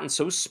 we've gotten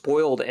so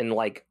spoiled and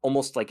like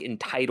almost like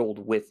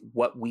entitled with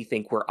what we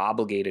think we're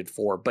obligated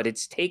for, but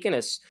it's taken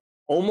us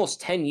almost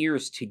 10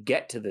 years to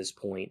get to this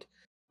point.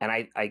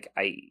 And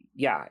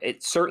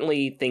it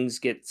certainly things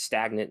get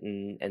stagnant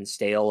and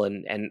stale.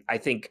 And I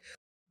think,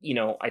 you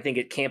know, I think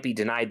it can't be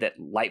denied that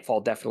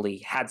Lightfall definitely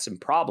had some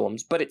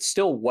problems, but it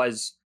still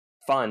was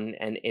fun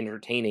and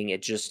entertaining.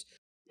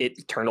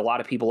 It turned a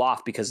lot of people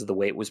off because of the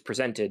way it was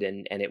presented,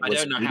 and it was.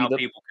 I don't know how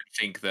people could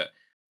think that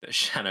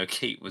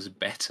Shadowkeep was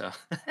better.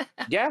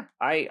 Yeah,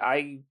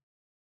 I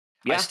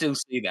still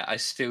see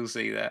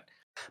that.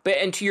 But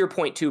and to your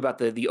point too about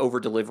the over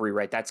delivery,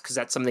 right? That's because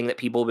that's something that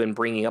people have been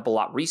bringing up a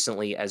lot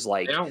recently as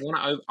like. They don't want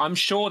to. I'm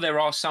sure there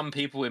are some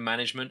people in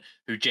management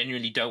who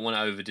genuinely don't want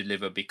to over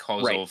deliver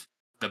because of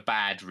the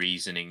bad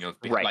reasoning of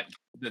like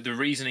the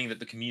reasoning that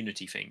the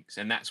community thinks,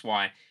 and that's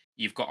why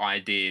you've got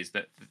ideas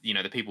that, you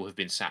know, the people who've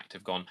been sacked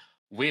have gone,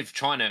 we're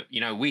trying to,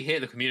 you know, we hear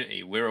the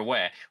community, we're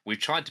aware, we've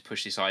tried to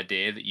push this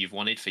idea that you've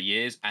wanted for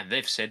years, and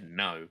they've said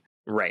no.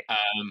 Right.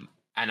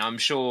 And I'm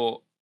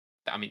sure,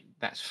 I mean,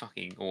 that's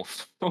fucking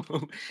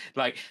awful.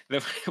 Like,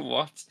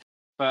 what?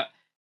 But,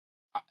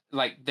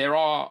 like,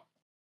 I'm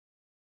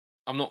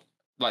not,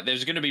 like,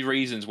 there's going to be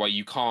reasons why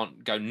you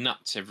can't go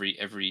nuts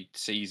every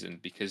season,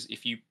 because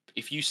if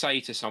you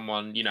say to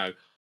someone, you know,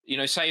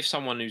 say if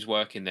someone who's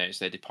working there, it's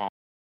their department,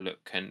 look,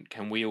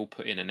 can we all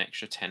put in an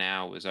extra 10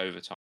 hours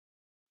overtime,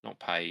 not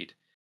paid,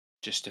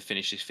 just to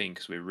finish this thing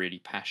because we're really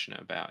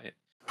passionate about it?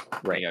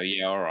 Right. They go,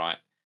 yeah, all right.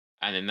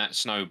 And then that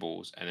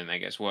snowballs, and then that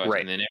gets worse,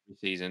 and then every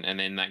season, and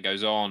then that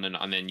goes on,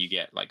 and then you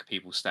get like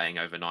people staying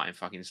overnight in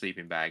fucking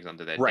sleeping bags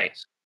under their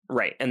desk.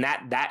 Right, and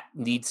that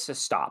needs to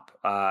stop.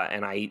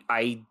 And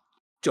I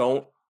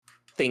don't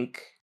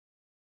think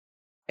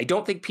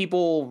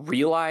people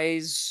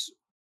realize,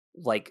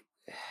 like,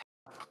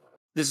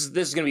 this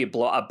is going to be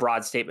a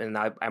broad statement,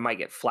 and I might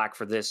get flack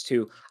for this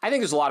too. I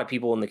think there's a lot of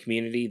people in the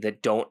community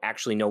that don't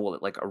actually know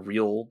what like a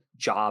real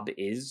job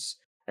is,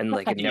 and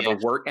like have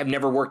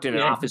never worked in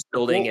an office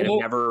building, and have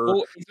never.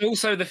 It's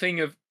also the thing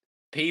of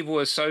people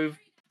are so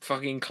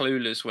fucking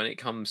clueless when it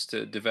comes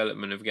to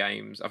development of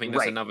games. I think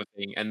that's another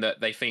thing, and that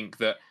they think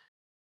that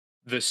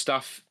the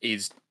stuff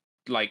is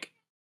like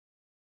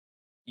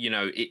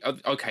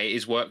okay, it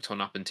is worked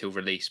on up until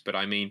release, but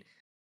I mean,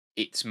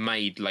 it's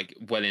made like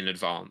well in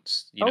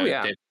advance.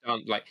 Yeah.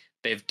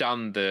 They've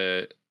done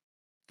the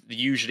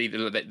usually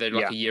they're like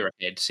Yeah. a year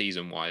ahead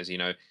season wise.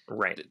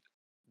 Right.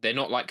 They're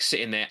not like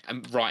sitting there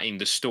and writing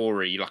the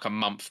story like a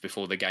month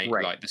before the game,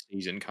 Right. like the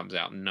season comes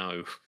out.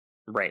 No.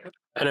 Right.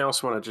 And I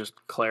also want to just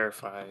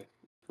clarify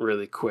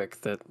really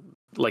quick that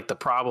like the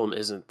problem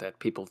isn't that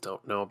people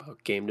don't know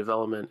about game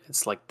development.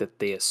 It's like that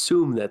they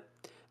assume that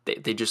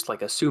they just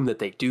like assume that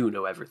they do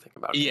know everything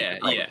about game Yeah,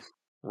 development. yeah.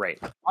 Right.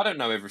 I don't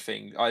know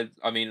everything. I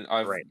mean,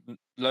 I've Right.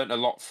 learned a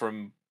lot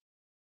from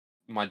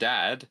my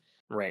dad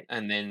Right.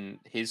 and then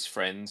his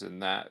friends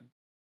and that,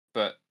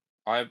 but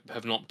I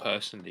have not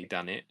personally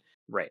done it.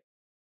 Right.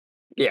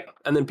 Yeah,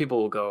 and then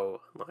people will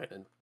go online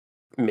and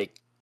make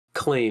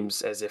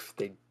claims as if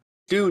they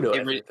do know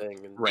It really-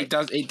 everything. And Right.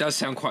 It does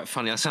sound quite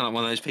funny. I sound like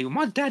one of those people.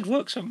 My dad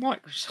works at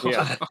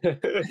Microsoft. Yeah.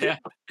 Yeah.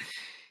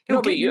 No,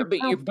 He'll but get you- your but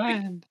you- account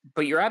banned.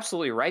 But you're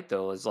absolutely right,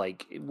 though. Is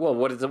like, well,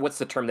 what's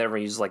the term that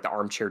everyone uses? Like the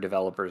armchair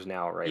developers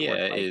now, right? Yeah,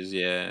 Where, it like, is.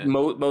 Yeah.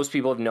 most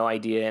people have no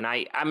idea, and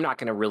I'm not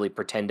going to really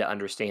pretend to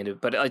understand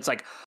it. But it's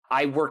like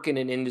I work in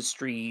an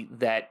industry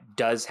that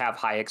does have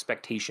high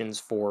expectations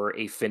for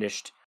a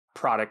finished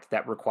product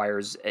that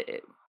requires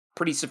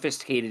pretty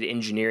sophisticated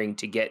engineering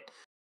to get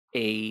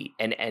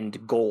an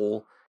end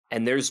goal.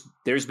 And there's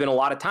been a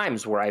lot of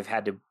times where I've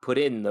had to put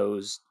in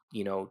those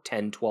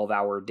 10,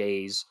 12-hour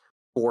days,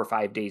 4 or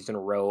 5 days in a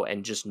row,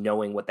 and just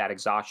knowing what that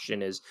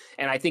exhaustion is.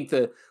 And I think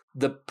the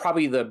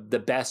probably the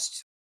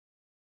best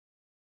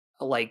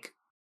like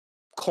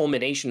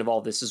culmination of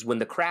all this is when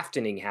the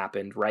crafting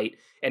happened, right?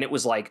 And it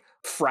was like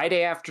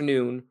Friday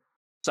afternoon,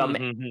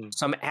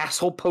 some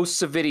asshole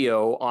posts a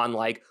video on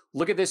like,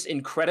 look at this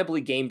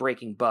incredibly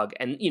game-breaking bug.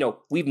 And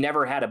we've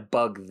never had a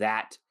bug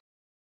that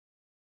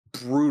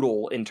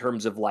brutal in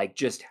terms of like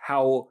just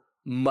how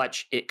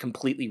much it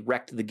completely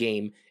wrecked the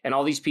game. And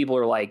all these people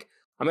are like,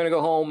 I'm going to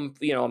go home,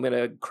 I'm going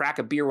to crack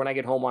a beer when I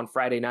get home on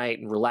Friday night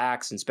and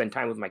relax and spend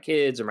time with my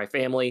kids or my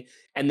family.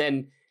 And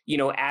then,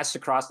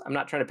 Astacross, I'm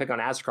not trying to pick on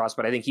Astacross,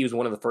 but I think he was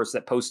one of the first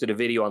that posted a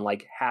video on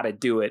like how to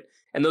do it.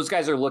 And those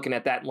guys are looking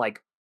at that and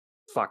like,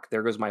 fuck,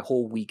 there goes my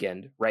whole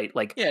weekend, right?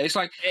 Like, yeah, it's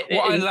like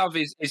what I love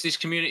is this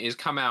community has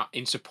come out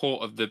in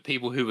support of the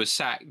people who were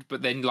sacked,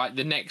 but then like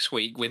the next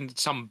week when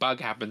some bug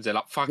happens, they're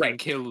like fucking Right.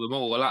 kill them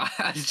all. Like,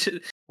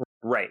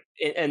 right.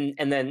 And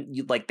then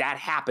like that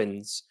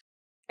happens,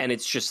 and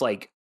it's just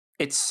like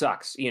it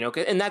sucks,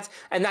 and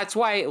that's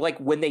why like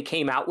when they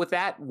came out with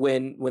that,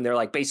 when they're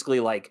like basically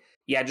like,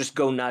 yeah, just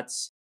go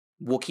nuts.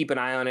 We'll keep an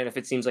eye on it. If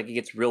it seems like it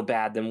gets real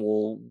bad, then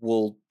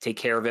we'll take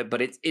care of it.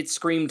 But it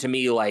screamed to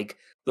me like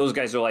those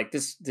guys are like,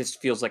 this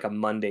feels like a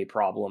Monday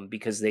problem,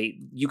 because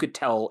you could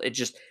tell it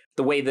just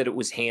the way that it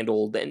was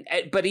handled.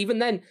 But even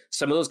then,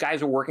 some of those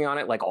guys were working on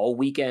it like all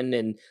weekend,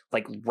 and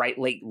like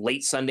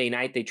late Sunday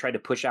night, they tried to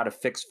push out a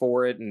fix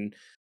for it.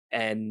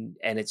 And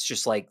it's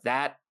just like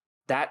that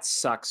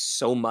sucks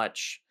so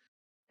much.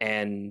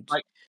 And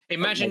like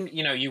imagine,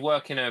 you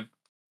work in a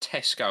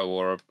Tesco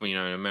or in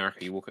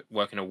America, you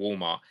work in a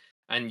Walmart,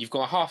 and you've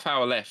got a half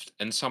hour left,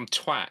 and some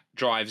twat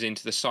drives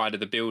into the side of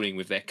the building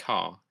with their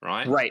car,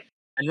 right? Right.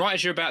 And right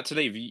as you're about to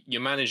leave,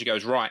 your manager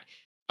goes, right,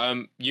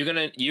 you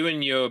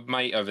and your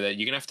mate over there,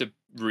 you're gonna have to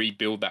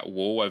rebuild that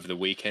wall over the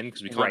weekend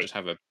because we can't Right. just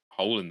have a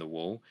hole in the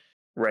wall.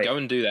 Right. Go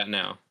and do that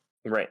now.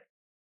 Right.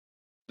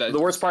 The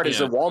worst part is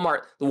the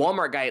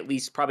Walmart guy at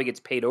least probably gets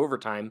paid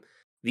overtime.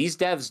 These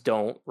devs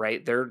don't,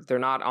 right? They're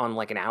not on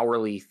like an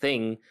hourly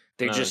thing.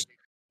 They're just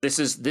this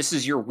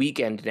is your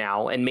weekend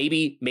now, and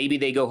maybe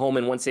they go home,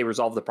 and once they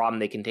resolve the problem,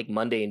 they can take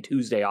Monday and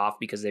Tuesday off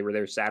because they were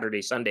there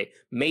Saturday, Sunday,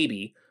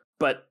 maybe.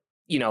 But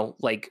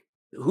like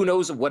who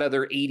knows what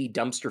other 80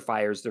 dumpster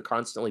fires they're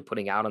constantly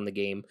putting out on the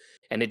game,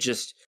 and it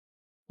just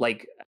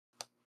like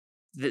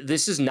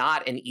this is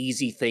not an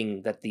easy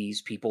thing that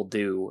these people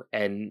do,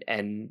 and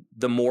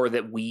the more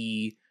that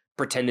we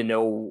pretend to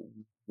know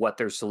what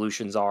their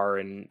solutions are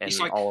and it's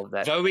like, all of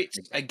that, though it's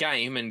a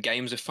game and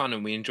games are fun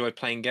and we enjoy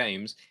playing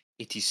games,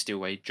 it is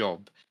still a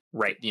job,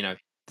 right?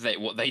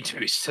 What they do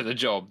is to the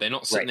job. They're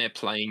not sitting there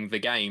playing the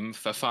game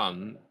for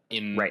fun. They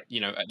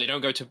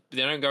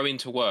don't go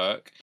into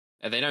work,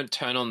 and they don't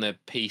turn on their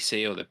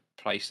PC or their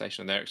PlayStation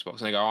or their Xbox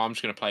and they go, I'm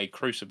just going to play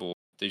Crucible,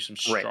 do some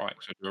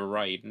strikes, or do a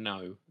raid.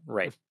 No,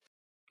 right.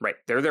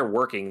 They're there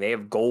working. They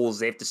have goals.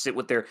 They have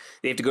to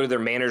they have to go to their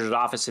manager's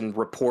office and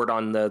report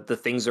on the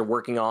things they're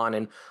working on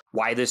and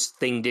why this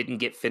thing didn't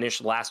get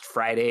finished last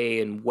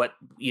Friday and what,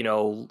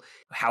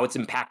 how it's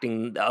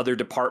impacting the other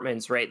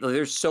departments, right?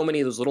 There's so many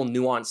of those little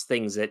nuanced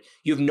things that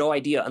you have no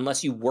idea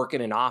unless you work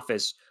in an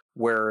office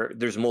where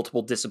there's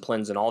multiple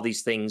disciplines and all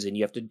these things, and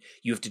you have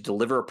to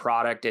deliver a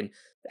product, and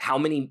how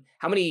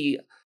many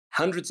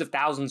hundreds of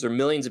thousands or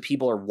millions of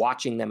people are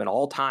watching them at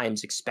all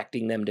times,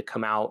 expecting them to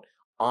come out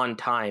on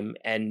time.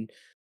 And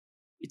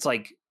it's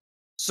like,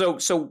 so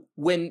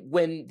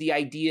when the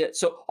idea,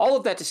 so all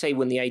of that to say,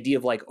 when the idea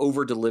of like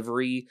over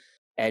delivery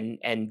and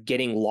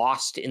getting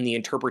lost in the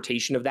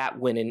interpretation of that,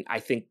 I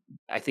think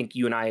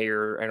you and I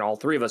and all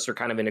three of us are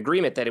kind of in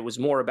agreement that it was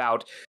more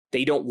about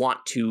they don't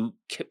want to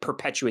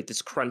perpetuate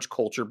this crunch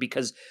culture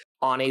because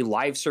on a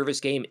live service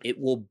game, it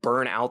will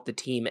burn out the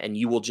team and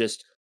you will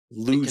just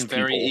lose It can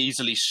very people.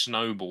 easily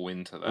snowball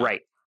into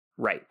that.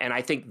 Right. And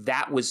I think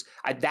that was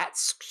that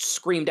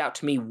screamed out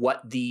to me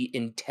what the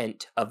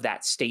intent of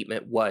that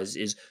statement was: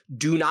 is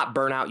do not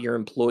burn out your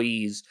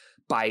employees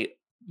by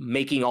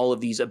making all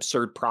of these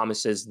absurd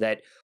promises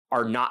that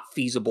are not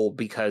feasible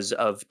because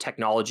of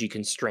technology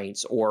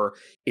constraints, or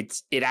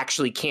it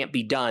actually can't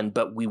be done,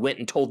 but we went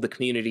and told the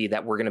community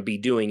that we're going to be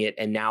doing it,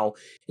 and now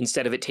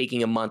instead of it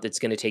taking a month, it's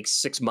going to take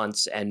 6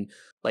 months. And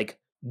like,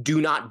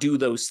 do not do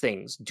those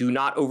things. Do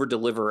not over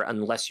deliver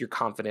unless you're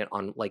confident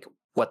on like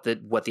what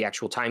the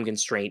actual time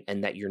constraint,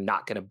 and that you're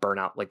not going to burn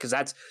out. Like,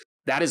 because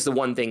that is the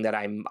one thing that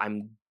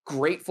I'm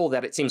grateful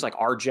that it seems like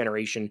our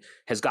generation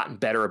has gotten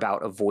better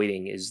about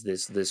avoiding, is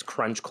this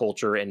crunch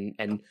culture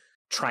and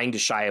trying to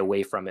shy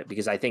away from it,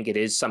 because I think it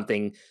is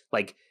something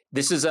like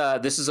this is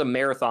a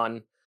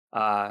marathon,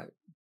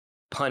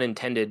 pun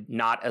intended,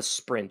 not a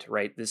sprint,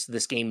 right?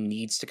 This game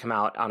needs to come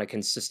out on a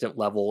consistent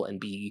level and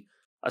be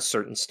a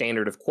certain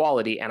standard of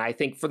quality, and I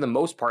think for the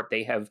most part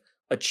they have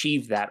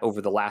achieved that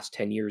over the last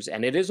 10 years,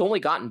 and it has only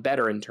gotten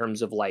better in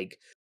terms of like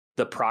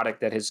the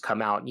product that has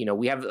come out. You know,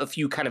 we have a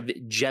few kind of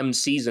gem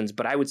seasons,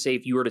 but I would say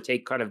if you were to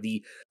take kind of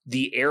the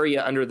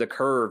area under the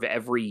curve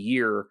every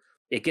year,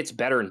 it gets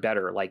better and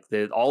better. Like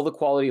all the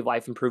quality of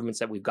life improvements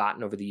that we've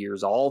gotten over the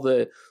years, all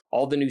the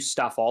new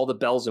stuff, all the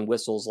bells and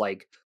whistles,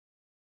 like,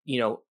 you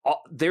know,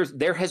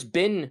 there has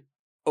been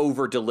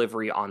over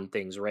delivery on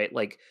things, right?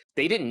 Like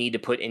they didn't need to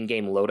put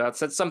in-game loadouts.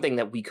 That's something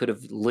that we could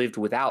have lived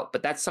without,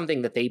 but that's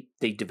something that they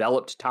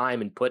developed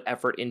time and put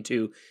effort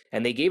into,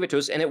 and they gave it to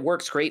us, and it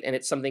works great, and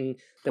it's something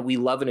that we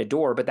love and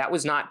adore. But that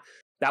was not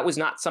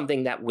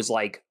something that was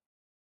like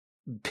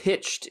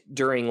pitched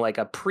during like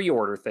a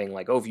pre-order thing,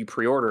 like, oh, if you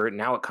pre-order it,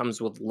 now it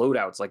comes with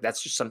loadouts. Like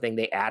that's just something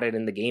they added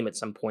in the game at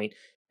some point.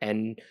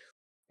 And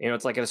you know,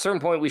 it's like at a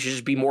certain point we should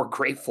just be more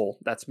grateful.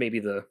 That's maybe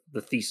the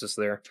thesis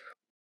there.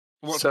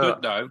 What's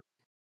good though,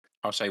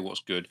 I'll say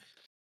what's good.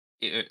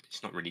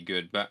 It's not really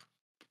good, but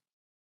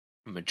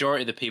the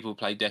majority of the people who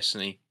play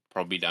Destiny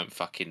probably don't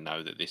fucking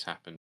know that this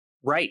happened.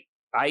 Right.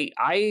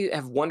 I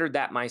have wondered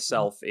that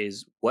myself,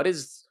 is what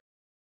is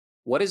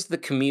the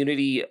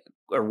community,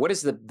 or what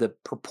is the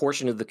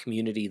proportion of the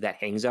community that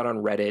hangs out on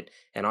Reddit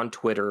and on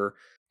Twitter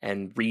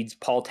and reads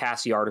Paul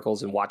Tassi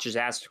articles and watches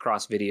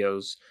Astacross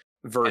videos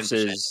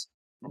versus 10%.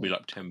 Probably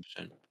like 10%.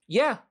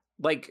 Yeah,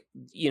 like,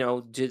 you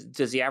know,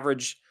 does the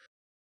average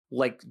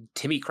like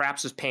Timmy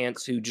craps his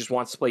pants who just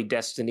wants to play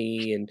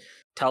Destiny and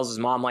tells his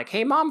mom like,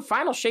 "Hey mom,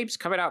 Final Shape's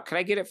coming out. Can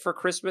I get it for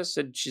Christmas?"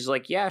 And she's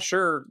like, "Yeah,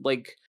 sure."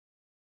 Like,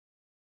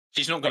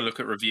 she's not going to look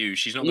at reviews.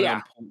 She's not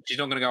going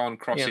to go on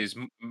Cross's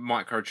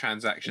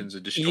microtransactions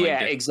and destroy.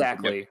 Yeah,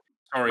 exactly.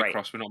 Sorry,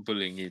 Cross, we're not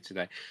bullying you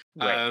today.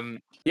 Right.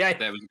 Yeah,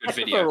 that was a good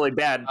video. Really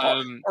bad.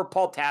 Or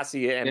Paul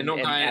Tassi and they're not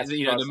and going.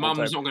 You know, the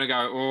mum's not going to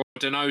go. Oh, I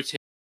don't know.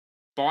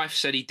 Bife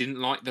said he didn't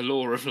like the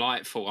law of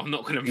Lightfall. I'm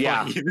not going to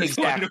buy you.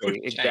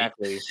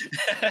 Exactly.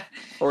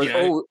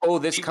 Or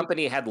this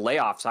company had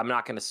layoffs. I'm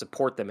not going to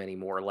support them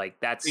anymore. Like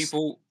that's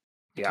people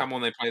come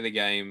on, they play the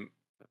game,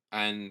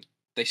 and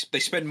they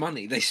spend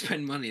money. They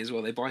spend money as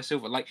well. They buy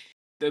silver. Like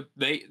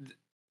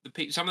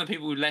some of the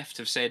people who left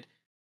have said,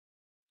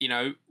 you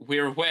know,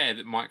 we're aware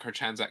that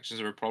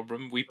microtransactions are a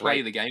problem. We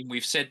play the game.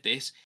 We've said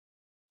this.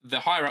 The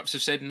higher ups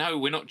have said, no,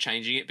 we're not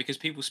changing it because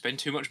people spend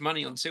too much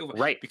money on silver.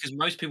 Right. Because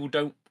most people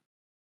don't.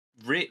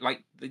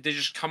 Like they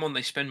just come on,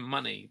 they spend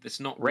money. That's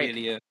not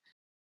really a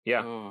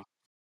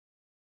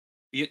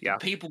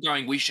people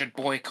going, we should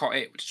boycott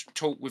it,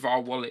 talk with our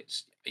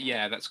wallets.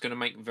 Yeah, that's going to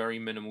make very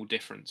minimal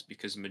difference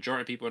because the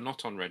majority of people are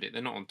not on Reddit,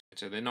 they're not on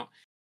Twitter, they're not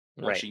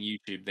watching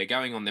YouTube. They're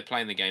going on, they're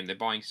playing the game, they're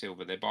buying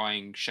silver, they're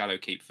buying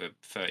Shadowkeep for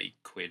 30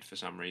 quid for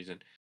some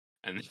reason,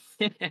 and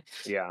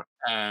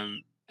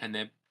and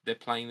they're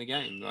playing the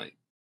game. Like,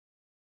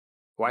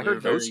 well, I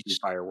heard those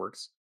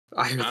fireworks.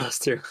 I heard those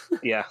too.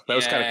 Yeah, that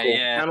was kind of cool.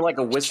 Kind of like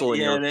a whistle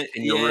in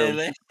your room.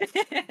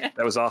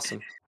 That was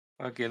awesome.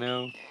 Fucking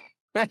hell.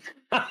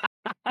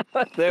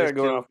 They're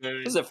going off.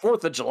 Is it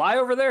 4th of July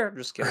over there? I'm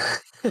just kidding.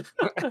 It's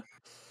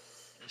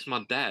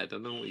my dad. I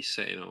don't know what he's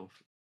setting off.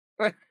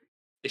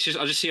 It's just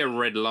I just see a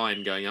red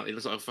line going up. It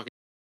looks like a fucking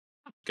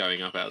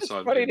going up outside.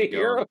 It's funny to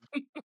hear.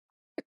 It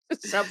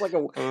just sounds like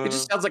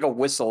a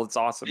whistle. It's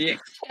awesome. Yeah.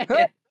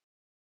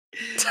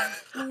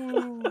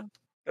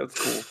 That's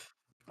cool.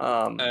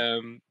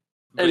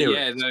 Anyway.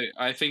 Yeah, no,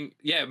 I think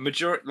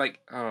majority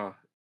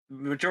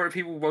of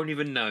people won't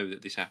even know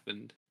that this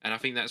happened, and I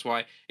think that's why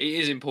it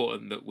is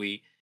important that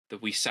we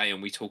say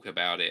and we talk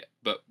about it,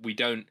 but we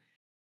don't.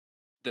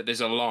 That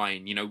there's a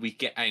line, you know, we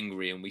get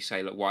angry and we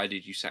say, "Look, why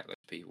did you sack those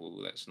people?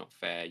 That's not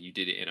fair. You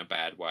did it in a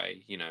bad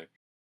way," you know.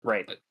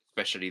 Right.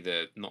 Especially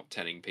the not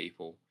telling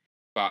people,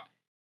 but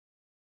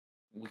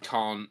we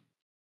can't.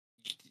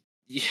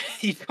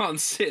 You can't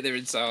sit there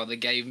and say, "Oh, the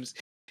game's."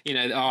 You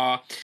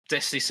know,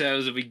 Destiny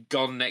servers will be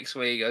gone next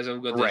week.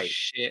 I've got this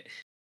shit,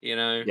 you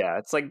know. Yeah,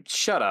 it's like,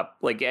 shut up.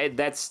 Like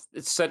it's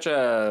such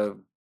a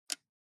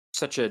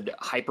such a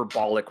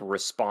hyperbolic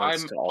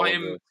response to all I of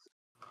am this.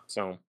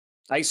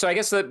 So I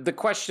guess the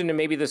question, and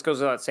maybe this goes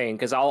without saying,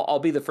 because I'll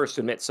be the first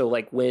to admit. So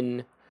like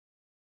when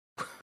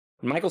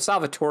Michael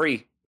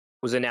Salvatori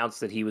was announced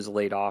that he was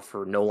laid off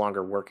or no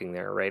longer working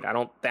there, right? I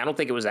don't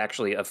think it was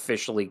actually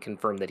officially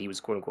confirmed that he was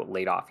quote unquote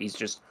laid off. He's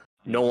just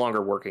no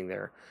longer working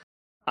there.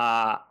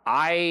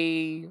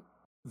 I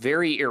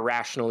very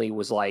irrationally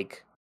was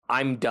like,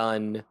 I'm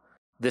done.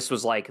 This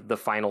was like the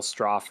final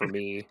straw for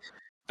me.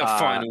 the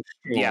final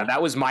straw. Yeah,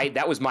 that was my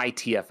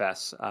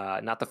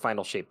TFS. Not the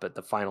final shape, but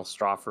the final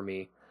straw for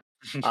me.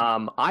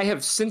 I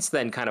have since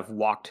then kind of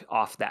walked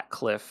off that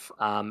cliff,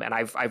 and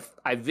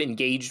I've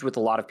engaged with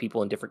a lot of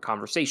people in different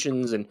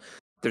conversations, and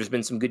there's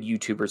been some good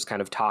YouTubers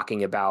kind of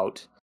talking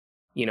about,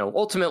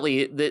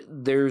 ultimately that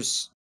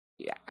there's,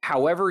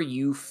 however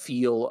you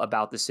feel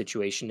about the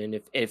situation, and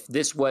if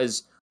this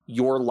was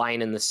your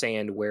line in the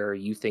sand where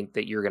you think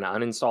that you're going to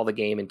uninstall the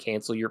game and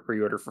cancel your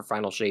pre-order for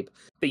Final Shape,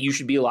 that you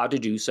should be allowed to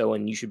do so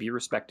and you should be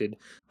respected.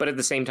 But at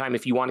the same time,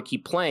 if you want to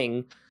keep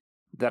playing,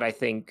 that I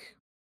think,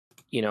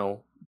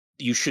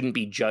 you shouldn't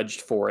be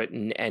judged for it,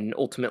 and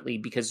ultimately,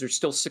 because there's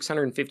still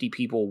 650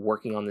 people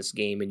working on this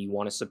game and you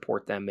want to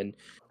support them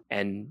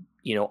and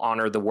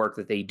honor the work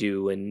that they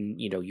do, and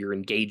you're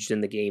engaged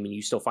in the game and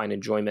you still find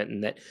enjoyment,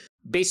 and that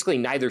basically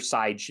neither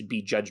side should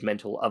be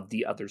judgmental of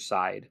the other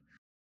side.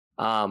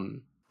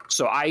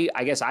 So I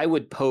guess I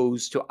would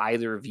pose to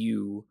either of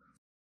you,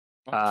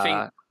 I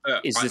think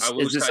is this I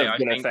going to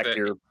think affect that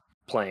your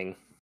playing?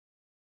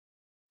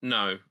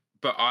 no,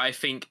 but I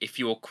think if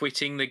you're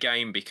quitting the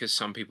game because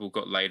some people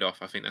got laid off,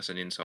 I think that's an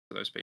insult to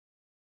those people.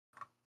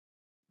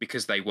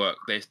 Because they were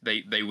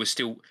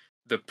still,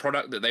 the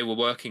product that they were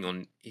working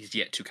on is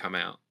yet to come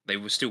out. They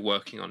were still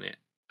working on it,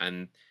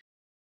 and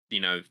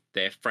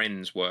their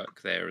friends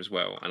work there as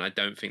well, and I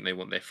don't think they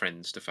want their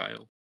friends to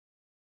fail.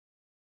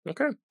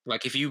 Okay.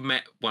 Like if you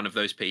met one of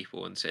those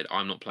people and said,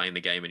 "I'm not playing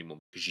the game anymore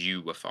because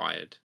you were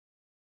fired,"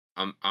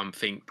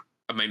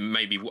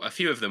 maybe a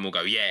few of them will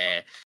go,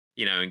 "Yeah,"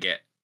 and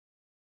get.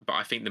 But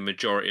I think the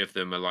majority of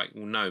them are like,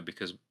 "Well, no,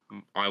 because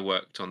I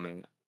worked on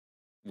them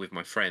with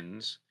my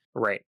friends,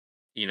 Right?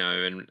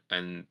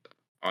 And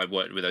I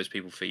worked with those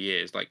people for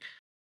years. Like,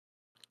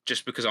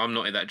 just because I'm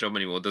not in that job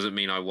anymore doesn't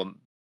mean I want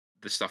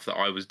the stuff that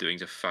I was doing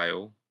to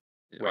fail.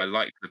 Right. I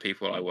like the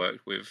people I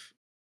worked with.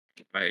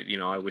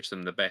 I wish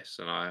them the best,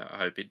 and I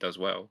hope it does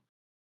well.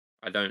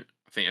 I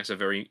think that's a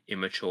very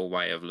immature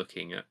way of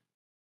looking at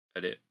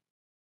it.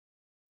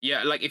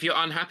 Yeah, like if you're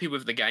unhappy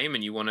with the game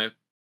and you want to,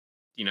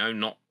 you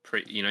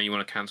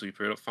want to cancel your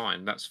pre-order,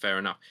 fine, that's fair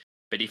enough.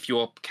 But if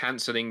you're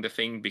canceling the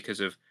thing because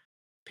of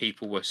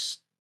people were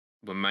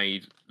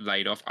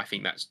laid off, I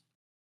think that's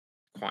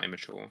quite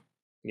immature.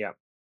 Yeah.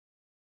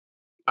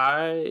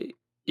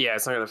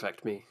 It's not going to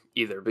affect me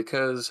either,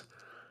 because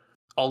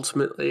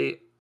ultimately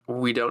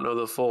we don't know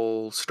the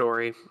full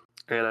story,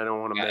 and I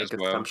don't want to make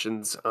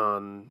assumptions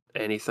on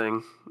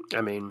anything.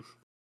 I mean,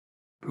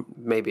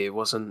 maybe it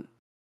wasn't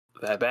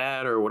that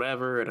bad or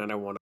whatever, and I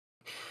don't want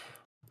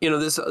to.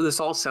 This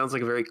all sounds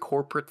like a very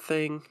corporate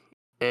thing,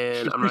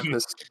 and I'm not going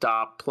to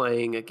stop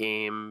playing a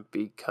game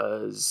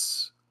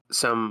because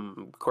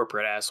some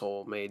corporate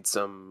asshole made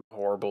some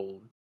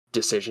horrible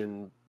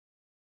decision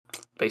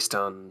based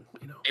on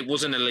it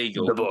wasn't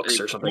illegal, the books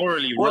or something.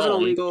 Morally it wasn't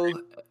wrong. illegal.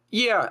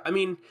 Yeah, I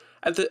mean,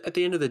 at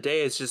the end of the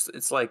day,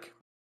 it's like,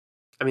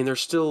 I mean,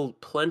 there's still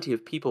plenty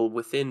of people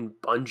within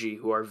Bungie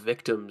who are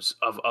victims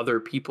of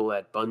other people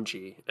at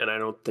Bungie, and I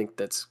don't think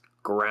that's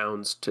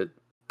grounds to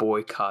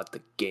boycott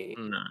the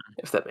game. No.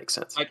 If that makes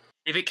sense. Like,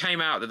 if it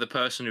came out that the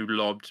person who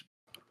lobbed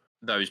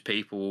those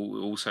people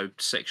also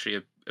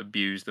sexually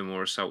abused them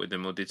or assaulted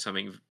them or did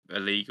something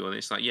illegal, and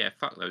it's like, yeah,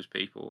 fuck those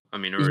people. I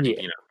mean, already,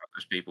 fuck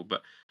those people,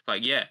 but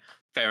like, yeah,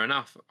 fair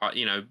enough.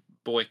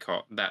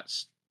 Boycott,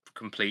 that's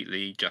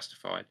completely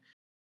justified.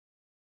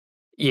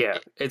 Yeah,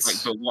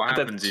 but what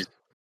happens is,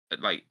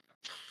 like,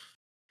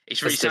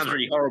 it really sounds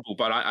really horrible,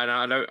 but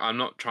I'm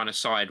not trying to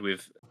side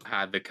with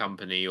the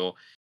company or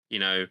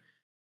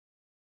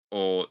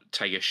or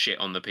take a shit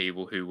on the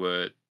people who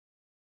were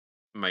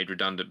made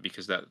redundant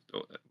because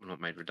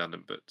not made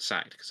redundant but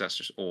sacked, because that's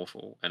just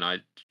awful, and I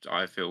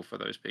feel for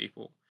those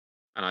people,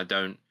 and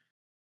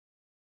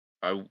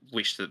I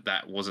wish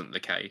that wasn't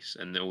the case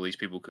and all these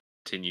people could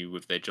continue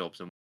with their jobs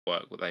and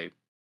work what they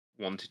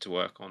wanted to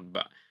work on.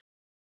 But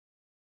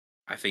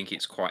I think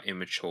it's quite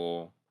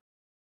immature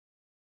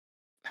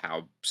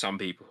how some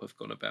people have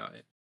gone about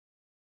it.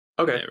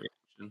 Okay.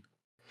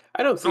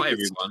 I don't think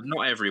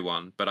not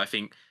everyone, but I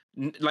think,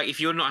 like, if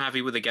you're not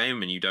happy with a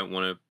game and you don't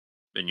want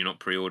to, and you're not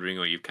pre-ordering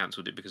or you've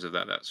cancelled it because of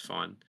that, that's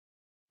fine.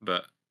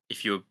 But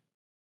if you're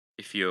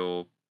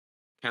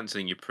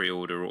cancelling your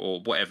pre-order or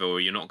whatever, or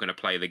you're not going to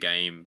play the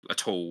game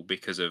at all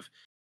because of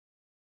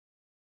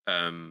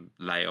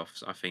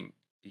layoffs, I think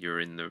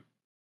you're in the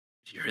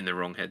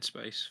wrong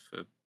headspace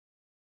for.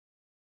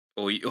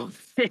 Or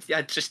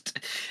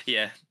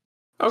yeah.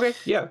 Okay,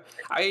 yeah.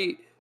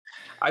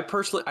 I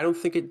personally, I don't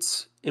think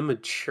it's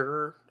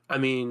immature. I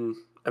mean,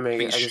 I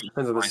guess it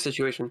depends on the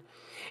situation.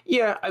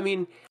 Yeah, I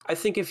mean, I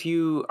think if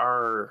you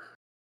are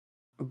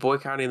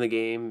boycotting the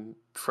game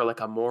for like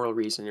a moral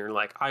reason, you're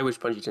like, I wish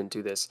Bungie didn't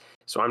do this,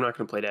 so I'm not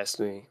going to play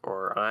Destiny,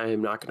 or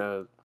I'm not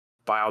going to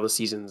buy all the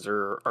seasons,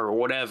 or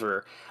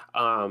whatever.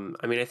 I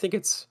mean, I think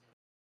it's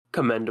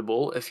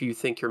commendable if you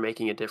think you're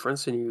making a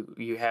difference and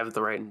you have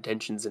the right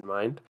intentions in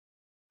mind.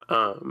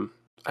 Um,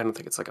 I don't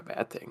think it's like a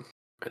bad thing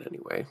in any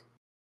way.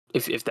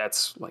 If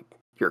that's like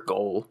your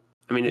goal.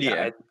 I mean,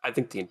 Yeah. I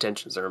think the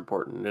intentions are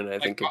important, and I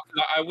Like, think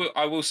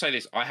I will say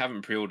this: I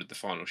haven't pre-ordered the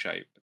final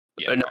shape.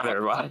 Yeah,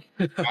 neither have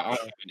I. I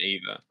haven't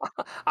either.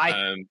 I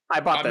Um, I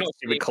bought I'm that not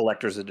stupid seeing,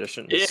 collector's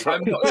edition. Yeah. So.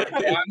 I'm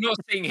not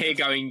sitting here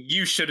going,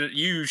 you should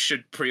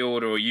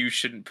pre-order, or you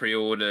shouldn't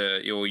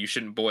pre-order, or you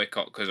shouldn't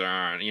boycott because,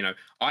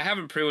 I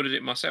haven't pre-ordered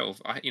it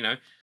myself. I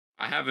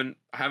haven't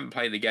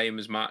played the game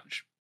as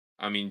much.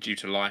 I mean, due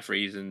to life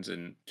reasons,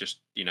 and just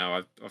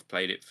I've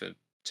played it for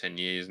 10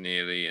 years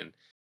nearly, and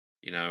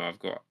I've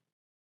got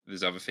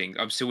there's other things.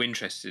 I'm still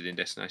interested in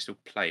Destiny. I still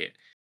play it,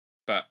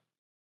 but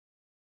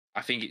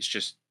I think it's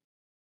just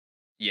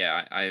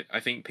I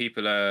think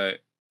people are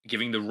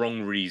giving the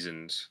wrong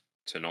reasons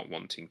to not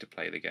wanting to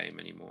play the game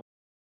anymore.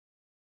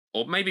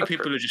 Or maybe That's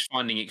people true. are just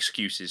finding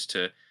excuses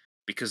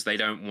because they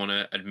don't want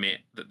to admit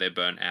that they're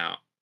burnt out,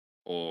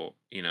 or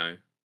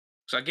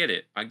so I get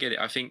it. I get it.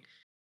 I think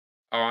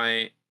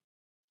I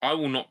I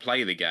will not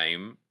play the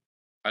game.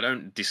 I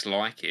don't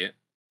dislike it,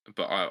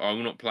 but I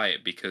will not play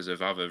it because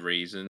of other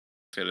reasons.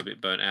 I feel a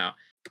bit burnt out,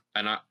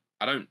 and I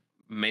don't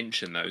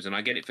mention those. And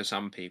I get it for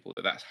some people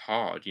that's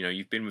hard.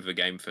 You've been with a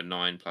game for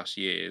 9+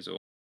 years, or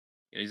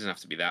it doesn't have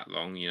to be that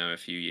long, a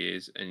few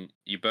years, and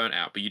you're burnt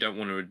out, but you don't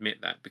want to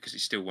admit that because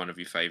it's still one of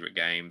your favorite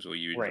games, or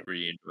you Right.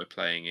 really enjoy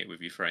playing it with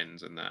your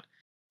friends and that.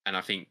 And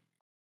I think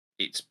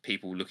it's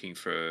people looking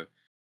for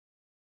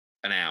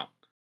an out.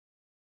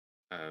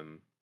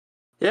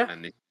 Yeah,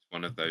 And this is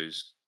one of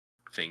those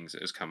things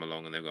that has come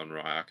along, and they've gone,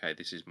 right, okay,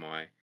 this is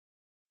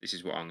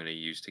what I'm going to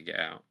use to get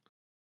out.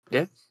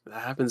 yeah,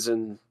 that happens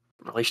in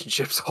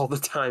relationships all the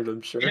time,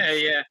 I'm sure. Yeah,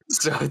 yeah.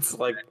 So it's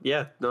like,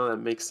 yeah, no, that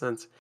makes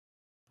sense.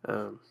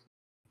 But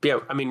yeah,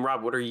 I mean,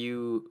 Rob, what are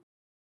you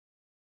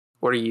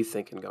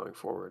thinking going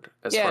forward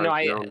as Yeah, far no,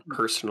 as your own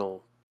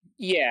personal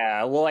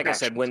yeah. Well, like I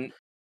said, actions?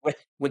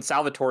 when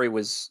Salvatori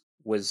was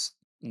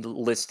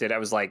listed, I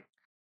was like,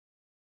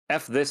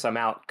 F this, I'm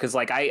out. Because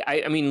like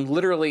I mean,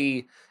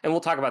 literally, and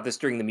we'll talk about this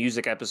during the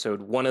music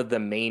episode. One of the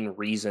main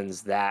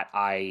reasons that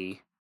I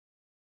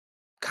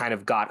kind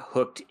of got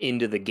hooked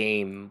into the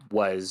game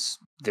was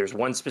there's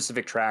one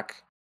specific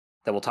track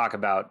that we'll talk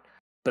about,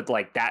 but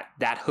like that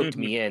hooked Mhm.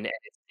 me in. And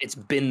it's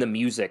been the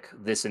music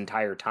this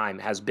entire time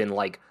has been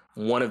like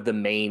one of the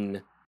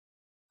main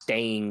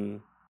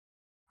staying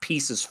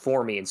pieces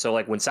for me. And so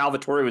like when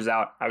Salvatore was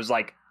out, I was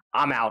like,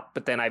 I'm out.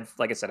 But then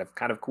like I said, I've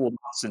kind of cooled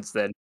off since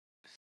then.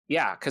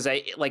 Yeah, because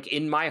I like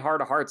in my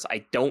heart of hearts,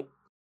 I don't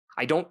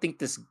think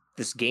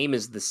this game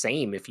is the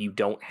same if you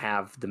don't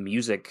have the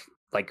music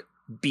like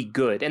be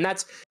good. And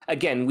that's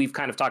again, we've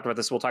kind of talked about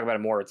this. We'll talk about it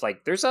more. It's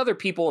like there's other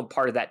people and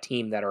part of that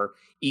team that are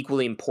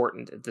equally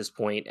important at this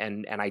point,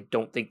 and I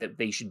don't think that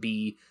they should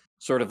be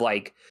sort of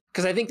like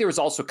because I think there was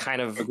also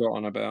kind of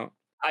Forgotten about.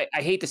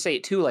 I hate to say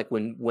it too, like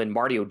when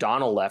Marty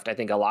O'Donnell left, I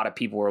think a lot of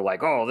people were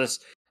like, "Oh, this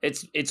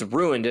it's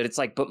ruined." And it's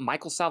like, but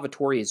Michael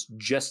Salvatore is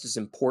just as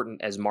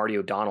important as Marty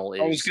O'Donnell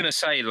I was is. gonna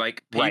say,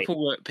 like, Right,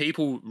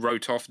 people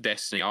wrote off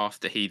Destiny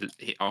after he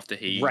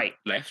right.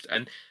 left,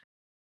 and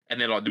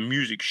they're like, the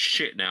music's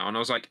shit now, and I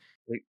was like,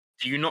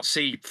 do you not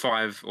see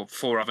 5 or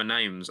 4 other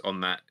names on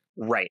that,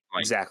 Right,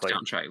 like, exactly.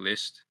 soundtrack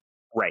list?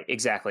 Right,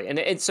 exactly.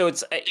 And so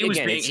it's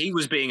again, it's He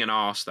was being an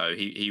arse though.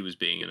 He was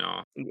being an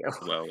arse yeah, as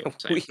well at the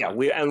same yeah,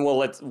 time.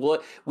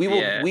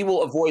 Yeah, we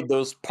will avoid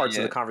those parts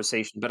of yeah, the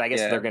conversation, but I guess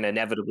yeah, they're going to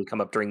inevitably come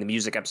up during the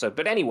music episode.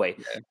 But anyway,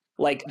 yeah.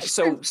 like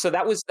so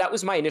that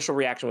was my initial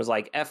reaction was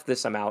like F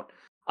this, I'm out.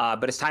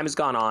 But as time has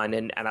gone on,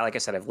 and like I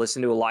said, I've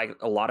listened to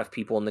a lot of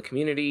people in the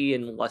community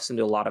and listened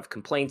to a lot of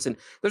complaints, and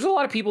there's a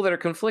lot of people that are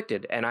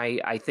conflicted, and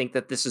I think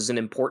that this is an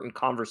important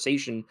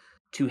conversation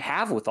to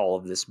have with all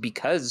of this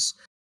because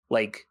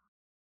like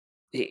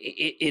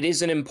it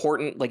is an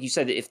important, like you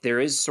said, if there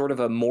is sort of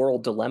a moral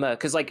dilemma,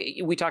 because like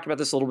we talked about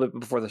this a little bit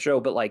before the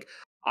show, but like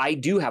I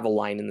do have a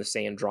line in the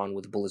sand drawn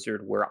with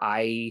Blizzard where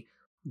I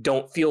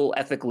don't feel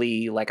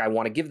ethically like I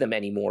want to give them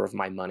any more of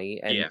my money.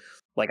 And Yeah.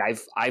 like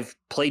I've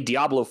played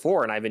Diablo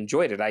 4 and I've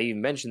enjoyed it. I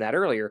even mentioned that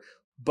earlier,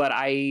 but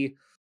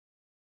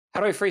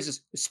how do I phrase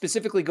this?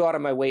 Specifically go out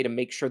of my way to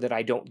make sure that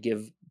I don't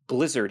give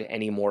Blizzard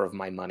any more of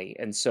my money.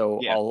 And so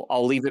Yeah.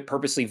 I'll leave it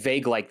purposely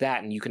vague like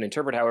that, and you can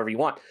interpret however you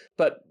want.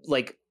 But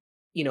like,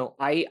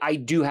 I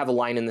do have a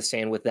line in the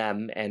sand with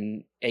them,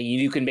 and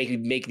you can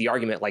make the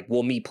argument like,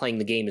 well, me playing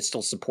the game is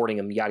still supporting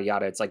them, yada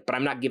yada. It's like, but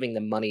I'm not giving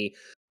them money.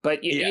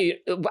 But Yeah.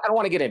 I don't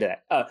want to get into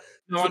that.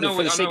 No, For the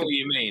I sake know of what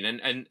you mean,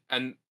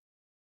 and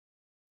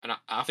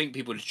I think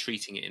people are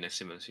treating it in a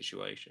similar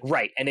situation.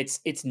 right, and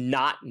it's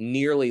not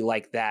nearly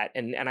like that,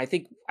 and I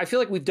feel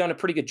like we've done a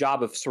pretty good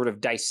job of sort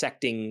of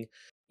dissecting,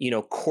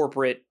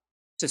 corporate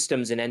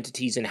systems and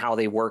entities and how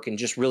they work, and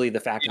just really the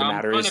fact of the I'm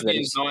matter trying is to that be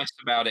as it's nice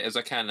about it as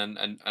I can,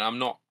 and I'm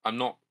not.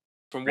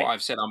 From what right,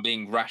 I've said, I'm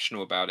being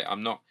rational about it.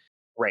 I'm not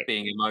right,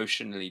 being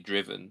emotionally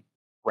driven.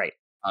 right.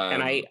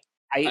 And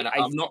Um, and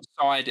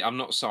I I'm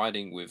not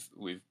siding with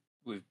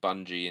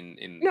Bungie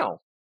in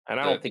no, and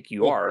I don't the think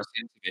you corporate are.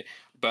 sense of it.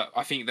 But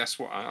I think that's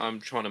what I'm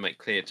trying to make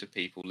clear to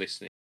people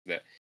listening,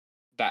 that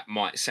that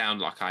might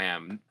sound like I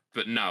am,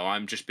 but no,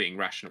 I'm just being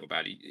rational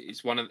about it.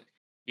 It's one of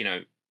you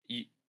know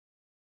you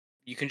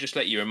you can just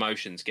let your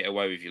emotions get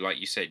away with you, like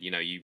you said. You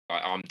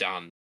like, I'm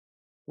done.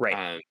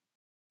 Right, Um,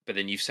 but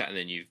then you've sat and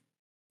then you've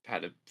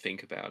had to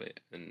think about it,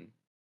 and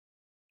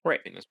I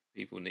right. think that's what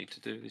people need to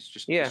do.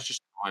 It's Yeah.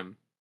 just time.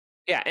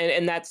 Yeah,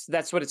 and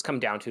that's what it's come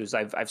down to is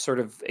I've sort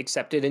of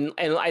accepted, and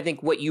I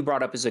think what you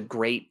brought up is a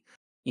great,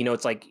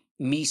 it's like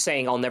me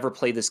saying I'll never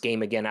play this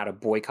game again out of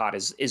boycott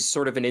is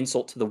sort of an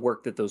insult to the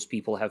work that those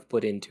people have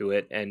put into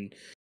it. And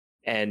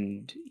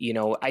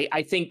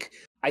I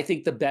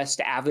think the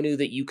best avenue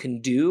that you can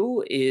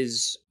do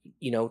is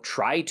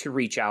try to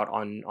reach out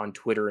on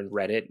Twitter and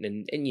Reddit,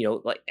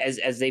 and like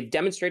as they've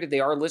demonstrated,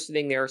 they are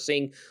listening, they are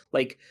saying,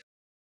 like,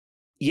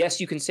 yes,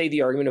 you can say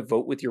the argument of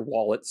vote with your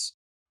wallets.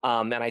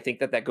 And I think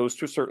that goes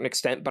to a certain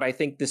extent, but I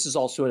think this is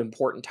also an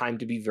important time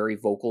to be very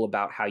vocal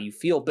about how you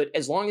feel. But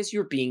as long as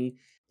you're being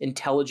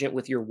intelligent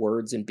with your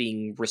words and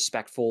being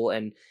respectful,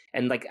 and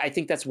like, I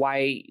think that's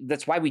why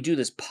we do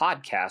this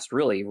podcast,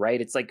 really, right?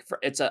 It's like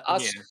Yeah,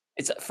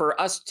 it's for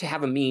us to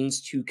have a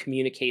means to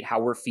communicate how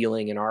we're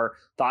feeling and our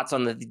thoughts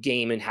on the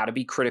game and how to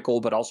be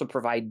critical, but also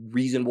provide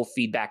reasonable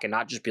feedback and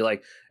not just be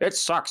like, it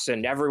sucks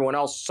and everyone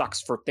else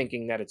sucks for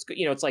thinking that it's good.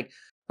 It's like,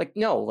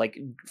 no, like,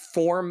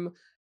 form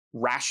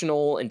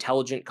rational,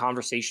 intelligent,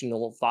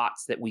 conversational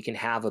thoughts that we can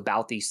have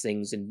about these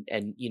things,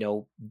 and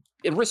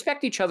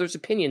respect each other's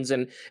opinions.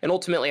 And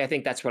ultimately, I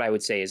think that's what I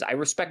would say is I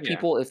respect yeah,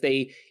 people if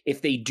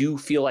they do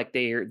feel like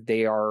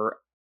they are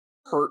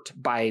hurt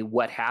by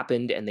what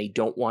happened and they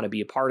don't want to be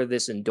a part of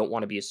this and don't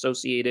want to be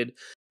associated.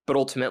 But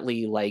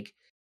ultimately, like,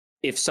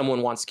 if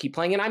someone wants to keep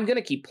playing, and I'm going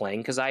to keep playing,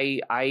 because I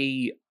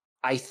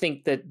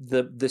think that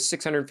the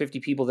 650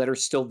 people that are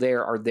still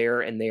there are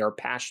there and they are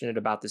passionate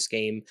about this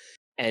game.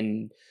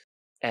 And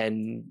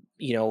and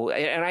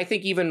I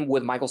think even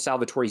with Michael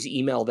Salvatori's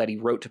email that he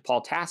wrote to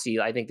Paul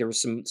Tassi, I think there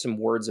was some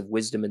words of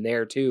wisdom in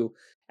there too.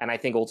 And I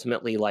think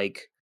ultimately,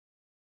 like,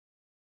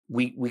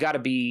 we got to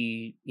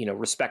be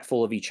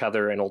respectful of each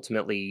other, and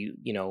ultimately,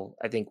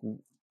 I think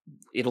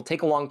it'll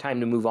take a long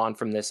time to move on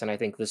from this, and I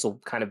think this will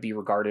kind of be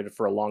regarded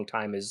for a long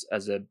time as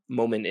a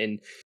moment in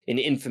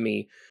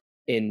infamy,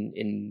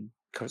 in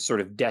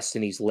sort of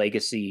Destiny's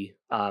legacy,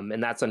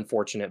 and that's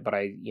unfortunate. But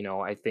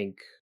I think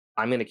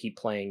I'm going to keep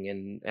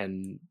playing,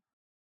 and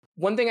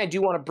one thing I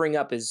do want to bring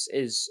up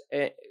is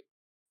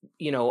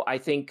I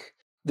think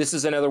this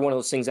is another one of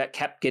those things that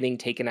kept getting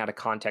taken out of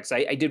context.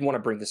 I did want to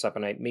bring this up,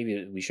 and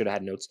maybe we should have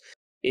had notes.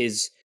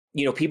 Is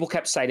people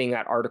kept citing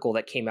that article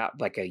that came out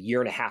like a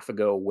year and a half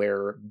ago,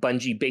 where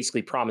Bungie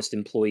basically promised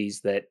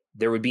employees that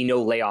there would be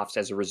no layoffs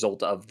as a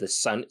result of the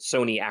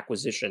Sony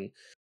acquisition,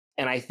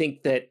 and I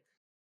think that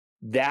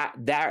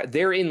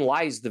therein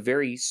lies the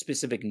very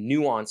specific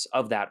nuance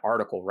of that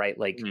article, right?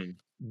 Like, mm,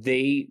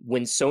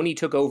 when Sony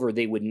took over,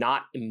 they would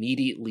not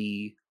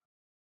immediately,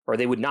 or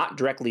they would not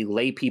directly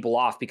lay people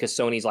off because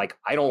Sony's like,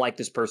 I don't like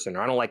this person,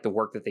 or I don't like the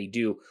work that they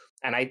do.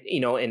 And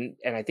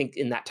and I think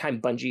in that time,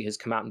 Bungie has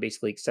come out and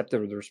basically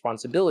accepted the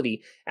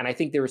responsibility. And I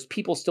think there was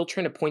people still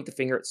trying to point the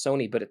finger at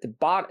Sony, but at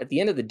the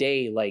end of the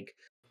day, like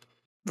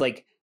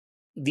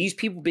these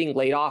people being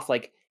laid off,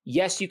 like,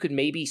 yes, you could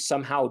maybe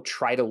somehow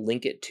try to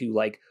link it to,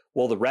 like,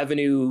 well, the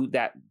revenue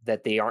that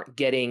they aren't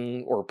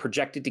getting or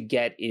projected to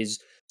get is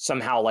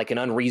somehow like an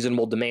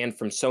unreasonable demand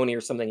from Sony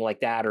or something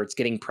like that, or it's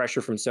getting pressure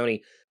from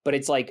Sony. But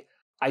it's like,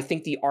 I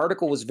think the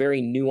article was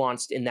very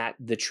nuanced in that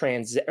the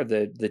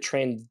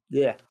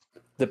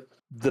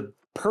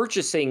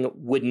purchasing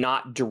would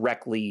not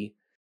directly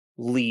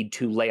lead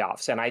to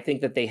layoffs, and I think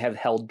that they have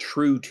held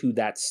true to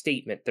that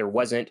statement. There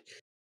wasn't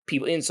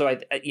people, and so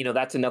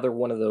that's another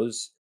one of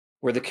those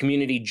where the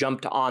community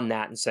jumped on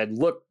that and said,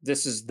 look,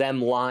 this is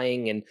them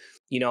lying. And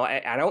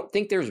I don't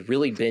think there's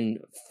really been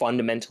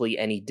fundamentally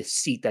any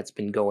deceit that's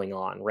been going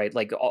on, right?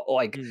 Like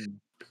mm.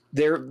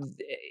 there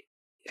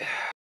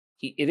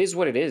it is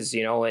what it is,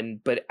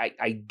 but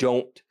I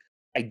don't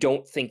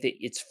think that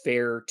it's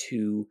fair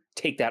to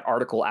take that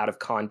article out of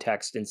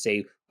context and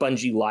say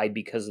Bungie lied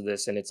because of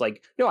this. And it's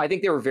like, no, I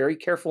think they were very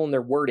careful in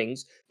their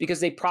wordings, because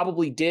they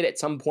probably did at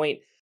some point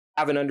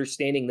have an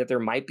understanding that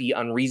there might be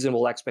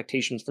unreasonable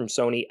expectations from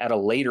Sony at a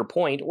later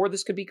point, or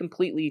this could be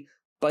completely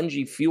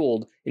Bungie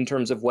fueled in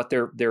terms of what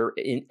their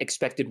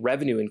expected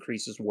revenue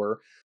increases were.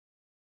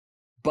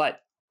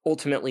 But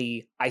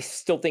ultimately, I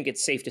still think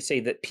it's safe to say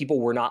that people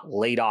were not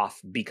laid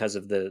off because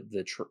of the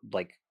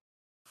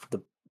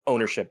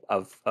ownership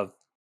of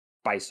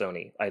by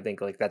Sony. I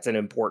think, like, that's an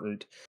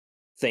important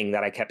thing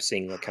that I kept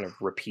seeing, like, kind of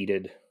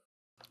repeated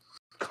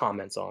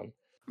comments on.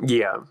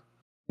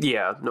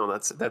 Yeah, no,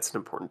 that's an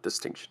important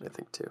distinction, I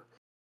think, too.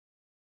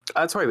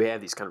 That's why we have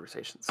these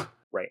conversations.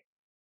 Right.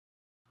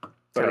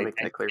 But Gotta make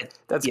that clear.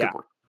 That's a yeah. good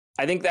point.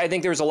 I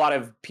think there's a lot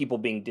of people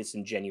being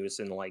disingenuous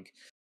and like,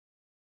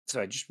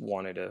 so I just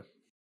wanted to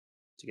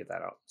get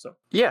that out. So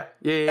Yeah.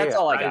 that's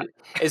all I got.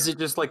 Is it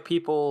just like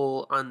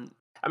people on?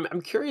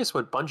 I'm curious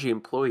what Bungie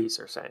employees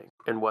are saying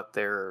and what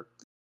their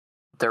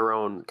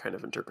own kind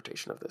of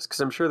interpretation of this, because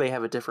I'm sure they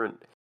have a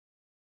different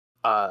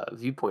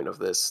viewpoint of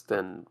this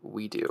than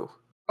we do.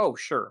 Oh,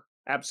 sure,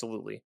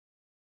 absolutely.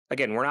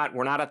 Again, we're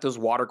not at those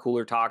water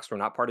cooler talks. We're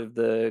not part of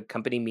the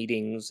company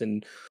meetings,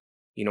 and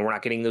we're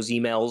not getting those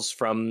emails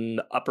from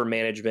upper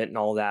management and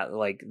all that.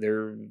 Like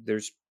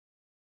there's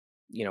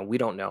we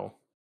don't know.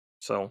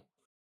 So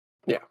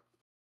yeah,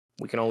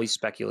 we can always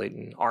speculate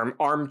and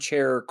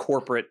armchair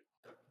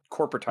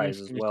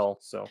corporatize as well.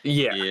 So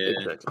yeah.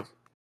 Exactly.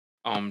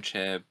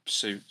 Armchair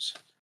suits.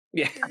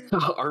 Yeah.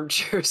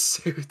 Armchair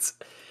suits.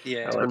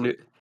 Yeah. That's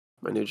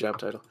my new job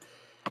title.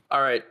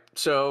 All right,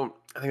 so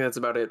I think that's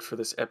about it for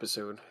this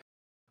episode.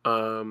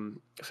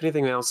 If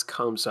anything else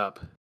comes up,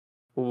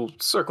 we'll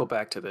circle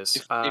back to this.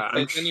 If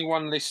there's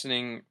anyone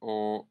listening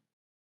or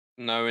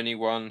know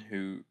anyone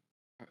who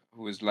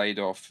was laid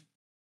off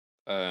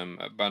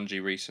at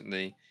Bungie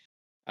recently,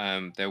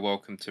 they're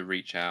welcome to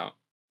reach out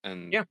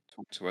and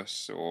talk to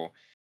us, or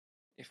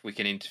if we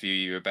can interview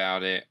you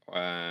about it,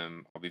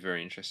 I'll be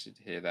very interested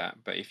to hear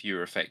that. But if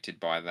you're affected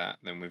by that,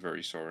 then we're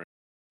very sorry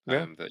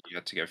that you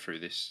had to go through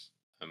this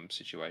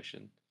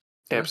situation.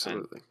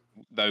 Absolutely.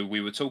 And though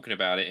we were talking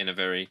about it in a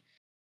very,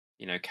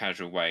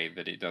 casual way,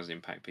 that it does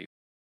impact people.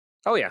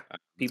 Oh yeah,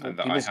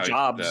 people's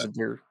jobs.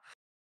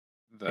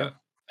 That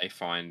they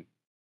find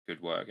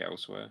good work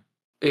elsewhere.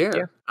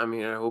 Yeah. I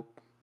mean, I hope.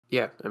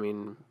 Yeah, I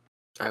mean,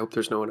 I hope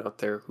there's no one out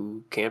there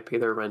who can't pay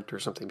their rent or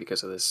something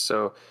because of this.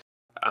 So,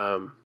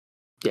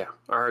 yeah,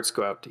 our hearts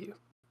go out to you.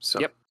 So,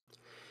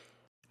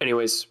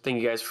 anyways,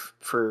 thank you guys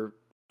for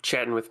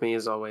chatting with me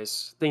as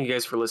always. Thank you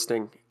guys for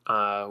listening.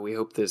 We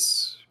hope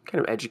this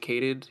kind of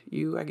educated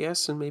you, I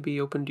guess, and maybe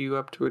opened you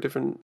up to a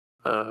different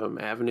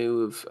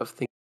avenue of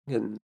thinking.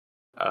 And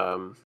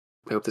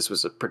I hope this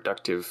was a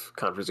productive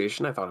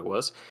conversation. I thought it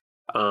was.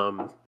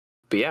 But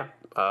yeah,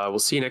 we'll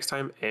see you next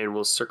time, and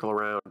we'll circle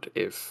around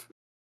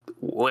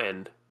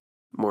when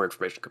more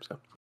information comes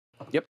out.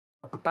 Yep.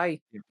 Bye.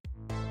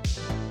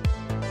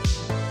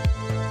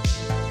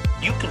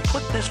 You can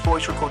put this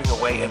voice recording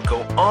away and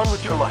go on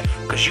with your life,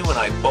 because you and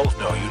I both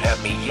know you'd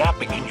have me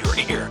yapping in your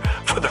ear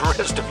for the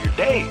rest of your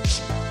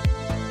days.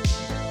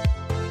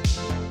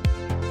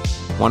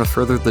 Want to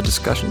further the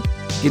discussion?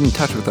 Get in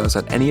touch with us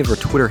at any of our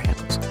Twitter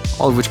handles,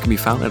 all of which can be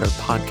found in our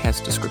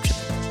podcast description.